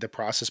challenges with the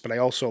process, but I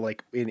also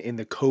like in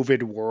the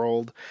COVID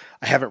world,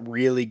 I haven't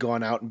really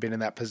gone out and been in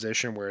that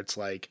position where it's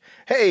like,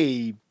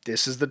 hey,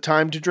 this is the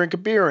time to drink a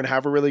beer and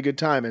have a really good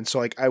time. And so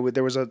like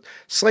there was a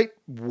slight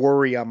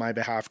worry on my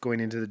behalf going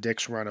into the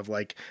Dick's run of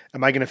like,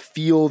 am I going to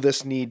feel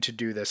this need to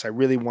do this? I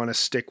really want to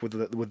stick with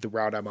the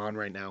route I'm on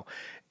right now,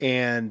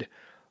 and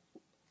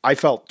I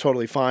felt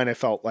totally fine. I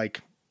felt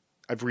like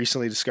I've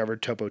recently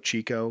discovered Topo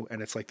Chico,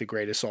 and it's like the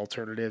greatest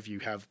alternative. You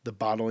have the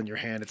bottle in your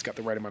hand; it's got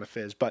the right amount of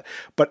fizz. But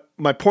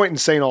my point in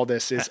saying all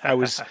this is,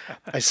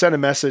 I sent a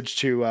message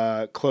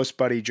to close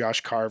buddy Josh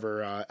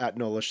Carver at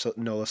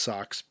Nola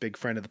Sox, big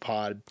friend of the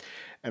pod,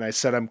 and I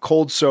said I'm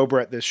cold sober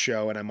at this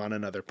show, and I'm on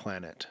another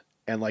planet.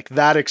 And like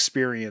that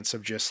experience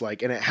of just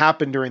like, and it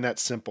happened during that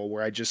simple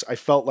where I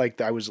felt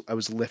like I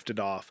was lifted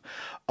off.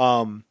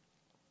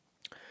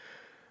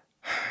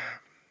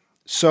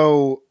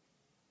 So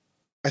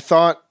I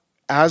thought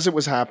as it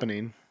was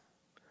happening,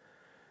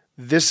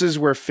 this is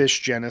where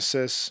Fish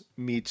Genesis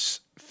meets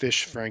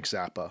Fish Frank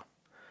Zappa.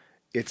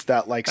 It's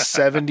that like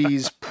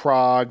 70s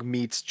prog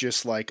meets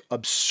just like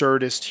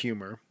absurdist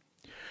humor.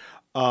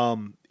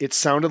 It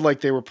sounded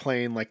like they were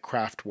playing like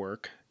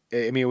Kraftwerk.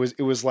 I mean,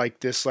 it was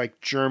like this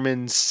like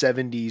German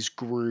 70s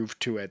groove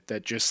to it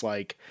that just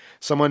like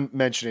someone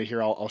mentioned it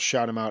here. I'll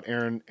shout him out.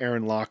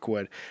 Aaron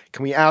Lockwood.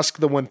 Can we ask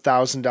the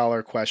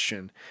 $1,000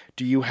 question?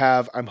 Do you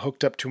have I'm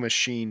hooked up to a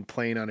machine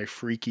playing on a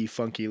freaky,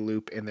 funky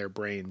loop in their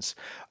brains?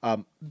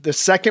 The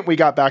second we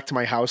got back to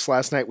my house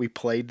last night, we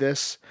played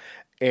this,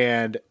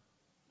 and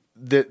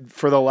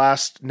for the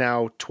last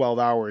now 12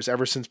 hours,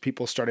 ever since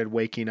people started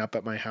waking up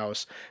at my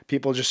house,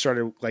 people just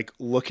started like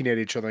looking at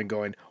each other and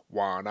going,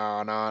 wah,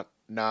 nah, not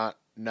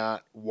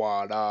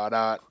wah,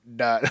 not.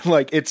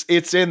 Like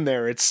it's in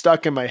there. It's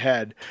stuck in my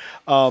head.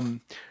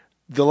 The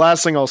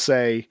last thing I'll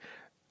say,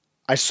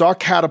 I saw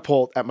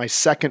Catapult at my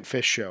second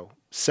Fish show,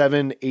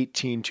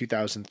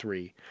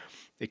 7/18/2003.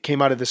 It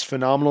came out of this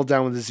phenomenal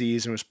Down with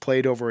Disease and was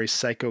played over a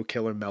Psycho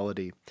Killer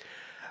melody.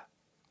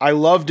 I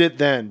loved it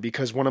then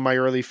because one of my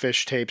early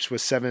Fish tapes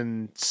was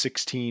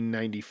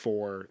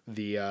 7/16/94,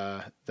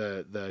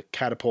 the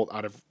Catapult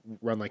out of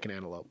Run Like an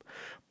Antelope.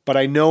 But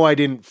I know I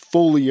didn't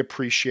fully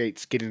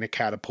appreciate getting a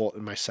Catapult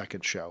in my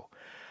second show.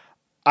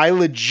 I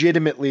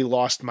legitimately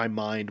lost my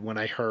mind when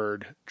I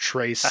heard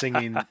Trey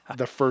singing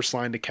the first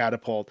line to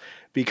Catapult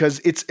because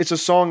it's a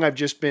song I've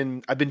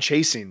been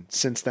chasing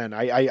since then.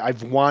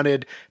 I've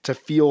wanted to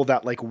feel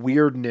that like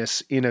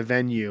weirdness in a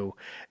venue,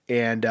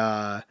 and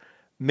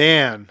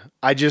man,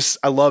 I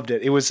loved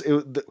it. It was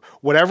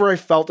whatever I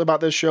felt about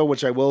this show,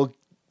 which I will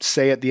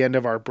say at the end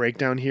of our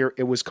breakdown here,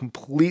 it was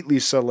completely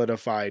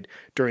solidified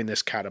during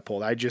this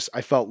Catapult. I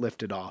felt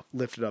lifted up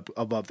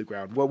above the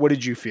ground. What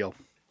did you feel?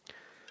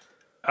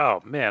 Oh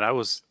man, I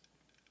was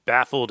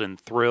baffled and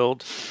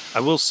thrilled.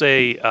 I will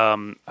say, I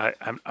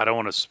don't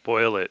want to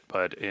spoil it,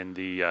 but in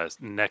the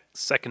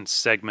second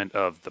segment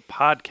of the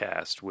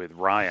podcast with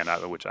Ryan,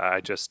 which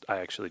I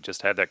actually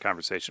just had that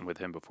conversation with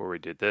him before we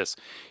did this,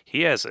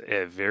 he has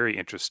a very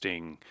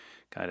interesting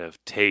kind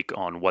of take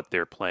on what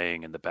they're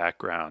playing in the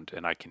background,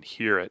 and I can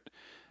hear it,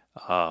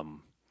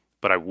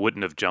 but I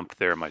wouldn't have jumped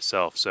there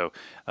myself. So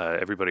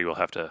everybody will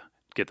have to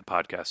get the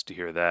podcast to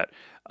hear that.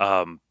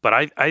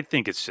 But I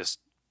think it's just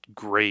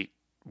great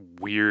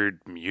weird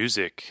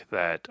music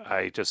that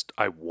I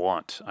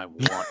want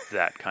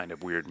that kind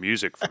of weird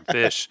music from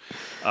Fish.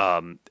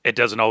 It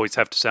doesn't always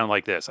have to sound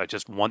like this. I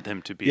just want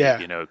them to be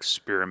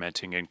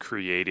experimenting and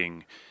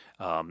creating,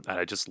 and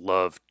I just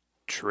love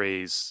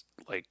Trey's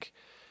like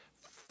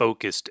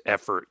focused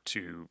effort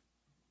to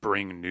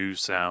bring new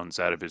sounds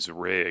out of his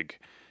rig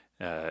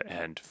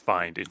and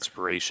find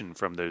inspiration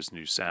from those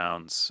new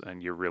sounds,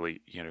 and you're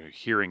really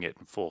hearing it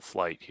in full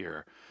flight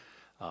here.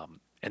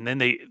 And then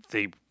they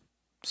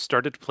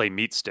started to play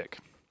Meat Stick.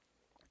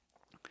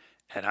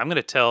 And I'm going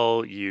to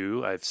tell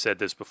you, I've said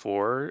this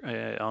before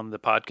on the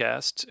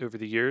podcast over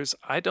the years,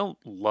 I don't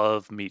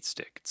love Meat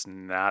Stick. It's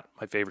not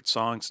my favorite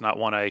song. It's not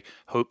one I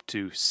hope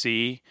to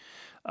see.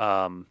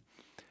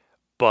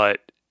 But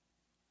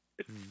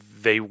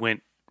they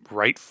went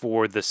right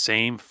for the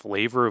same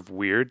flavor of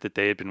weird that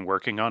they had been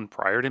working on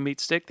prior to Meat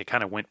Stick. They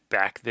kind of went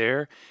back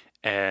there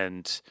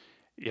and,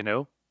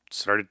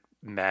 started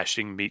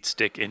mashing Meat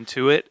Stick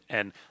into it.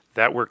 And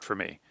that worked for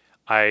me.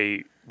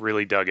 I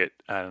really dug it.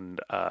 And,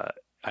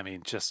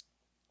 just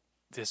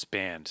this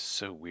band,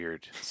 so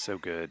weird, so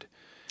good.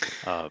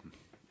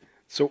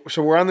 So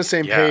we're on the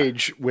same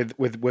page with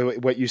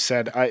what you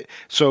said.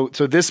 So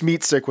this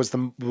Meat Stick was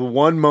the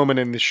one moment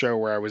in the show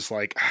where I was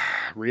like,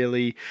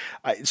 really?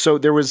 So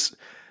there was,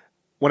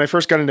 when I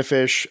first got into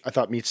Fish, I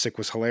thought Meat Stick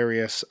was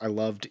hilarious. I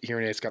loved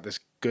hearing it. It's got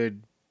this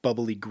good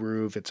bubbly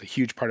groove. It's a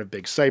huge part of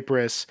Big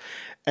Cypress.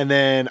 And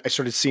then I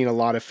started seeing a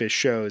lot of Fish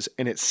shows,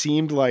 and it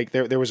seemed like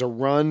there was a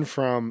run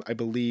from, I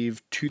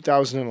believe,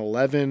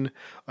 2011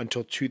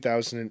 until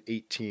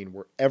 2018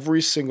 where every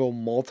single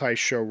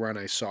multi-show run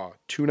I saw,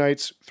 2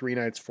 nights, 3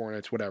 nights, 4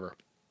 nights, whatever,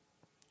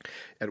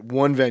 at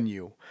one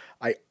venue,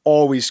 I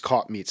always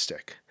caught Meat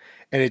Stick.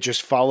 And it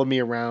just followed me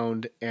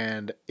around,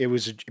 and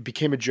it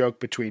became a joke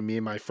between me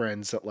and my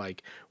friends that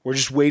like, we're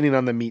just waiting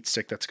on the Meat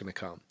Stick that's going to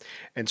come.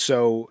 And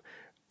so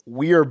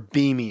we are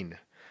beaming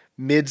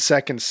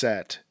mid-second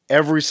set.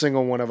 Every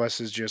single one of us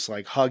is just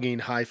like hugging,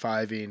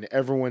 high-fiving.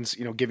 Everyone's,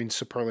 giving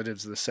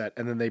superlatives to the set.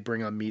 And then they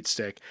bring on Meat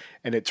Stick.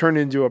 And it turned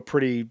into a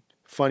pretty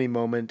funny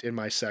moment in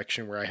my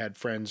section where I had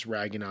friends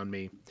ragging on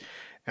me.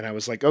 And I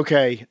was like,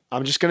 okay,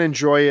 I'm just going to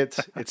enjoy it.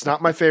 It's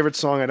not my favorite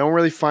song. I don't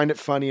really find it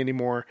funny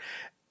anymore.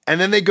 And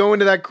then they go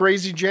into that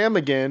crazy jam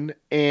again.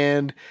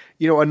 And,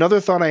 another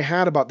thought I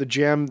had about the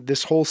jam,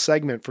 this whole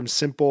segment from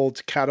Simple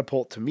to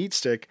Catapult to Meat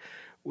Stick,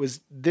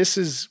 was this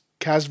is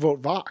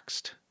Casvote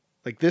Voxed.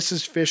 Like, this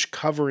is Fish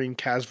covering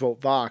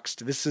Casvote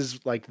Voxed. This is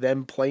like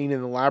them playing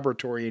in the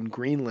laboratory in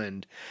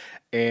Greenland.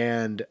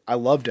 And I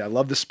loved it. I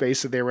love the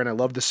space that they were in. I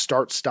love the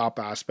start-stop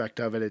aspect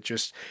of it.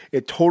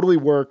 It totally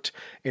worked.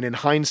 And in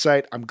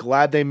hindsight, I'm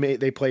glad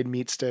they played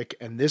Meat Stick.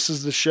 And this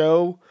is the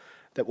show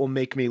that will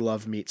make me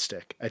love Meat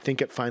Stick. I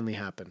think it finally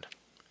happened.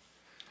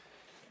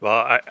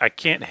 Well, I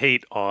can't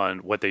hate on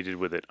what they did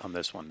with it on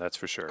this one. That's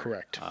for sure.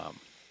 Correct.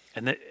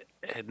 And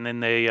then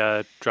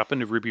they drop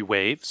into Ruby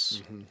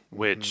Waves,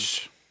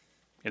 which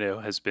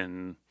has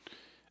been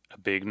a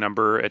big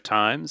number at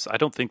times. I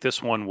don't think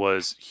this one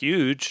was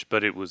huge,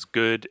 but it was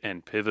good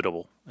and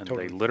pivotal. And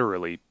Totally. They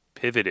literally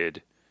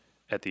pivoted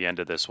at the end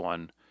of this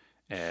one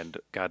and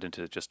got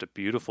into just a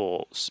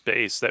beautiful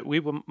space that we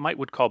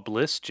would call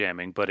bliss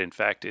jamming, but in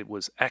fact it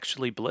was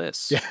actually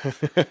bliss.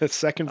 Yeah,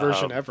 second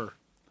version ever.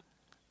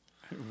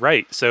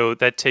 Right. So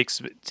that takes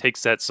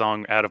that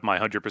song out of my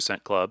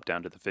 100% club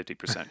down to the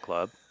 50%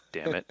 club.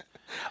 Damn it.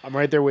 I'm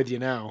right there with you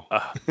now.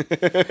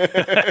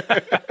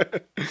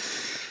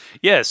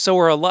 Yeah, so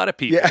are a lot of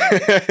people.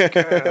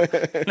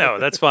 Yeah. No,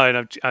 that's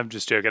fine. I'm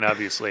just joking.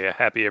 Obviously, I'm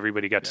happy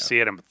everybody got to see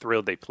it. I'm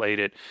thrilled they played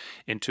it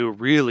into a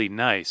really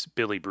nice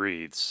Billy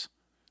Breathes.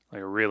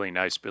 Like a really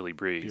nice Billy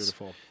Breathes.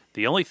 Beautiful.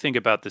 The only thing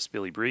about this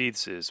Billy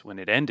Breathes is when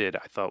it ended,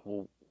 I thought,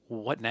 well,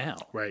 what now?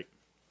 Right.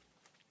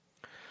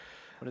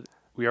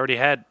 We already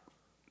had,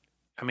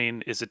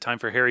 is it time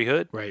for Harry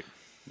Hood? Right.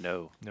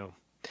 No.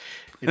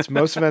 It's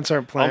most events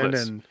aren't planned.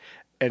 Almost.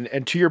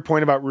 And to your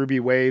point about Ruby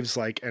Waves,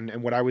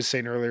 and what I was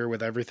saying earlier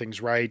with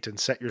Everything's Right and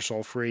Set Your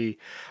Soul Free,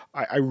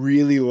 I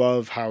really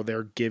love how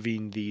they're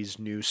giving these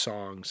new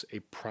songs a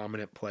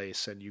prominent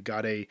place. And you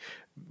got a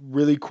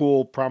really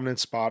cool prominent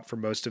spot for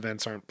Most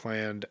Events Aren't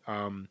Planned.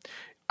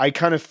 I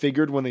kind of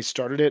figured when they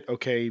started it,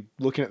 okay,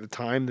 looking at the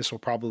time, this will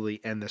probably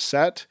end the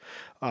set.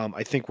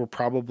 I think we're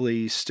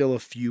probably still a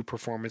few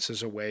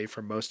performances away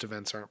from Most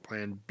Events Aren't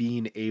Planned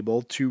being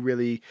able to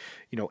really,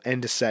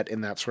 end a set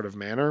in that sort of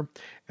manner.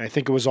 And I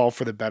think it was all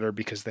for the better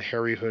because the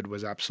Harry Hood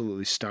was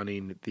absolutely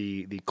stunning.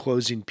 The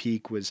closing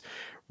peak was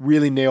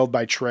really nailed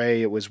by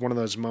Trey. It was one of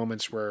those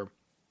moments where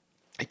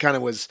he kind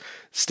of was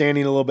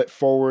standing a little bit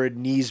forward,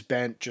 knees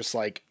bent, just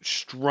like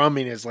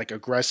strumming as like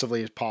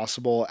aggressively as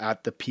possible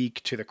at the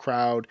peak to the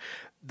crowd.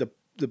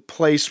 The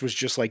place was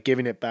just like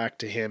giving it back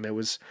to him. It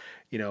was,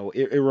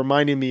 it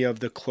reminded me of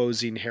the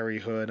closing Harry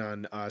Hood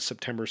on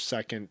September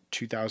 2nd,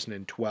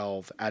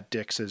 2012 at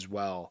Dick's as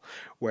well,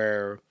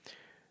 where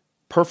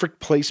perfect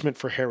placement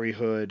for Harry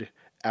Hood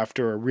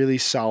after a really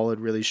solid,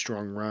 really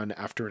strong run,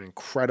 after an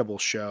incredible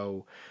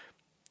show.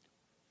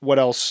 What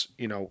else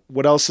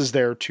is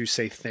there to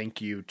say thank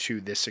you to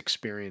this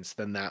experience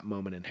than that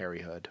moment in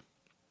Harry Hood?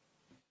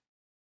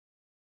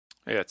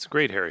 Yeah, it's a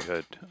great Harry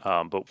Hood.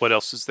 But what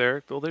else is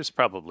there? Well, there's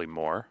probably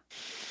more.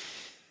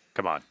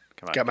 Come on.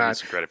 Come on.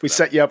 Some credit for We that.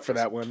 set you up for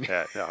that one.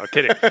 Yeah, no, I'm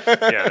kidding.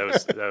 Yeah,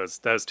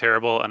 that was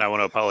terrible, and I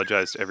want to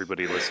apologize to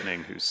everybody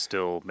listening who's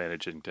still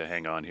managing to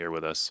hang on here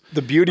with us.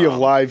 The beauty of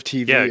live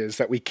TV is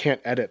that we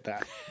can't edit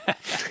that.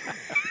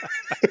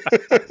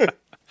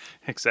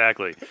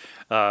 Exactly.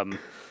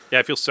 Yeah,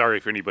 I feel sorry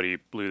for anybody who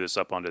blew this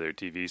up onto their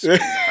TV screen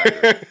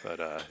either,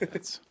 but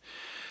it's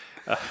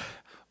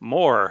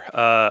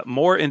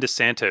more into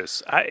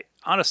Santos.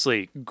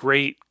 Honestly,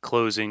 great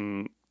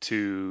closing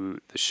to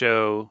the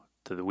show,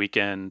 to the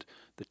weekend,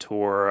 the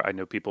tour. I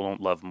know people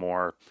don't love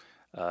more.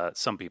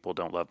 Some people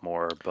don't love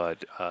more,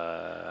 but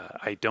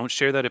I don't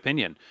share that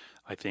opinion.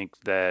 I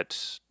think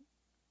that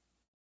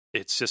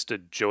it's just a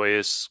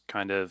joyous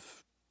kind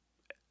of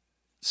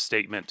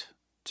statement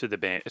to the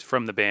band,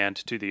 from the band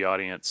to the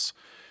audience,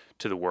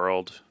 to the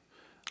world.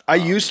 I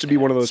used to be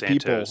one of those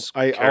Santos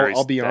people.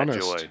 I'll be honest.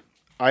 Joy.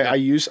 I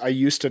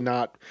used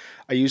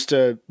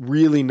to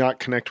really not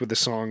connect with the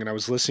song, and I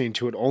was listening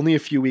to it only a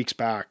few weeks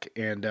back,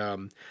 and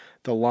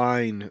the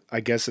line, I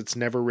guess it's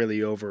never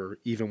really over,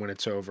 even when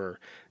it's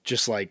over,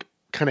 just like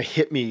kind of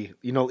hit me.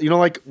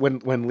 Like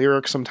when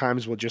lyrics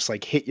sometimes will just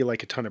like hit you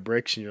like a ton of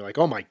bricks, and you're like,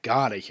 oh my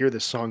God, I hear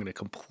this song in a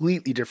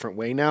completely different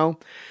way now.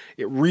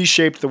 It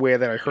reshaped the way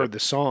that I heard the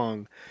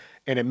song,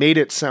 and it made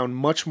it sound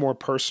much more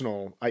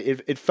personal.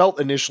 It felt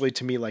initially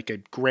to me like a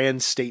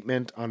grand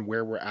statement on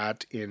where we're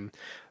at in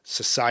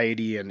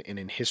society and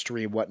in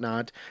history and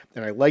whatnot.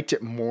 And I liked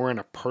it more on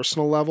a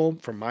personal level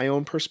from my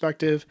own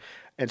perspective.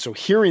 And so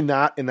hearing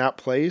that in that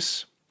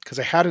place, because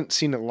I hadn't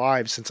seen it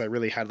live since I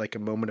really had like a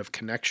moment of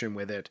connection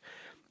with it,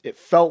 it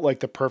felt like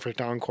the perfect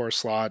encore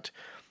slot.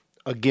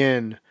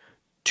 Again,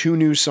 2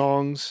 new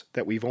songs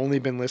that we've only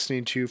been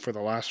listening to for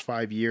the last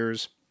 5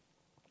 years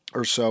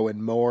or so,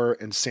 and Moore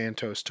and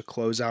Santos to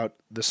close out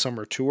the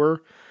summer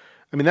tour.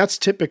 I mean, that's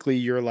typically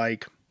your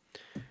like,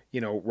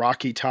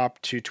 Rocky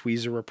Top to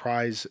Tweezer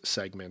Reprise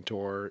segment,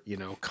 or,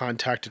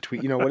 Contact to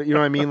Tweet, what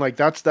I mean? Like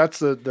that's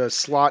the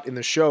slot in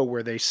the show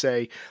where they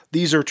say,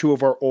 these are two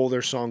of our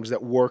older songs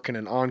that work in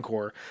an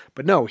encore.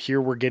 But no, here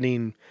we're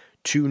getting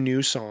two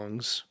new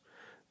songs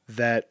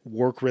that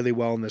work really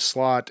well in this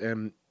slot.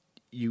 And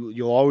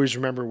you'll always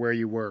remember where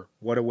you were.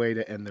 What a way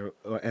to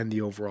end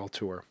the overall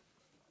tour.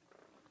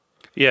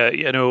 Yeah,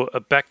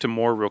 back to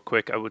more real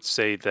quick. I would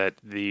say that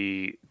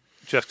the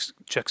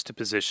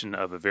juxtaposition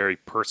of a very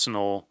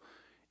personal,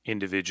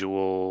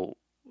 individual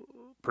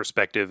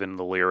perspective in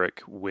the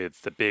lyric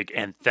with the big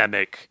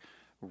anthemic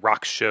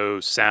rock show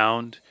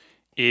sound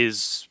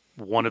is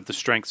one of the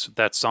strengths of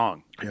that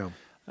song. Yeah.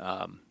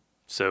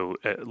 So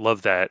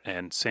love that.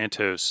 And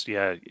Santos,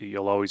 yeah,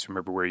 you'll always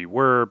remember where you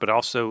were, but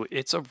also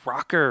it's a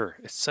rocker.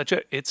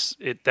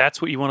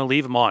 That's what you want to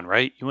leave them on,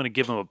 right? You want to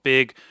give them a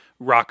big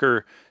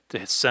rocker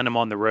to send them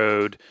on the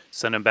road,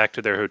 send them back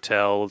to their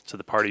hotel, to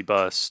the party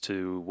bus,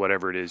 to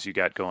whatever it is you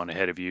got going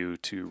ahead of you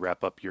to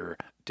wrap up your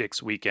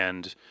Dick's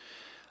weekend.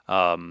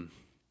 And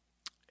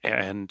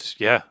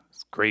yeah,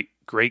 it's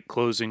great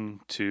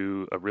closing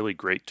to a really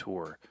great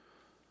tour.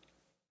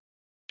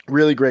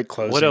 Really great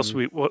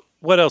closing.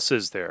 What else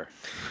is there?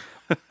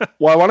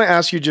 Well, I want to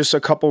ask you just a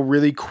couple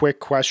really quick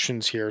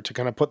questions here to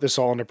kind of put this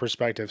all into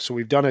perspective. So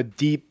we've done a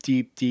deep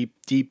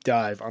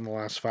dive on the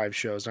last 5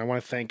 shows. And I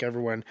want to thank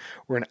everyone.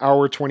 We're an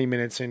hour, 20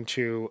 minutes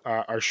into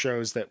our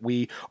shows that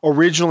we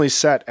originally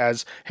set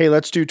as, hey,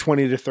 let's do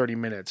 20 to 30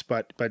 minutes.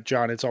 But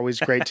John, it's always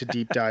great to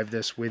deep dive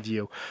this with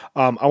you.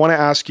 I want to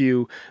ask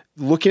you,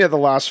 looking at the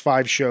last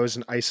 5 shows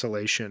in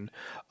isolation,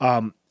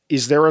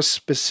 is there a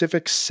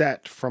specific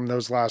set from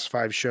those last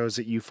 5 shows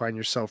that you find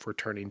yourself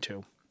returning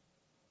to?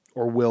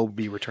 Or will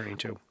be returning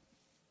to?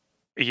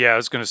 Yeah, I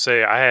was going to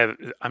say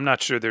I'm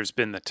not sure there's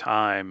been the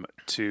time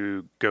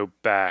to go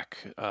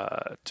back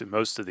to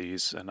most of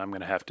these, and I'm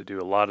going to have to do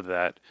a lot of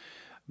that.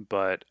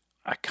 But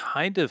I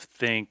kind of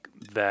think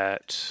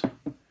that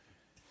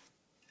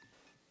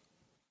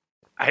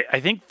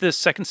I think the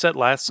second set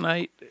last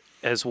night,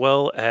 as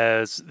well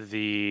as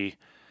the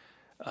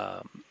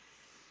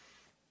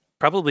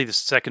probably the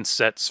second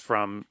sets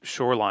from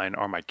Shoreline,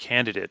 are my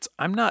candidates.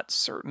 I'm not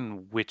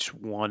certain which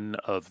one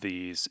of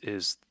these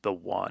is the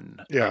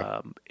one.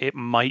 Yeah. It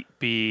might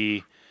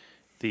be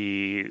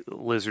the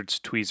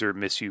Lizards, Tweezer,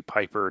 Miss You,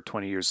 Piper,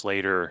 20 Years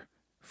Later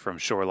from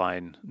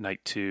Shoreline,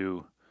 Night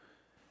 2.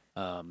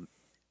 I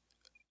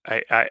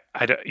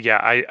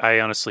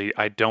honestly,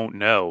 I don't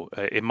know.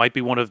 It might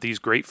be one of these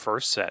great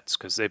first sets,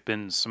 because they've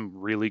been some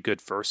really good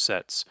first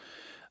sets.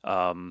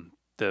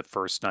 The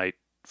first night,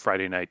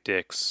 Friday Night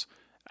Dick's.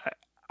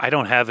 I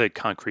don't have a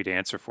concrete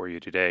answer for you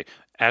today.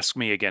 Ask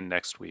me again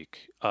next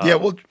week. Yeah,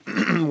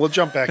 we'll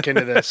jump back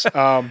into this.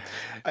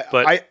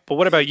 But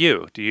what about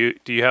you? Do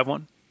you have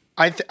one?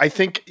 I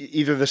think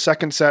either the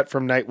second set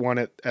from night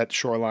 1 at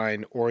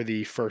Shoreline, or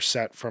the first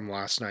set from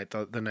last night,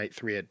 the night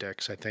 3 at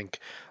Dick's. I think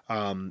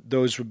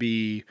those would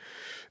be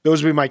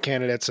my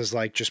candidates, as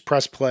like, just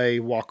press play,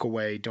 walk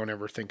away. Don't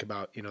ever think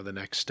about the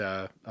next.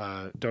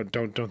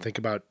 Don't think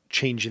about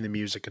changing the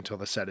music until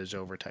the set is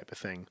over, type of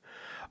thing.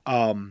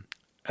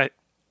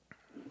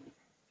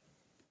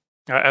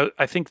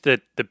 I think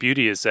that the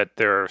beauty is that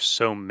there are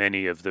so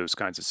many of those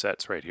kinds of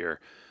sets right here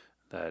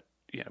that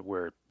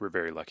we're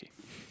very lucky.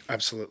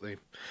 Absolutely.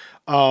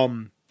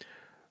 I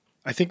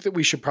think that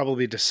we should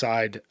probably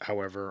decide,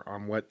 however,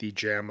 on what the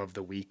jam of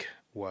the week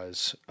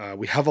was.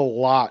 We have a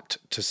lot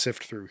to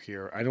sift through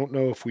here. I don't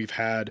know if we've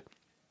had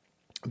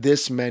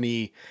this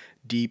many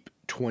deep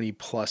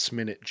 20-plus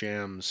minute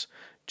jams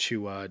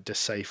to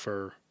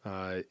decipher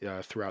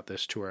throughout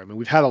this tour. I mean,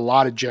 we've had a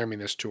lot of jamming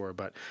this tour,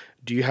 but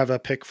do you have a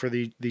pick for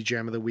the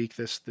jam of the week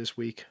this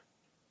week?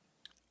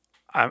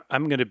 I'm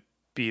going to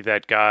be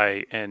that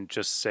guy and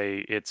just say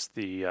it's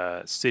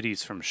the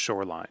Cities from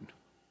Shoreline.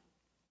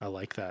 I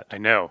like that. I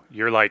know.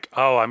 You're like,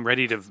 oh, I'm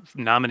ready to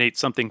nominate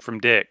something from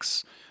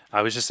Dick's.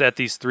 I was just at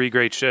these 3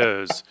 great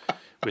shows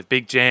with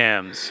big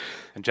jams,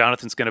 and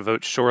Jonathan's going to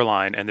vote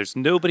Shoreline, and there's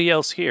nobody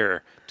else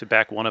here to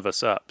back one of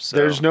us up. So,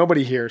 there's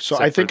nobody here. So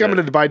I think I'm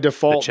going to, by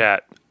default,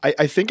 chat.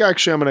 I think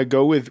actually I'm going to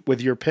go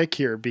with your pick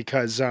here,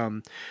 because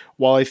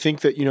while I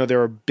think that,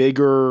 there are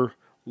bigger,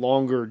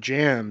 longer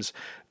jams,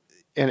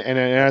 and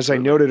as I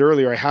noted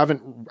earlier, I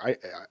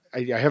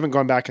haven't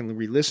gone back and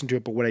re-listened to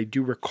it, but what I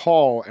do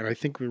recall, and I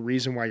think the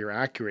reason why you're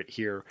accurate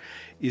here,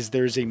 is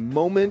there's a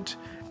moment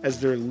as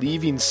they're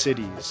leaving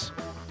Cities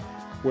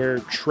where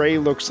Trey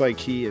looks like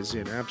he is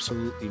in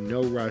absolutely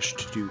no rush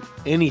to do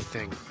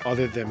anything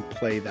other than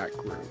play that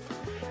groove.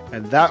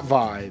 And that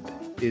vibe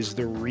is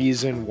the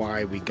reason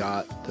why we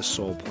got the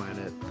Soul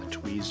Planet, the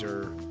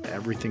Tweezer,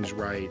 Everything's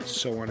Right,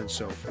 so on and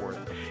so forth.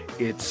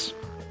 It's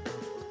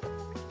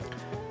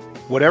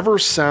whatever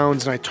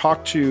sounds, and I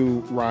talked to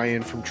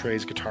Ryan from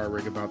Trey's Guitar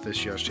Rig about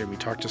this yesterday, and we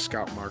talked to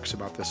Scott Marks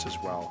about this as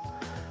well.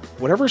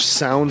 Whatever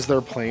sounds they're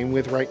playing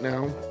with right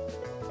now,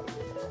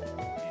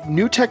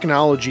 new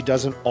technology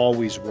doesn't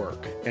always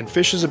work, and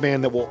Phish is a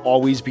band that will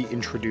always be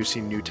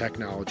introducing new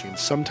technology, and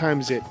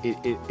sometimes it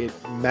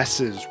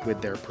messes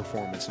with their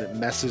performance and it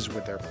messes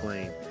with their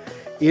playing.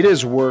 It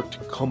has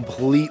worked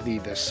completely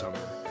this summer,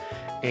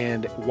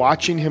 and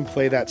watching him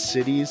play that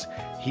Cities,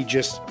 he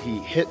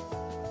hit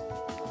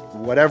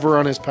whatever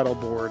on his pedal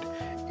board.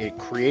 It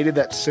created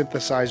that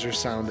synthesizer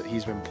sound that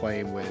he's been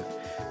playing with.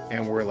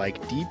 And we're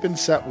like deep in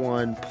set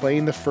one,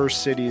 playing the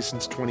first Cities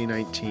since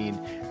 2019.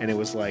 And it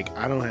was like,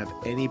 I don't have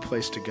any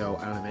place to go.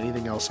 I don't have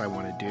anything else I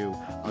want to do.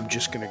 I'm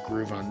just going to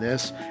groove on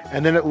this.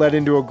 And then it led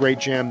into a great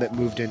jam that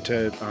moved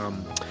into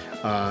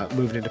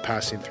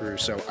Passing Through.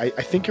 So I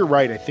think you're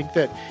right. I think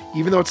that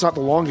even though it's not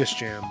the longest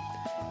jam,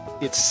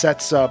 it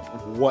sets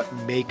up what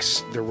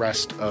makes the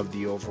rest of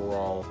the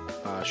overall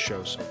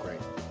show so great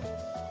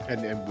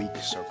and week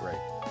so great.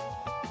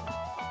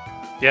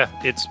 Yeah,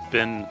 it's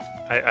been,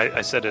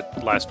 I said it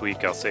last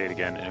week, I'll say it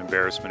again, an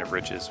embarrassment of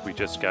riches. We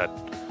just got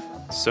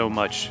so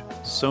much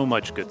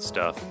good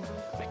stuff.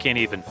 I can't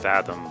even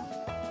fathom,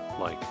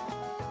 like,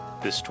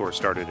 this tour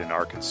started in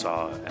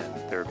Arkansas,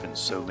 and there have been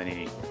so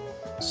many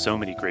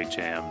great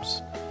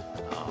jams.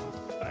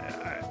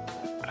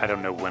 I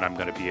don't know when I'm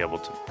going to be able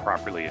to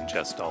properly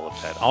ingest all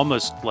of that.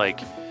 Almost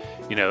like,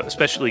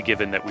 especially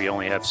given that we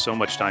only have so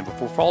much time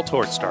before Fall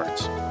Tour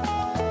starts.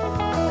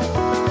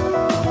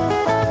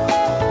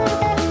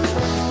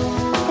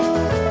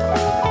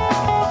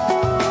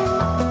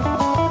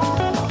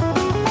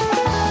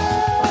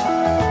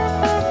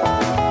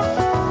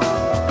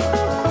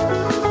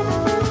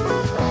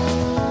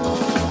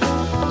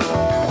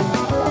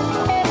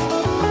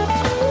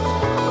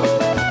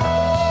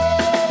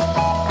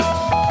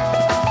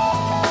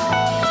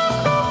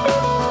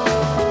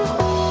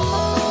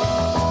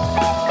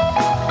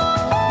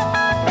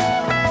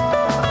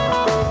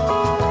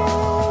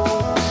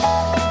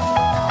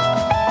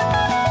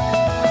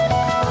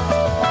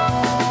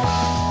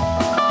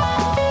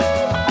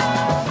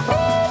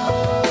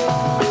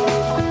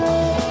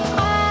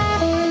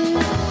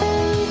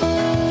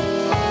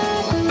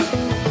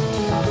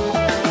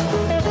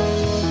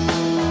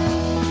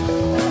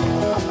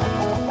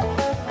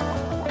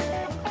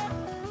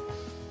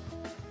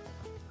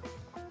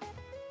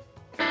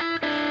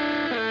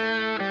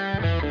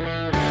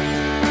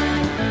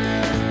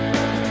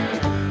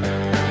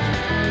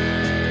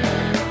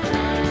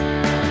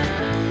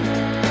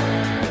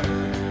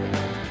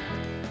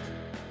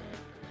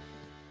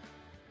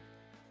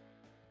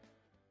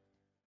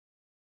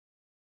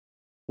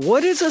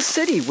 What is a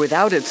city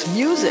without its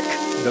music?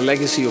 The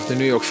legacy of the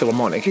New York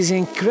Philharmonic is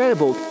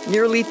incredible.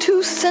 Nearly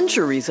 2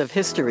 centuries of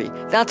history.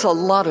 That's a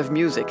lot of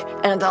music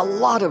and a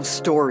lot of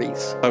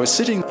stories. I was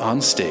sitting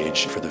on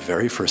stage for the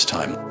very first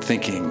time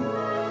thinking,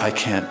 I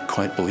can't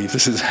quite believe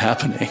this is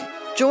happening.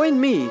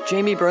 Join me,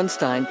 Jamie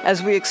Bernstein,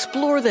 as we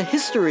explore the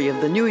history of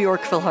the New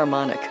York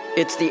Philharmonic.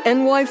 It's the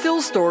NY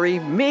Phil Story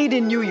Made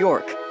in New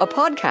York, a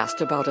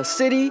podcast about a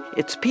city,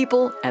 its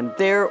people, and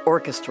their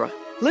orchestra.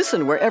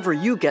 Listen wherever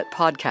you get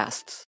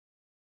podcasts.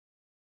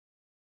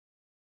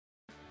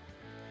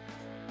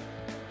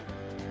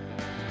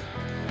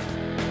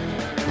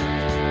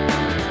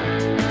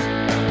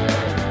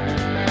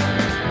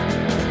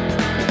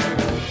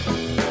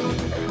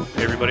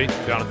 Hey everybody,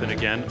 Jonathan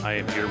again. I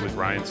am here with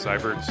Ryan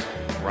Seiberts.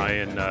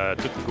 Ryan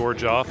took the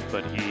gorge off,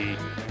 but he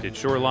did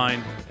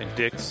Shoreline and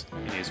Dick's,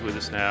 and he's with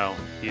us now.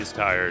 He is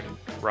tired.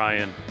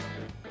 Ryan,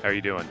 how are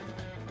you doing?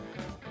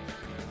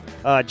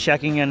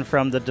 Checking in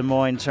from the Des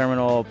Moines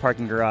terminal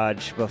parking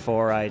garage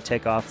before I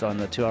take off on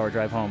the 2-hour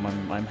drive home.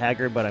 I'm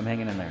haggard, but I'm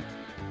hanging in there.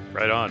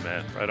 Right on,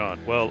 man. Right on.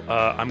 Well,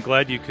 I'm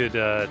glad you could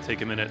take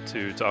a minute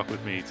to talk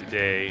with me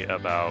today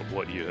about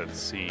what you have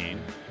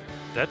seen.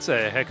 That's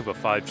a heck of a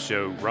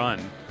 5-show run.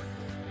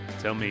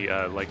 Tell me,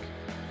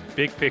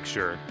 big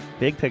picture.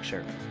 Big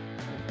picture.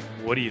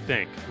 What do you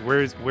think? Where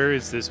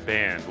is this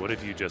band? What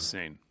have you just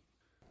seen?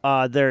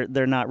 They're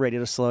not ready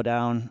to slow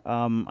down.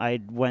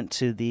 I went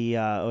to the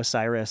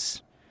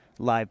Osiris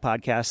live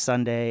podcast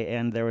Sunday,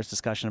 and there was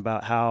discussion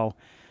about how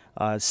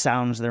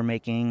sounds they're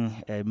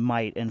making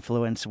might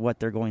influence what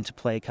they're going to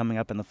play coming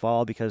up in the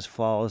fall, because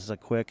fall is a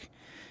quick,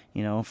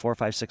 4,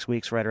 5, 6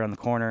 weeks right around the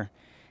corner,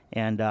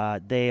 and I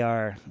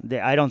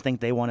don't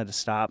think they wanted to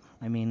stop.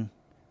 I mean,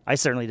 I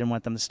certainly didn't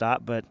want them to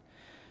stop, but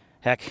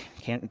heck,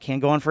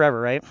 can't go on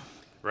forever, right?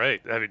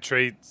 Right. I mean,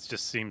 Trey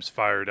just seems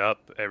fired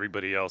up.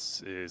 Everybody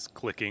else is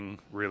clicking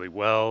really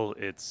well.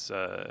 It's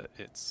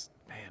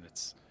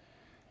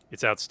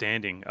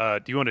outstanding.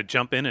 Do you want to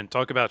jump in and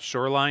talk about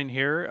Shoreline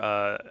here?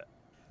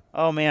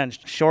 Oh man,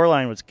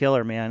 Shoreline was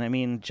killer, man. I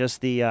mean, just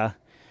the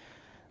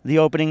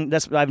opening.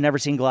 I've never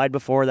seen Glide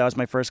before. That was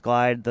my first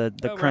Glide.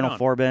 The Colonel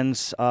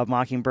Forbins of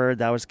Mockingbird.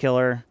 That was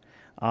killer.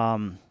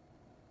 I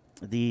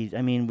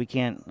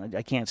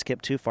can't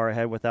skip too far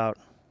ahead without.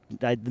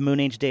 The Moon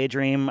Age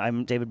Daydream.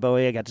 I'm David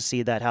Bowie. I got to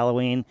see that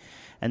Halloween,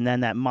 and then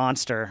that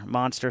monster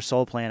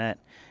Soul Planet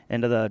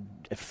into the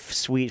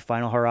sweet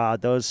final hurrah.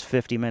 Those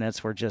 50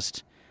 minutes were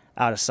just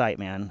out of sight,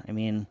 man. I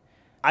mean,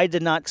 I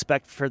did not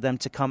expect for them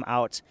to come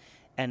out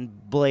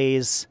and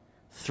blaze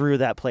through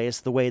that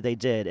place the way they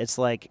did. It's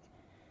like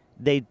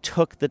they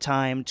took the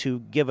time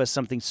to give us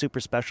something super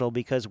special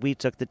because we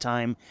took the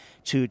time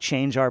to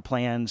change our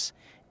plans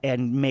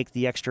and make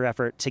the extra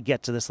effort to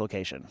get to this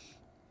location.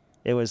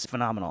 It was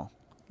phenomenal.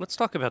 Let's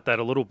talk about that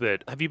a little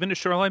bit. Have you been to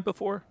Shoreline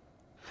before?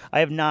 I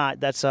have not.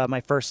 That's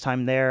my first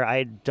time there.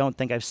 I don't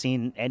think I've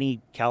seen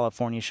any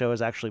California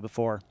shows actually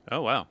before.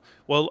 Oh, wow.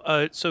 Well,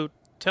 so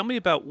tell me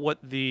about what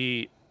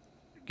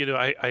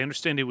I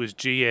understand it was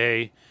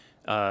GA.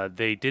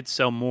 They did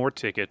sell more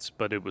tickets,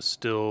 but it was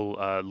still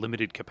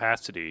limited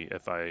capacity.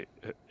 If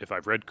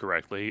I've read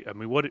correctly, I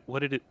mean, what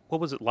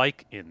was it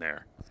like in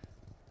there?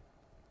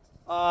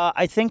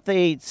 I think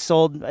they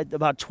sold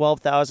about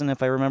 12,000,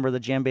 if I remember the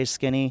Jam Bass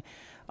Skinny.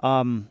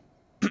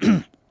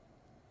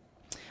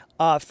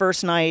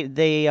 First night,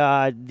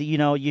 they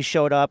you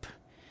showed up.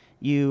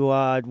 You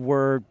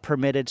were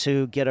permitted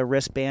to get a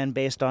wristband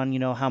based on,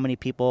 how many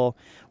people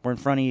were in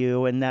front of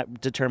you, and that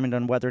determined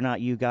on whether or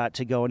not you got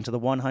to go into the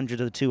 100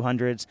 or the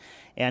 200s.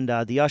 And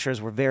the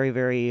ushers were very,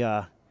 very,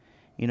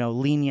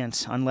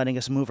 lenient on letting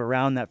us move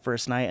around that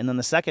first night. And then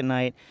the second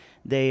night,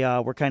 they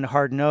were kind of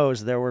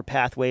hard-nosed. There were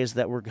pathways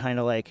that were kind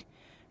of like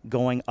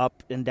going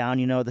up and down,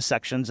 the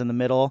sections in the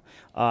middle.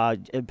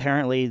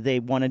 Apparently, they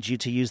wanted you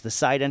to use the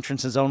side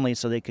entrances only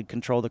so they could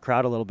control the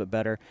crowd a little bit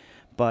better.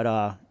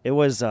 But it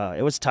was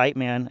tight,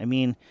 man. I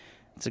mean,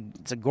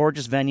 it's a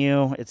gorgeous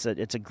venue. It's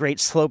a great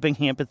sloping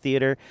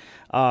amphitheater.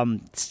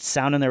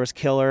 Sound in there was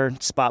killer.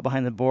 Spot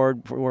behind the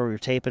board where we were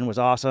taping was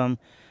awesome.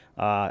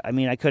 I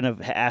mean, I couldn't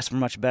have asked for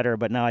much better.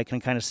 But now I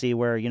can kind of see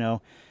where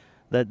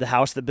the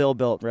house that Bill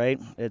built. Right?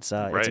 It's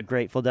a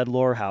Grateful Dead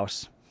lore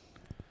house.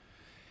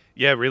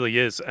 Yeah, it really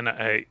is, and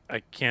I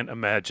can't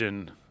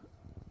imagine.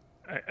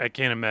 I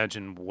can't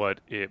imagine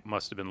what it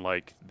must have been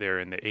like there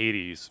in the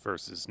 80s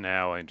versus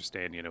now. I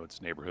understand,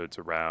 it's neighborhoods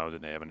around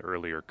and they have an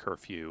earlier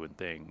curfew and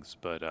things,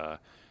 but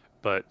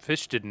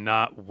Phish did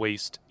not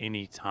waste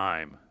any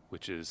time,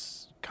 which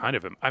is kind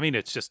of,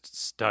 it's just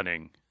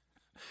stunning.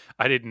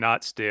 I did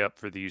not stay up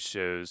for these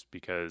shows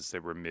because they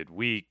were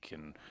midweek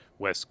and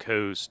West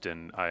Coast,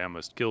 and I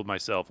almost killed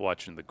myself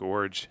watching The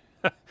Gorge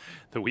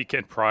the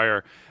weekend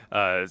prior.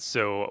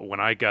 So when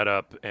I got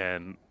up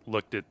and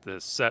looked at the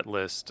set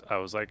list, I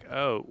was like,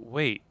 oh,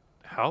 wait,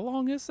 how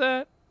long is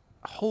that?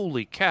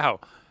 Holy cow.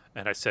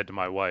 And I said to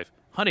my wife,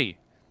 honey,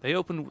 they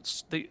opened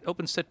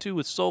set 2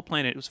 with Soul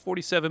Planet. It was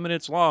 47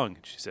 minutes long.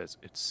 And she says,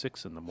 it's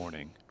 6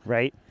 a.m.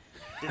 Right.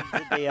 Did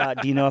they,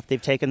 do you know if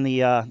they've taken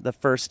the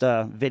first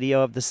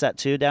video of the set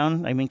 2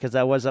 down? I mean, because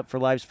that was up for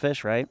Live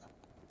Phish, right?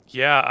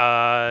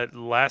 Yeah.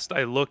 Last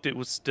I looked, it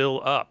was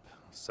still up.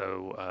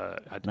 So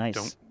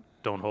nice.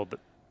 Don't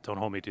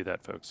hold me to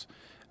that, folks.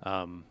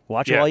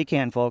 Watch it while you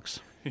can,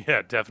 folks.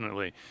 Yeah,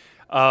 definitely.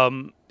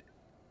 And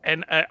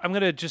I'm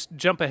going to just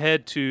jump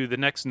ahead to the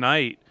next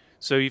night.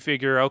 So you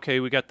figure, okay,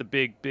 we got the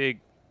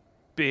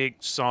big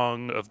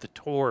song of the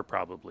tour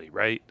probably,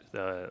 right?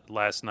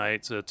 Last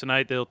night. So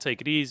tonight they'll take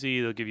it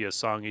easy. They'll give you a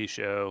songy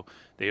show.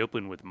 They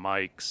open with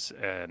mics,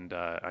 and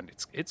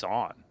it's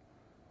on,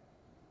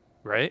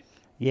 right?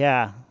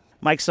 Yeah.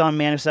 Mike's on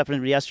Man Who Stepped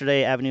In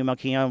yesterday, Avenue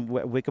Malkia,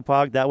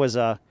 Wickapog. That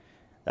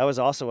was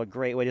also a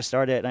great way to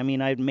start it. I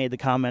mean, I made the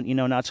comment,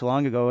 not too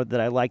long ago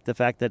that I liked the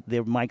fact that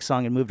the Mike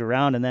song had moved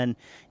around, and then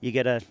you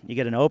get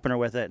an opener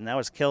with it, and that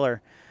was killer.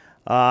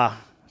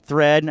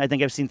 Thread, I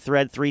think I've seen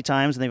Thread 3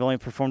 times, and they've only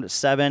performed at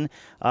 7.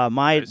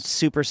 Nice.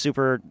 Super,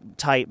 super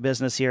tight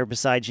business here,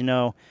 besides,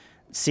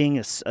 seeing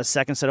a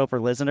second set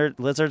open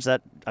Lizards,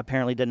 that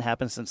apparently didn't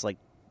happen since,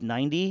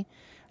 90.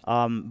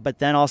 But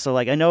then also,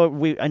 I know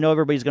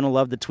everybody's going to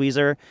love the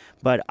Tweezer,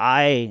 but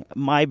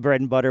my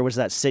bread and butter was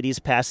that Cities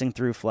Passing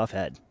Through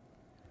Fluffhead.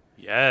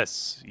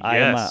 Yes.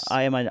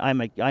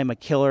 I'm a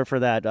killer for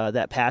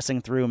that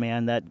Passing Through,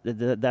 man.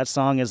 That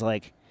song is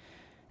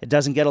it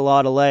doesn't get a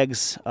lot of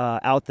legs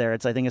out there. I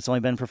think it's only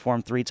been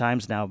performed 3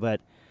 times now,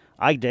 but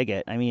I dig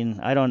it. I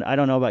mean, I don't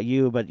know about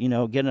you, but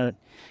getting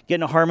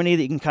a harmony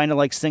that you can kind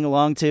of sing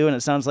along to, and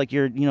it sounds like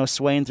you're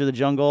swaying through the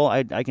jungle.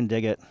 I can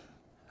dig it.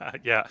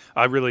 Yeah,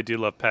 I really do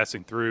love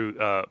Passing Through,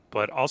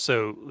 but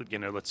also,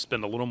 let's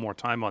spend a little more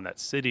time on that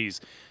Cities,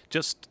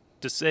 just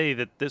to say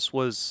that this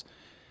was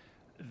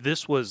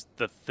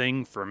the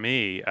thing for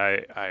me.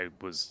 I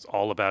was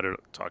all about it,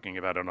 talking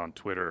about it on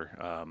Twitter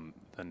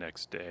the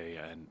next day,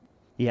 and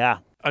yeah,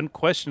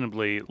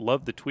 unquestionably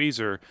love the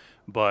Tweezer,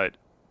 but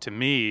to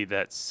me,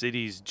 that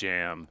Cities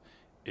jam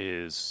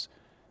is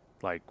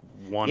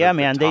one of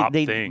the top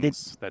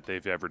things that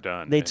they've ever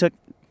done. They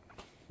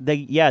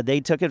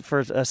took it for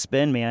a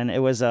spin, man. It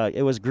was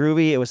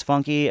groovy, it was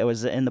funky, it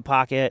was in the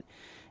pocket,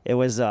 it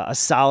was a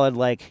solid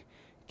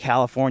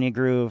California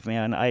groove,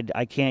 man.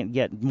 I can't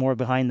get more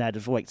behind that.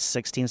 It's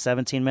 16,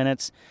 17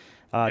 minutes,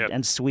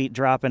 and sweet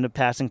drop into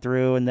Passing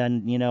Through, and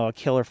then a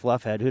killer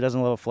Fluffhead. Who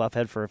doesn't love a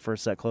Fluffhead for a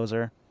first set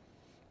closer?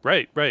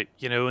 Right.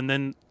 And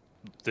then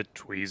the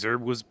Tweezer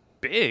was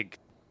big.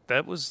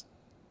 That was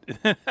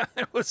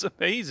that was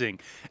amazing,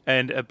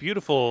 and a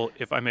beautiful,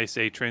 if I may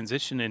say,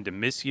 transition into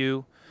Miss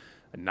You.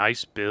 A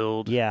nice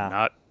build,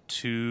 not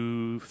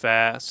too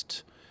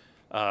fast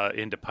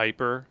into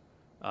Piper.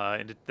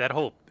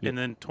 And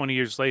then 20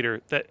 years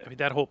later,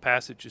 that whole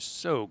passage is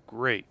so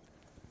great.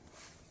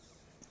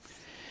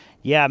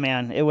 Yeah,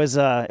 man, it was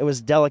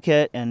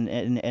delicate and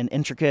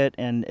intricate,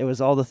 and it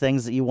was all the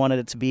things that you wanted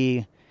it to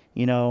be,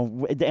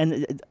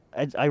 And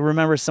I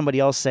remember somebody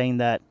else saying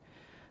that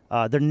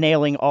they're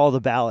nailing all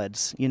the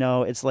ballads.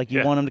 It's like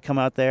you want them to come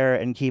out there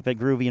and keep it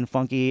groovy and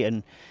funky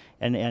and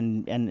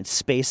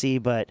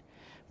spacey, but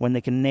when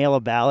they can nail a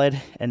ballad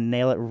and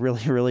nail it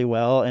really, really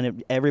well,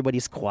 and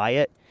everybody's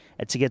quiet,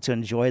 and to get to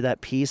enjoy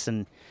that peace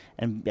and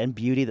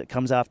beauty that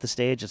comes off the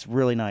stage, it's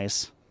really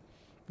nice.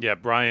 Yeah,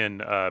 Brian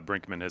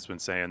Brinkman has been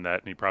saying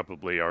that, and he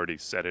probably already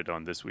said it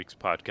on this week's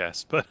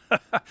podcast. But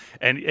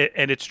and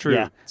it's true.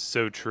 Yeah. It's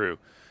so true.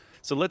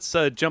 So let's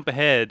jump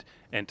ahead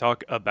and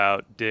talk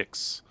about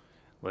Dick's.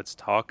 Let's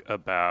talk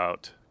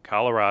about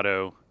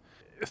Colorado.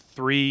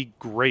 3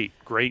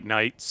 great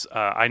nights.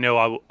 I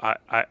know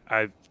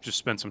I've just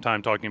spent some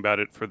time talking about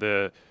it for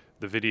the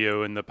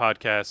video and the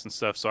podcast and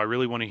stuff. So I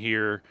really want to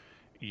hear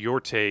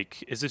your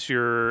take. Is this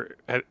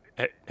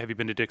have you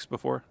been to Dick's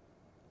before?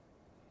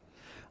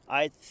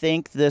 I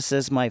think this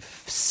is my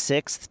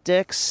 6th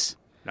Dick's.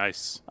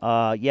 Nice.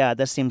 Yeah,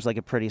 that seems like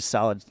a pretty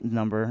solid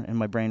number in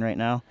my brain right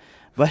now.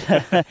 But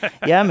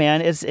yeah,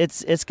 man,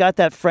 it's got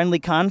that friendly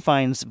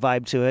confines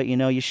vibe to it.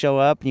 You show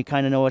up and you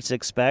kind of know what to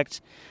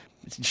expect.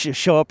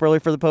 Show up early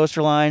for the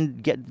poster line,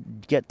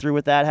 get through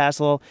with that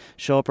hassle.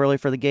 Show up early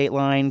for the gate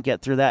line,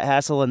 get through that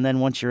hassle, and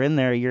then once you're in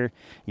there, you're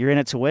in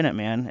it to win it,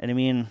 man. And I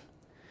mean,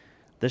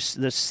 the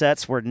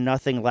sets were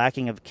nothing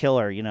lacking of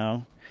killer.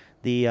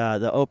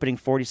 The opening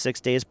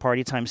 46 Days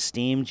Party Time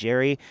Steam,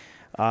 Jerry,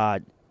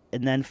 and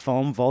then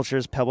Foam,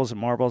 Vultures, Pebbles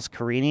and Marbles,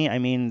 Carini. I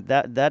mean,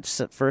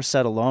 that first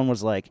set alone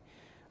was like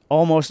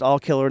almost all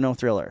killer, no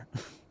thriller.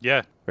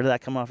 Yeah. Or did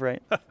that come off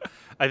right?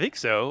 I think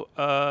so.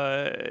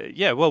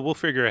 Yeah, well, we'll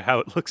figure out how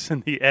it looks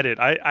in the edit.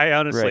 I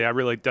honestly, Right. I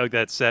really dug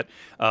that set.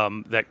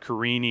 That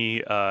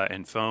Carini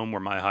and Foam were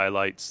my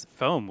highlights.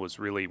 Foam was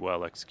really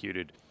well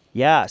executed.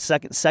 Yeah,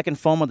 second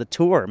Foam of the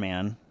tour,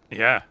 man.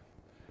 Yeah.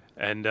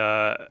 And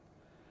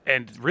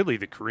really,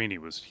 the Carini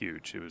was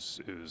huge. It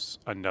was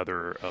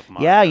another of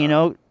my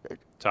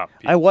top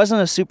pieces. I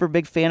wasn't a super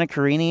big fan of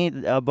Carini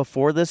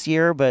before this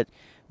year, but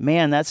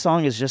man, that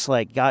song is just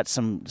like got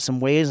some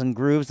ways and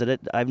grooves that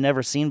I've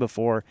never seen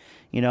before.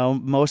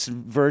 Most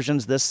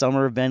versions this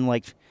summer have been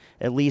like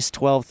at least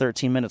 12,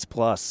 13 minutes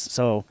plus.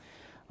 So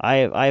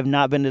I have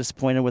not been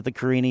disappointed with the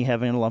Carini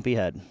having a lumpy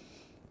head.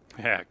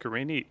 Yeah,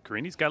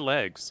 Carini's got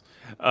legs.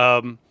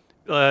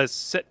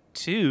 Set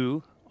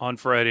 2 on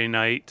Friday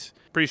night.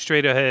 Pretty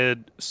straight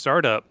ahead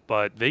startup,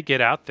 but they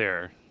get out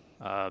there.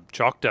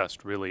 Chalk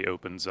Dust really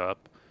opens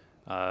up.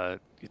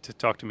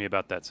 Talk to me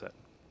about that set.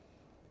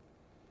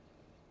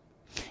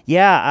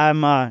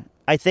 Yeah,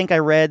 I think I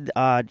read,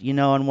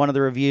 in one of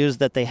the reviews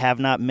that they have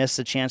not missed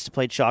a chance to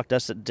play Chalk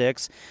Dust at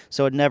Dick's,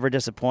 so it never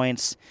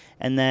disappoints.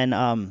 And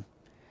then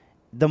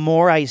the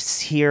more I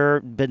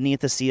hear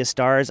Beneath the Sea of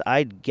Stars,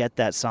 I get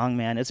that song,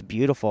 man. It's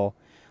beautiful.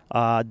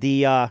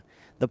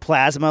 The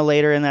plasma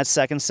later in that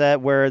second set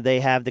where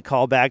they have the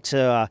callback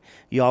to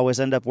You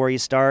Always End Up Where You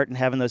Start and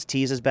having those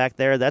teases back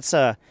there, that's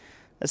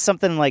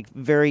something like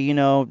very,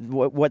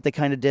 what they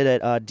kind of did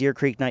at Deer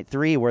Creek Night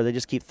 3 where they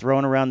just keep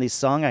throwing around these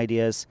song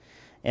ideas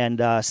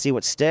and see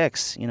what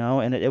sticks,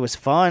 and it was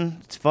fun.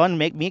 It's fun,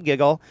 make me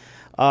giggle.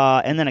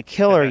 And then a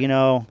killer,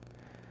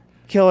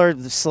 Killer,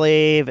 The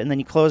Slave, and then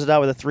you close it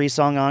out with a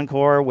 3-song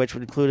encore, which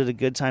included a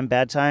Good Time,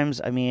 Bad Times.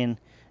 I mean,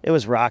 it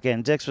was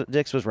rocking. Dick's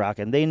was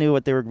rocking. They knew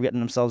what they were getting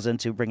themselves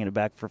into, bringing it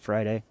back for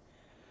Friday.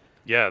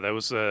 Yeah, that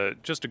was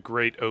just a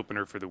great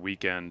opener for the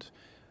weekend.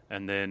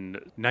 And then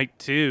night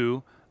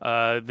 2,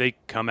 they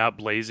come out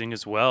blazing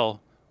as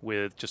well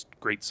with just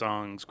great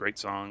songs.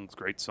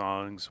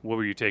 What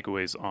were your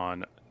takeaways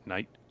on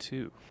night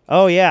 2?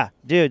 Oh, yeah.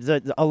 Dude,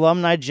 the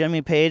alumni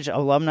Jimmy Page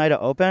alumni to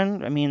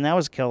open, I mean, that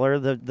was killer.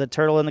 The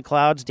Turtle in the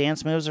Clouds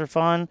dance moves are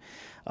fun.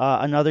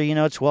 Another,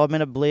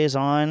 12-minute blaze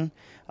on.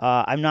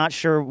 I'm not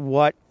sure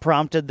what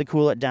prompted the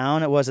Cool It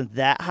Down. It wasn't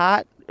that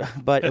hot,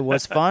 but it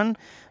was fun.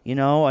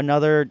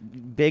 Another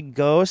big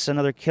Ghost,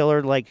 another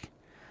killer like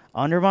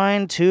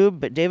Undermine, Tube,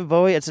 but David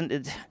Bowie.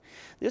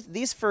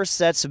 These first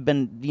sets have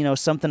been,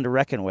 something to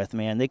reckon with,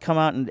 man. They come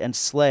out and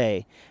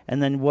slay,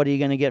 and then what are you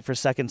going to get for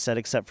second set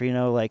except for,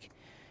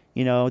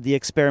 the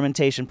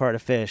experimentation part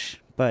of Fish.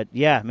 But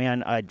yeah,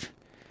 man,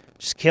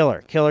 just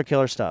killer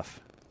stuff.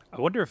 I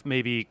wonder if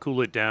maybe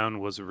Cool It Down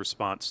was a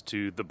response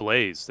to the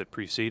blaze that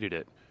preceded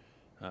it.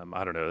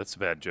 I don't know. That's a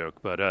bad joke,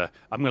 but I'm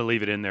going to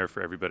leave it in there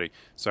for everybody.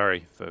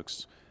 Sorry,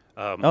 folks.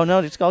 Oh, no,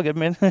 it's all good,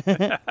 man.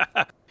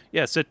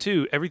 Yeah, set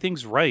 2,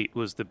 Everything's Right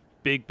was the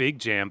big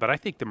jam, but I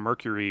think the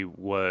Mercury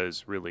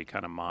was really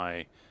kind of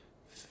my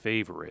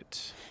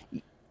favorite.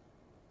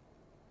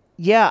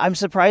 Yeah, I'm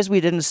surprised we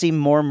didn't see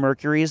more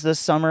Mercuries this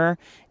summer.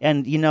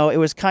 And, it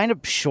was kind of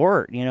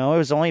short. It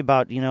was only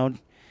about,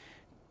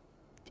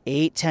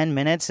 8-10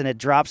 minutes, and it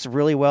drops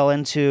really well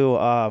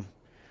into,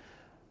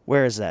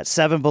 where is that?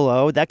 7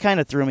 Below. That kind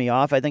of threw me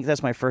off. I think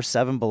that's my first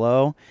 7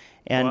 Below.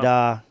 And,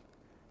 wow.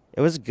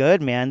 It was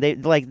good, man.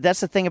 That's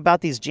the thing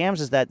about these jams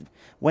is that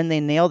when they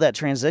nail that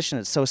transition,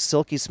 it's so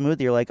silky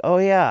smooth. You're like, oh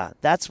yeah,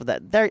 that's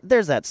what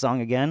there's that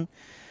song again.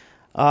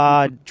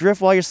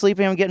 Drift While You're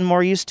Sleeping, I'm getting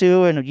more used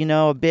to, and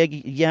a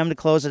big yem to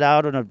close it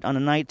out on a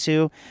night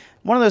too.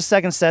 One of those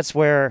second sets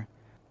where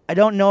I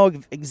don't know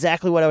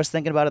exactly what I was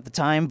thinking about at the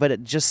time, but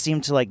it just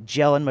seemed to like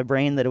gel in my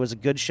brain that it was a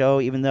good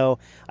show, even though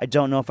I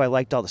don't know if I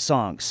liked all the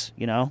songs.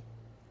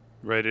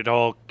 Right. It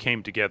all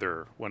came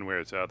together one way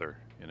or the other.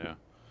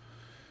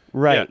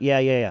 Right.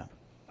 Yeah.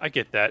 I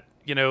get that.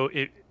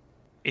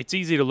 It's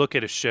easy to look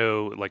at a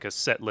show like a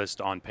set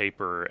list on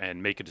paper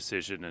and make a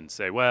decision and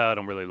say, well, I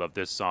don't really love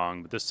this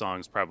song, but this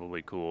song's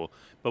probably cool.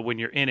 But when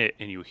you're in it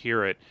and you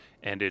hear it,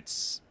 and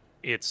it's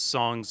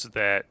songs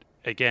that,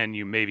 again,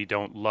 you maybe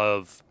don't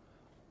love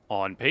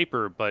on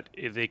paper, but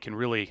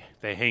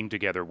they hang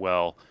together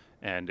well,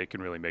 and it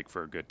can really make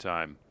for a good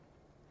time.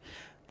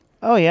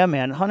 Oh yeah,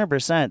 man,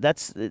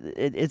 100%.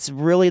 It's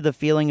really the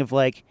feeling of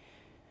like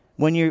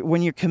when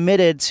you're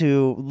committed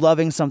to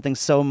loving something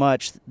so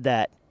much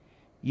that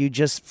you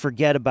just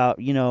forget about,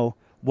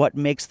 what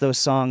makes those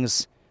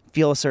songs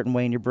feel a certain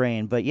way in your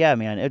brain. But yeah,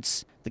 man,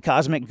 it's the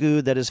cosmic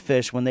goo that is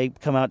Fish. When they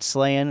come out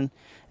slaying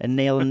and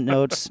nailing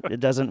notes, it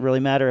doesn't really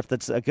matter if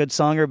it's a good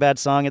song or a bad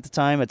song at the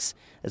time. It's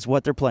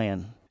what they're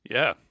playing.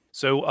 Yeah.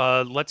 So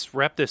let's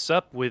wrap this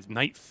up with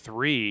night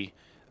 3.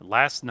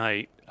 Last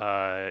night,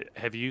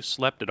 have you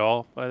slept at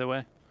all, by the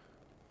way?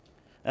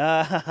 You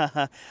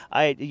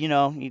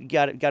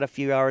got a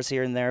few hours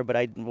here and there, but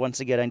I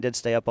did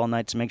stay up all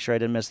night to make sure I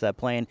didn't miss that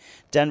plane.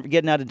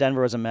 Getting out of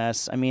Denver was a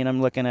mess. I mean,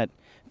 I'm looking at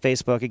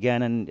Facebook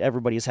again, and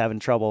everybody's having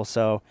trouble.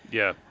 So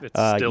yeah, it's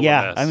still a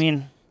mess. I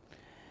mean,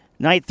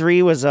 night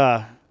 3 was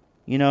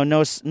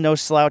no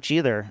slouch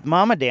either.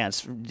 Mama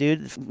Dance,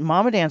 dude.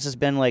 Mama Dance has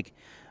been like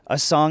a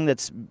song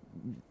that's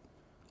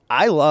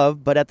I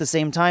love, but at the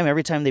same time,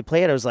 every time they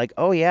play it, I was like,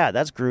 oh yeah,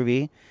 that's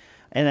groovy.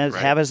 And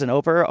have as an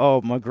opener,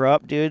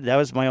 McGrupp, dude. That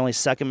was my only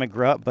second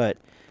McGrupp, but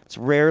it's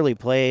rarely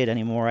played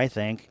anymore, I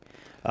think.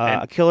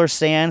 A Killer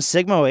Stand.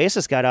 Sigma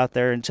Oasis got out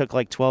there and took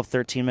like 12,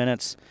 13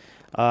 minutes,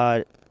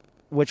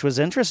 which was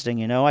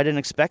interesting, I didn't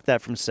expect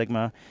that from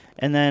Sigma.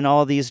 And then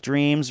All These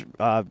Dreams,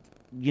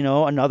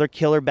 another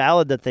killer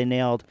ballad that they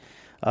nailed.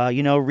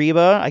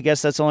 Reba, I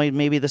guess that's only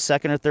maybe the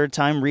second or third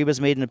time Reba's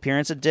made an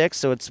appearance at Dick's,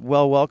 so it's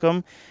well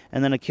welcome.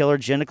 And then a killer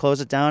gin to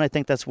close it down. I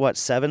think that's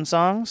 7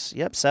 songs?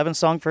 Yep,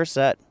 7-song first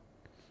set.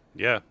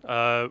 Yeah,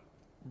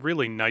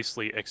 really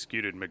nicely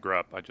executed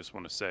McGrupp, I just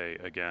want to say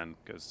again,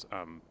 because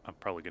I'm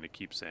probably going to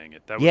keep saying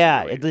it. That was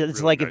it's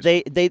really like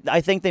nice. If they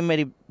I think they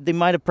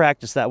might have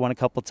practiced that one a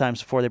couple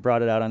times before they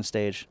brought it out on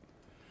stage.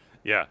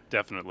 Yeah,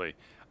 definitely.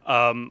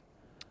 And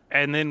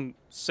then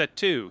set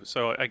 2.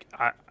 So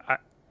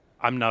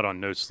I'm not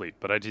on no sleep,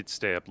 but I did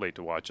stay up late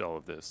to watch all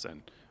of this,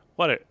 and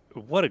what a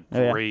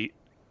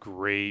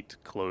great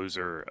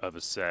closer of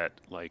a set.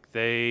 Like,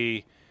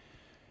 they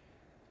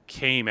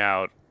came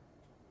out,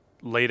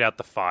 laid out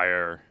the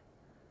fire,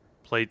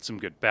 played some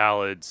good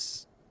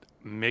ballads,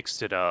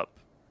 mixed it up,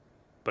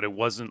 but it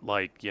wasn't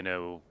like,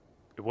 it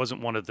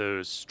wasn't one of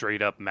those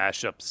straight up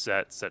mashup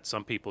sets that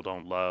some people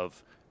don't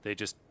love. They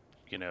just,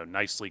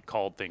 nicely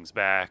called things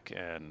back,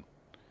 and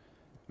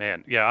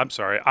man, yeah, I'm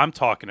sorry. I'm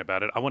talking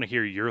about it. I want to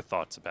hear your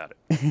thoughts about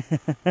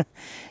it.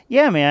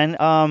 Yeah, man.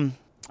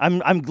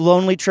 I'm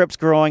Lonely Trip's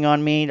growing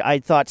on me. I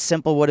thought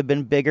Simple would have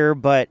been bigger,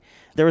 but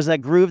there was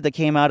that groove that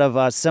came out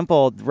of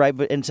Simple right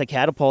into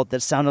Catapult that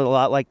sounded a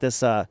lot like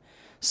this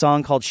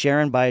song called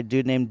Sharon by a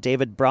dude named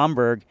David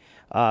Bromberg,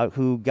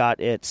 who got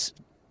it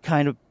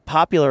kind of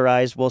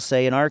popularized, we'll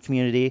say, in our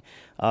community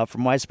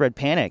from Widespread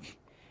Panic.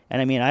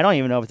 And I mean, I don't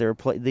even know if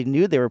they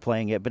knew they were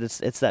playing it, but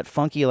it's that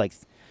funky like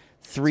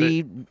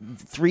three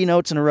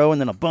notes in a row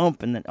and then a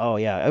bump, and then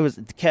it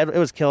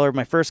was killer.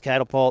 My first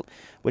Catapult,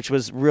 which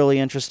was really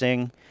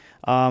interesting,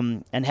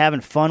 and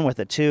having fun with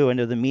it too,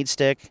 into the meat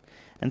stick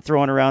and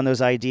throwing around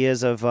those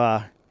ideas of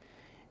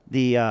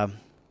the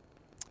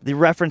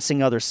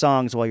referencing other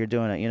songs while you're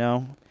doing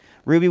it.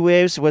 Ruby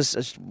Waves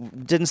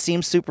didn't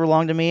seem super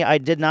long to me. I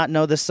did not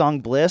know this song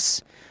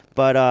Bliss,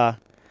 but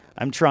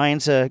I'm trying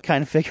to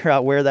kind of figure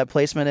out where that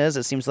placement is.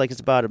 It seems like it's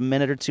about a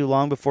minute or two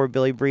long before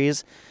Billy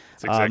Breeze.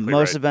 Exactly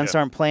most right, events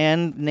yeah. Aren't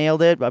planned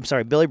nailed it. I'm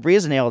sorry, Billy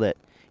Breeze nailed it.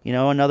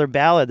 Another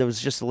ballad that was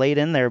just laid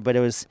in there, but it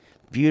was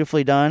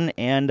beautifully done,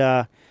 and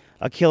a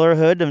killer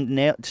hood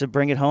to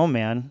bring it home,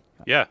 man.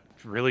 Yeah,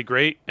 really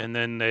great. And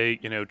then they,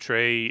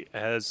 Trey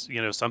has,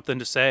 something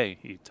to say.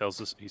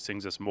 He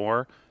sings us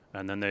more,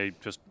 and then they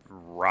just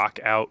rock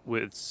out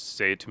with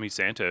Say It To Me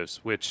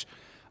Santos, which,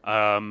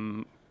 I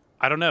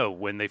don't know.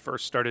 When they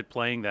first started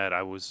playing that,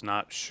 I was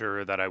not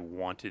sure that I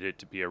wanted it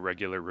to be a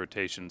regular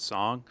rotation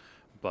song,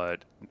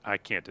 but I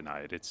can't deny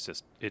it.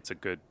 It's a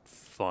good,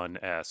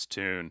 fun-ass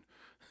tune.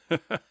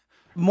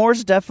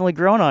 More's definitely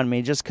grown on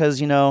me just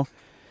because,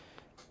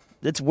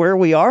 it's where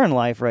we are in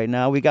life right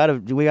now. We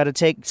gotta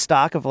take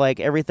stock of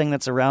like everything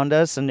that's around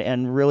us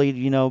and really,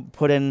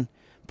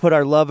 put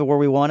our love where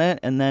we want it,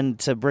 and then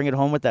to bring it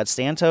home with that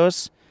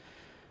Santos.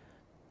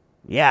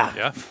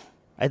 Yeah.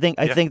 I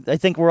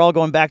think we're all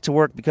going back to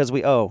work because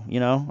we owe,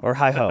 or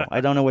hi ho.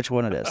 I don't know which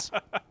one it is.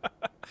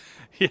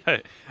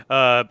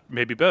 Yeah,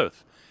 maybe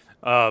both.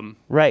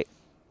 Right.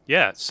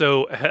 Yeah.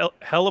 So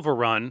hell of a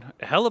run,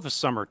 hell of a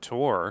summer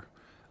tour.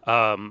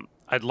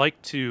 I'd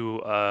like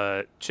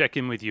to check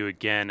in with you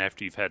again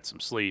after you've had some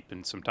sleep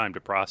and some time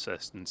to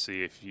process, and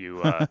see if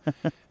you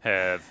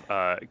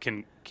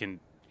can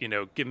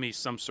give me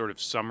some sort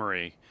of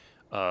summary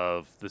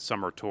of the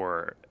summer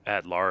tour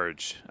at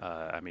large.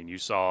 I mean, you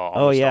saw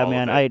almost all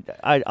man. of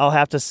it. I'll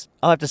have to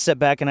sit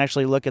back and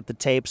actually look at the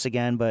tapes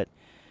again. But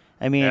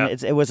I mean,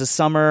 it was a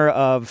summer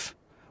of,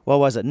 what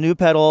was it? New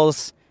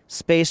Pedals,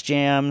 Space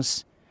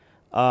Jams,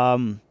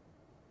 with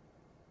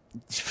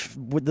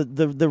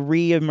the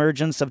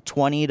re-emergence of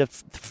 20 to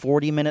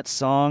 40 minute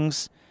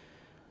songs.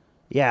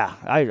 Yeah,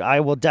 I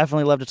will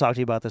definitely love to talk to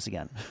you about this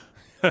again.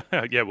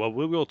 Yeah, well,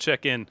 we will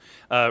check in.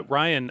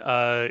 Ryan,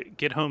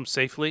 get home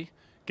safely,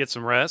 get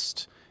some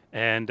rest,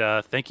 and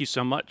thank you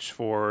so much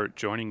for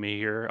joining me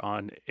here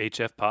on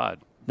HFPod.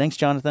 Thanks,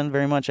 Jonathan,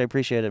 very much. I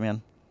appreciate it,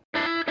 man.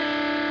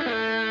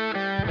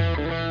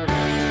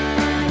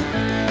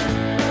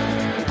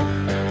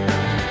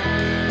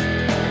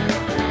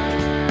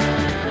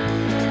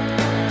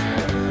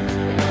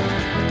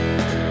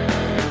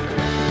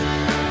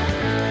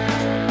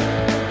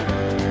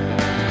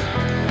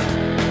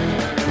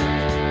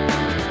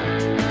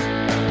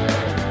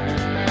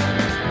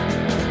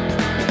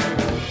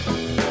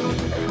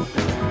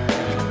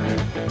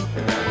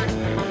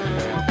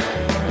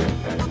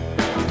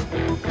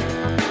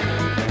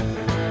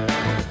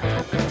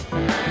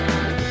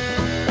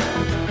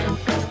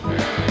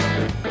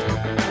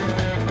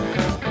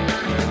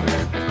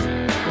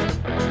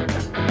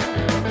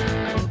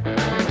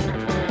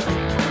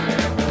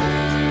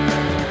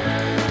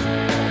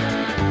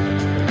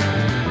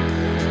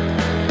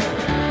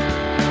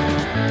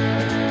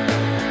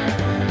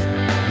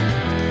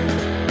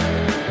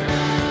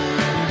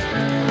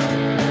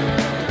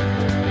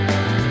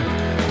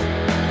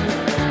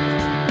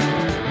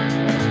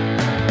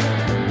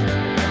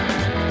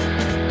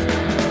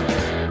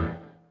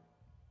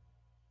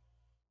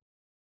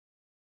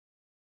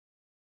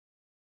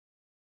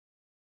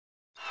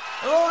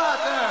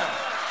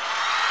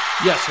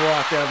 Yes, hello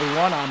out there,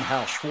 everyone. I'm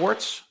Hal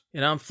Schwartz.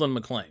 And I'm Flynn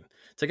McLean.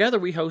 Together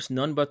we host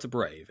None But the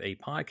Brave, a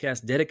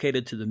podcast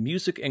dedicated to the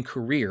music and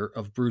career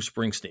of Bruce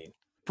Springsteen.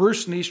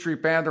 Bruce and E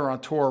Street Band are on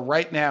tour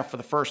right now for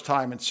the first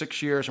time in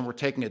 6 years, and we're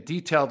taking a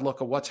detailed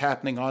look at what's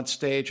happening on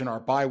stage in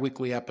our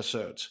bi-weekly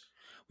episodes.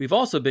 We've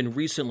also been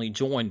recently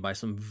joined by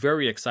some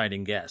very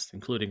exciting guests,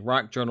 including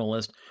rock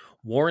journalist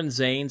Warren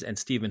Zanes and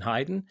Stephen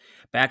Hayden,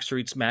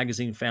 Backstreet's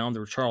Magazine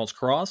founder Charles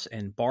Cross,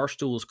 and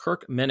Barstool's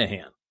Kirk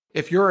Minahan.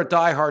 If you're a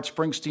diehard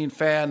Springsteen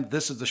fan,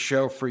 this is the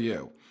show for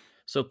you.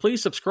 So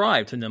please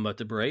subscribe to None But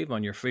the Brave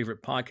on your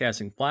favorite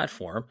podcasting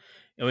platform,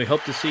 and we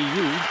hope to see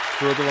you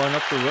further on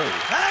up the road.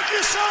 Thank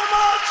you so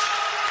much.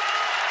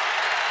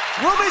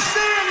 We'll be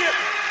seeing you.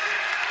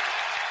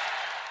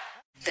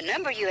 The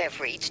number you have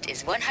reached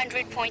is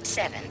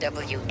 100.7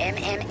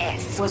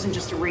 WMMS. It wasn't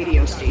just a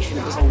radio station,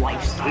 it was a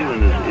lifestyle.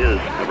 Cleveland is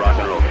a rock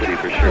and roll city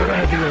for sure.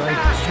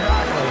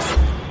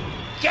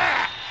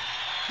 Get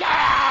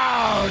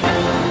down!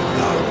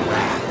 The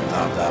Wrath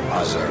of the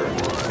Buzzard.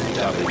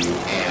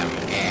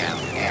 WMMS.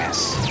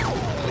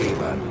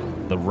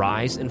 Cleveland. The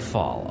rise and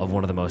fall of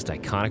one of the most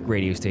iconic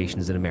radio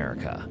stations in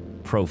America.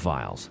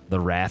 Profiles. The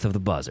Wrath of the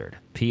Buzzard.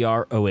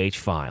 PROH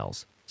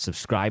Files.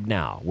 Subscribe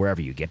now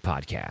wherever you get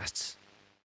podcasts.